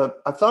that.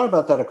 I've thought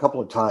about that a couple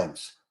of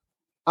times.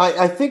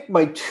 I think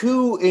my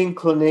two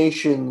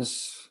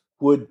inclinations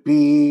would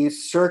be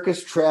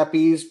circus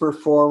trapeze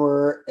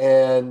performer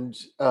and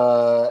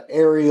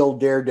aerial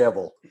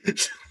daredevil.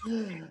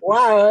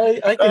 Wow,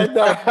 I've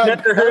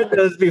never heard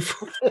those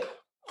before.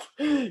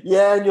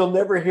 Yeah, and you'll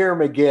never hear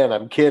them again.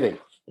 I'm kidding.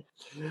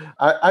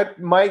 I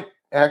might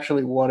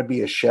actually want to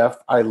be a chef.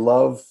 I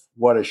love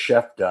what a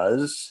chef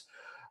does.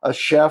 A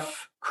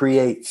chef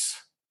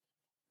creates.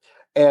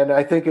 And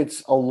I think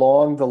it's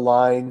along the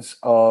lines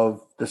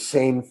of the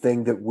same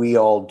thing that we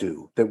all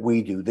do,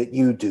 that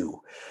you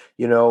do.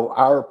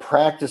 Our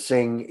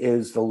practicing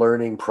is the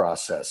learning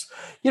process.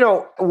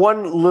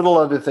 One little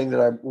other thing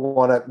that I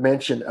want to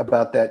mention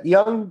about that,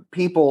 young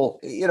people,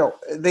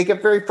 they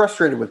get very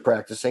frustrated with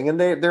practicing and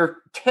they're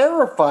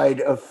terrified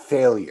of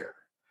failure.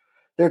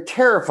 They're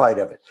terrified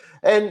of it.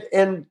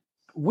 And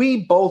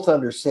we both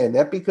understand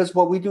that because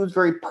what we do is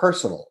very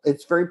personal.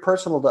 It's very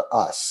personal to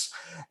us.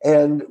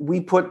 And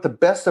we put the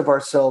best of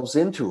ourselves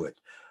into it.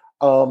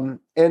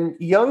 And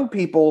young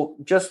people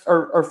just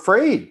are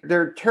afraid.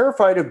 They're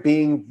terrified of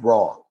being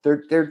wrong.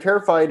 They're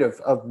terrified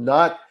of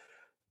not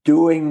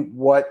doing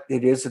what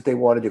it is that they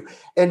want to do.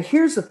 And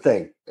here's the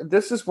thing.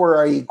 This is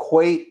where I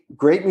equate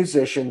great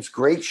musicians,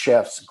 great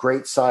chefs,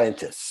 great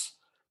scientists.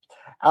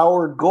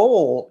 Our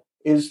goal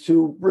is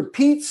to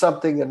repeat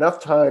something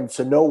enough times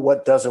to know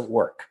what doesn't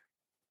work.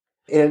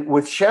 And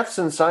with chefs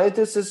and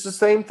scientists, it's the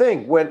same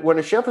thing. When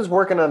a chef is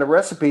working on a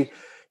recipe,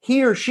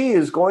 he or she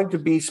is going to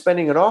be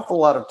spending an awful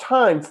lot of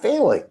time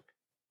failing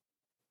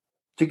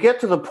to get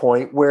to the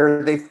point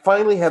where they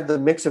finally have the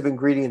mix of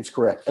ingredients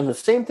correct. And the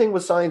same thing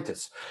with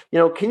scientists.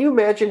 Can you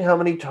imagine how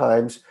many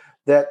times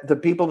that the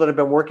people that have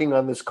been working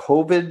on this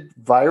COVID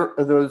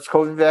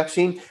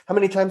vaccine, how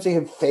many times they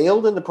have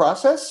failed in the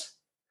process?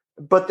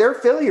 But their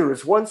failure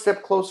is one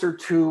step closer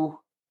to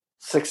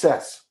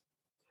success.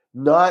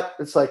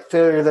 It's like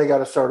failure, they got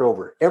to start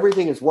over.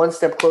 Everything is one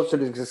step closer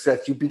to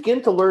success. You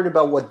begin to learn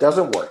about what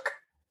doesn't work.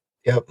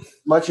 Yep.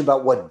 Much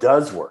about what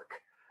does work.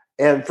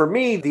 And for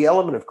me, the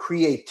element of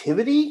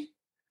creativity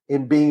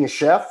in being a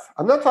chef,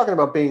 I'm not talking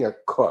about being a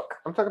cook.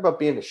 I'm talking about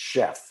being a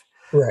chef.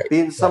 Right.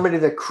 Being somebody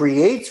that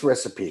creates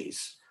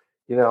recipes,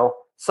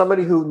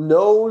 somebody who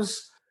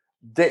knows,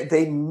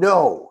 they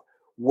know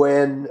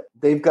when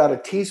they've got a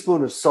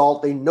teaspoon of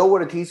salt, they know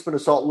what a teaspoon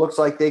of salt looks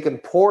like. They can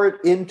pour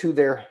it into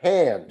their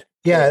hand.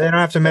 Yeah, they don't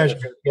have to measure.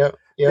 Yep.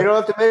 They don't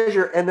have to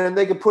measure, and then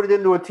they can put it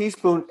into a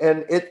teaspoon,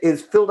 and it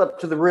is filled up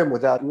to the rim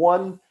without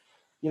one,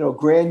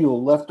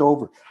 granule left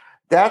over.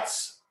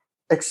 That's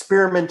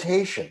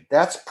experimentation.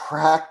 That's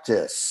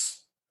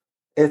practice.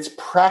 It's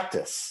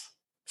practice.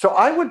 So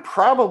I would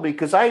probably,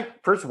 because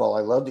first of all,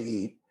 I love to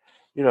eat,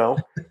 and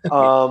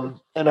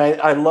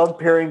I love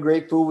pairing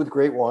great food with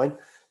great wine.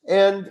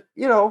 And,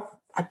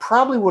 I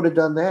probably would have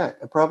done that.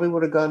 I probably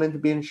would have gone into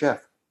being a chef.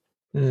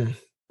 Mm.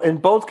 In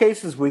both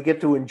cases, we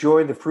get to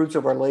enjoy the fruits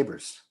of our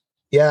labors.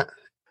 Yeah,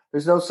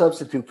 There's no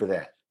substitute for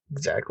that.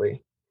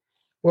 exactly.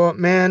 Well,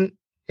 man,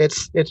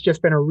 it's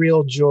just been a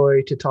real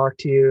joy to talk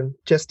to you,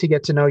 just to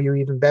get to know you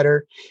even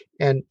better.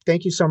 And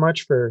thank you so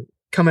much for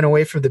coming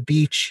away from the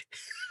beach.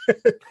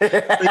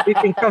 You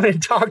can come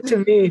and talk to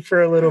me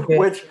for a little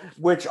bit.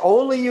 Which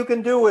only you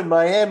can do in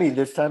Miami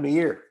this time of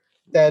year.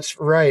 That's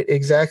right.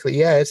 Exactly.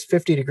 Yeah, it's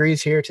 50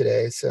 degrees here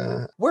today.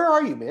 So where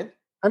are you, man?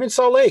 I'm in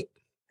Salt Lake.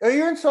 Oh,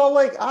 you're in Salt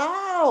Lake.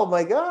 Oh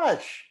my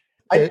gosh.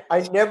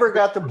 I never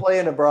got to play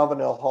in a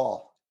Bravanel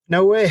Hall.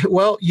 No way.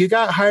 Well, you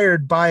got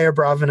hired by a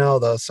Bravanel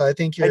though, so I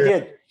think you're. I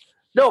did.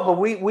 No, but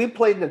we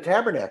played in the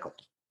Tabernacle.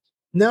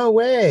 No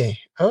way.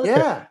 Okay.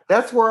 Yeah,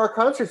 that's where our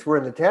concerts were,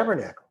 in the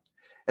Tabernacle.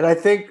 And I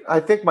think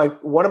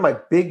one of my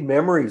big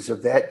memories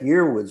of that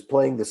year was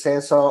playing the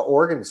Saint-Saëns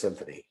Organ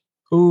Symphony.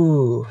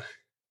 Ooh.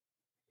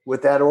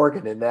 With that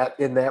organ in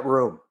that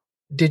room.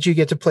 Did you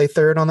get to play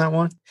third on that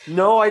one?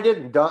 No, I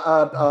didn't.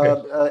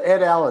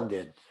 Ed Allen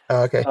did.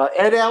 Okay.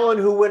 Ed Allen,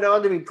 who went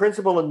on to be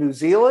principal in New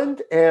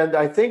Zealand, and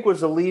I think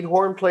was the lead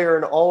horn player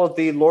in all of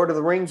the Lord of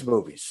the Rings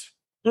movies.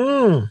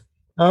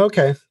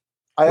 Okay.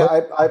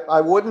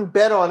 I wouldn't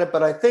bet on it,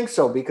 but I think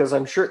so, because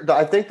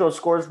I think those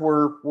scores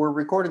were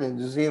recorded in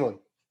New Zealand.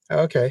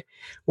 Okay.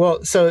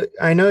 Well, so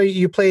I know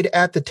you played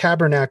at the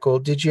Tabernacle.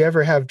 Did you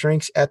ever have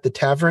drinks at the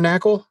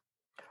Tabernacle?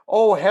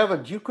 Oh,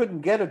 heavens. You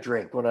couldn't get a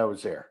drink when I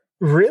was there.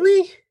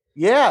 Really?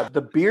 Yeah.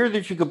 The beer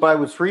that you could buy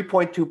was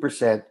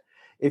 3.2%.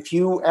 If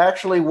you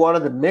actually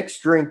wanted a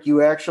mixed drink,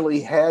 you actually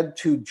had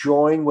to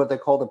join what they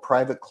called a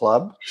private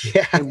club.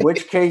 Yeah. In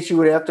which case you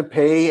would have to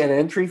pay an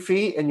entry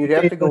fee, and you'd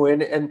have to go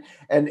in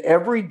and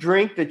every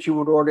drink that you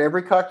would order,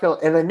 every cocktail,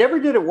 and I never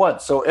did it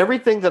once. So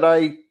everything that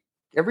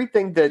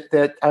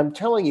I'm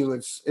telling you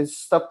is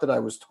stuff that I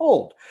was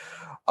told,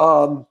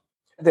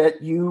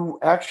 that you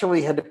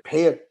actually had to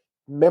pay a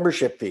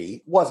membership fee.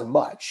 It wasn't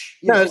much.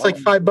 No, it's like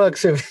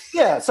 $5.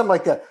 Yeah, something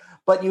like that.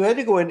 But you had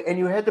to go in and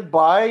you had to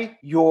buy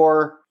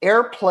your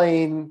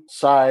airplane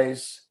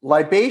size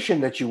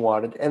libation that you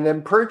wanted, and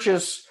then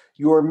purchase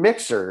your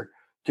mixer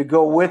to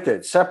go with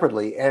it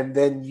separately. And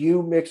then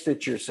you mixed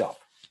it yourself.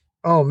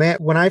 Oh man.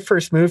 When I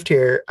first moved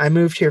here, I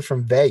moved here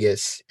from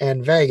Vegas,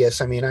 and Vegas,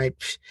 I mean,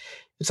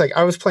 it's like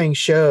I was playing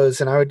shows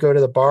and I would go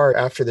to the bar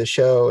after the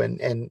show,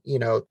 and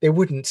they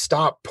wouldn't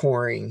stop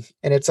pouring.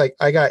 And it's like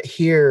I got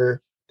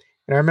here,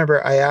 and I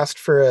remember I asked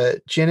for a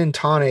gin and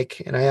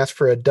tonic, and I asked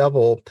for a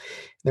double.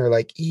 And they were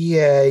like,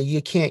 yeah,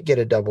 you can't get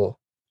a double.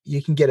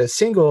 You can get a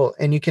single,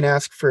 and you can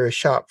ask for a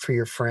shot for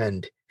your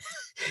friend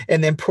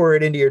and then pour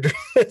it into your drink.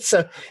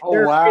 So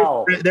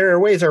wow. There are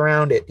ways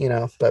around it,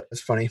 but it's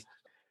funny.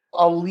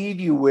 I'll leave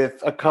you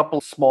with a couple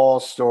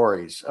small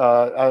stories.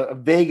 A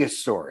Vegas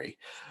story.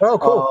 Oh,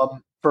 cool.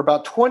 For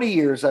about 20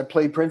 years, I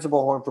played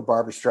principal horn for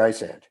Barbra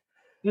Streisand.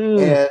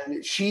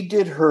 And she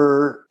did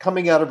her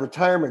coming out of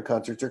retirement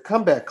concerts, or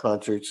comeback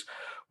concerts,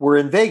 were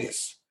in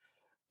Vegas.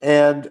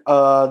 And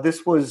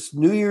this was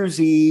New Year's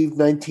Eve,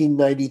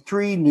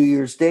 1993, New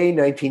Year's Day,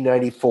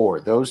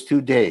 1994, those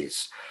 2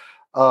 days.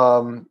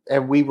 And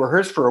we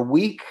rehearsed for a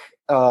week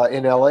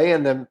in LA,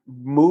 and then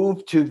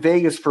moved to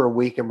Vegas for a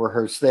week and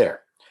rehearsed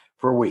there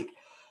for a week.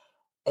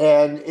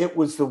 And it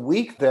was the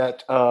week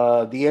that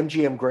the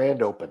MGM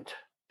Grand opened.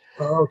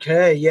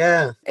 Okay,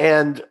 yeah.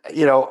 And,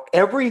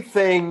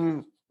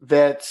 everything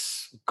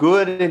that's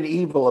good and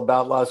evil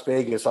about Las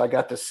Vegas, I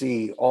got to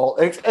see all,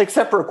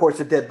 except for, of course,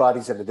 the dead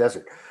bodies in the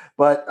desert.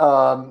 But,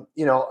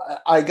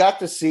 I got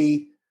to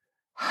see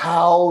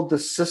how the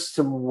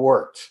system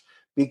worked,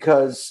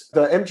 because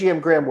the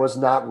MGM Grand was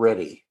not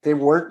ready. They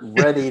weren't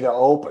ready to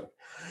open.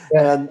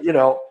 Yeah. And,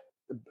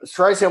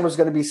 Streisand was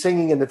going to be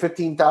singing in the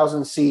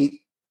 15,000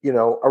 seat,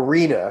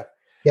 arena.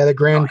 Yeah, the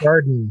Grand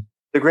Garden.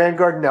 The Grand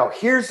Garden. Now,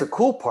 here's the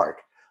cool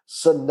part.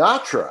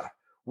 Sinatra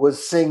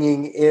was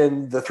singing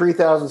in the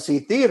 3,000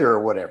 seat theater or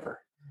whatever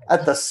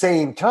at the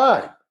same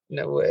time.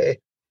 No way.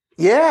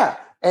 Yeah.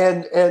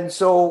 And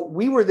so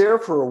we were there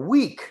for a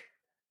week,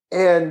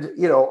 and,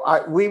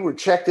 we were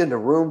checked into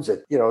rooms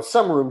that,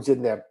 some rooms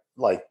didn't have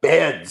like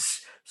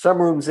beds, some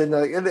rooms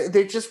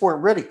they just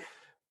weren't ready.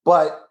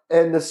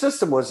 And the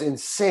system was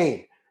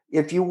insane.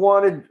 If you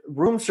wanted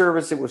room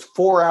service, it was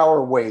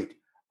 4-hour wait,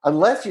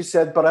 unless you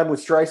said, but I'm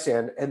with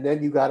Streisand, and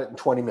then you got it in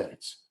 20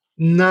 minutes.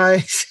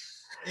 Nice.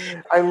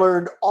 I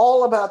learned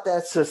all about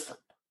that system.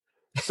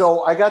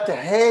 So I got to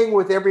hang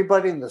with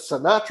everybody in the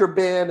Sinatra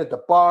band at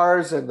the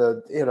bars and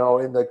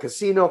in the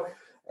casino.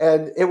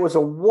 And it was a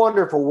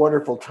wonderful,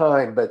 wonderful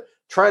time. But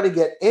trying to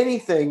get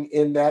anything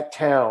in that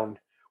town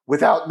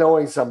without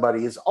knowing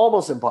somebody is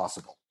almost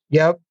impossible.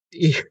 Yep.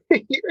 You're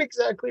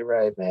exactly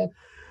right, man.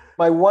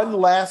 My one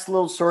last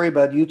little story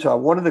about Utah.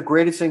 One of the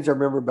greatest things I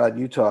remember about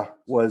Utah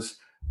was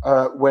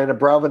when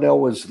Abravanel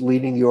was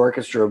leading the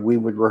orchestra, we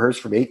would rehearse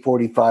from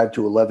 8:45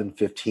 to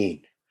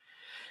 11:15.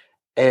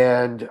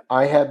 And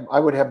I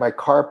would have my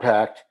car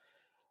packed,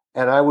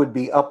 and I would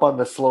be up on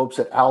the slopes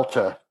at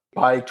Alta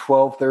by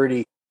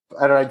 12:30,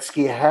 and I'd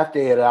ski a half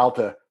day at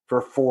Alta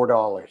for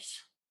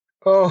 $4.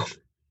 Oh,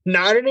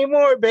 not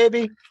anymore,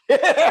 baby.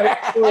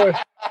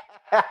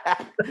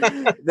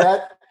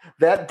 that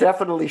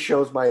definitely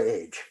shows my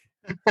age.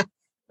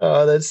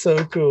 Oh, that's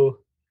so cool.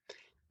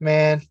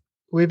 Man,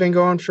 we've been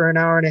going for an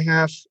hour and a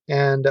half,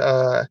 and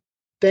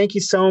thank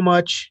you so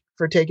much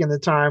for taking the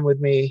time with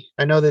me.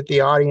 I know that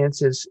the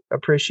audience is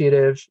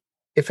appreciative.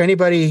 If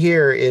anybody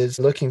here is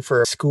looking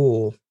for a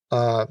school,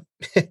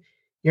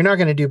 you're not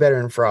going to do better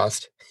than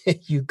Frost.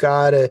 You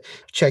got to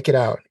check it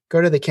out.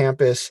 Go to the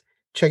campus,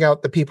 check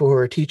out the people who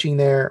are teaching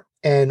there,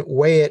 and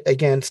weigh it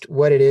against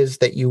what it is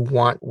that you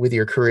want with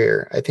your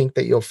career. I think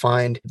that you'll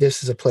find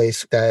this is a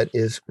place that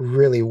is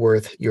really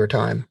worth your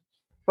time.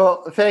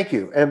 Well, thank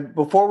you. And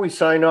before we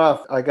sign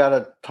off, I got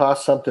to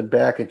toss something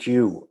back at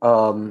you.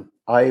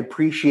 I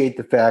appreciate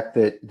the fact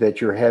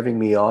that you're having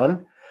me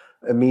on.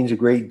 It means a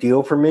great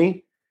deal for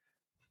me.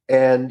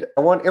 And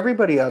I want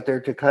everybody out there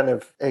to kind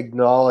of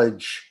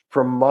acknowledge,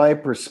 from my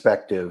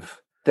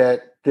perspective,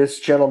 that this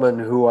gentleman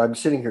who I'm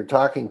sitting here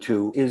talking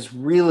to is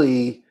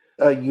really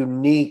a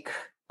unique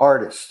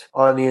artist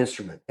on the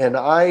instrument. And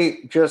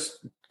I'm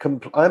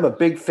a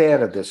big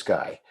fan of this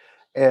guy.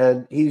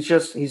 And he's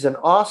an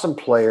awesome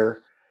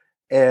player,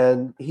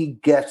 and he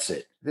gets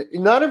it.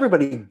 Not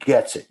everybody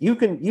gets it. You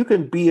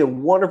can be a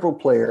wonderful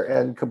player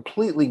and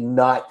completely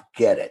not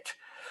get it.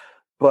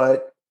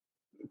 But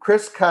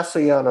Chris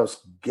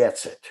Castellanos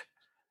gets it.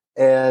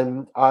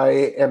 And I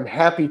am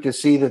happy to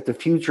see that the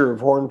future of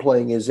horn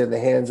playing is in the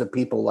hands of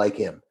people like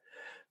him,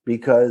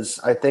 because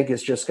I think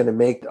it's just going to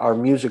make our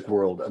music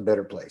world a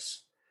better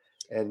place.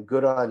 And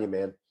good on you,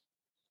 man.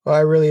 Well, I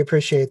really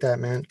appreciate that,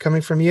 man.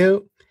 Coming from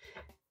you,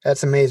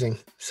 that's amazing.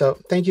 So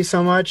thank you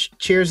so much.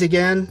 Cheers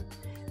again.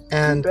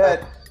 And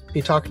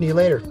be talking to you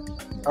later.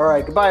 All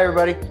right. Goodbye,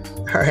 everybody.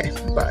 All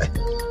right. Bye.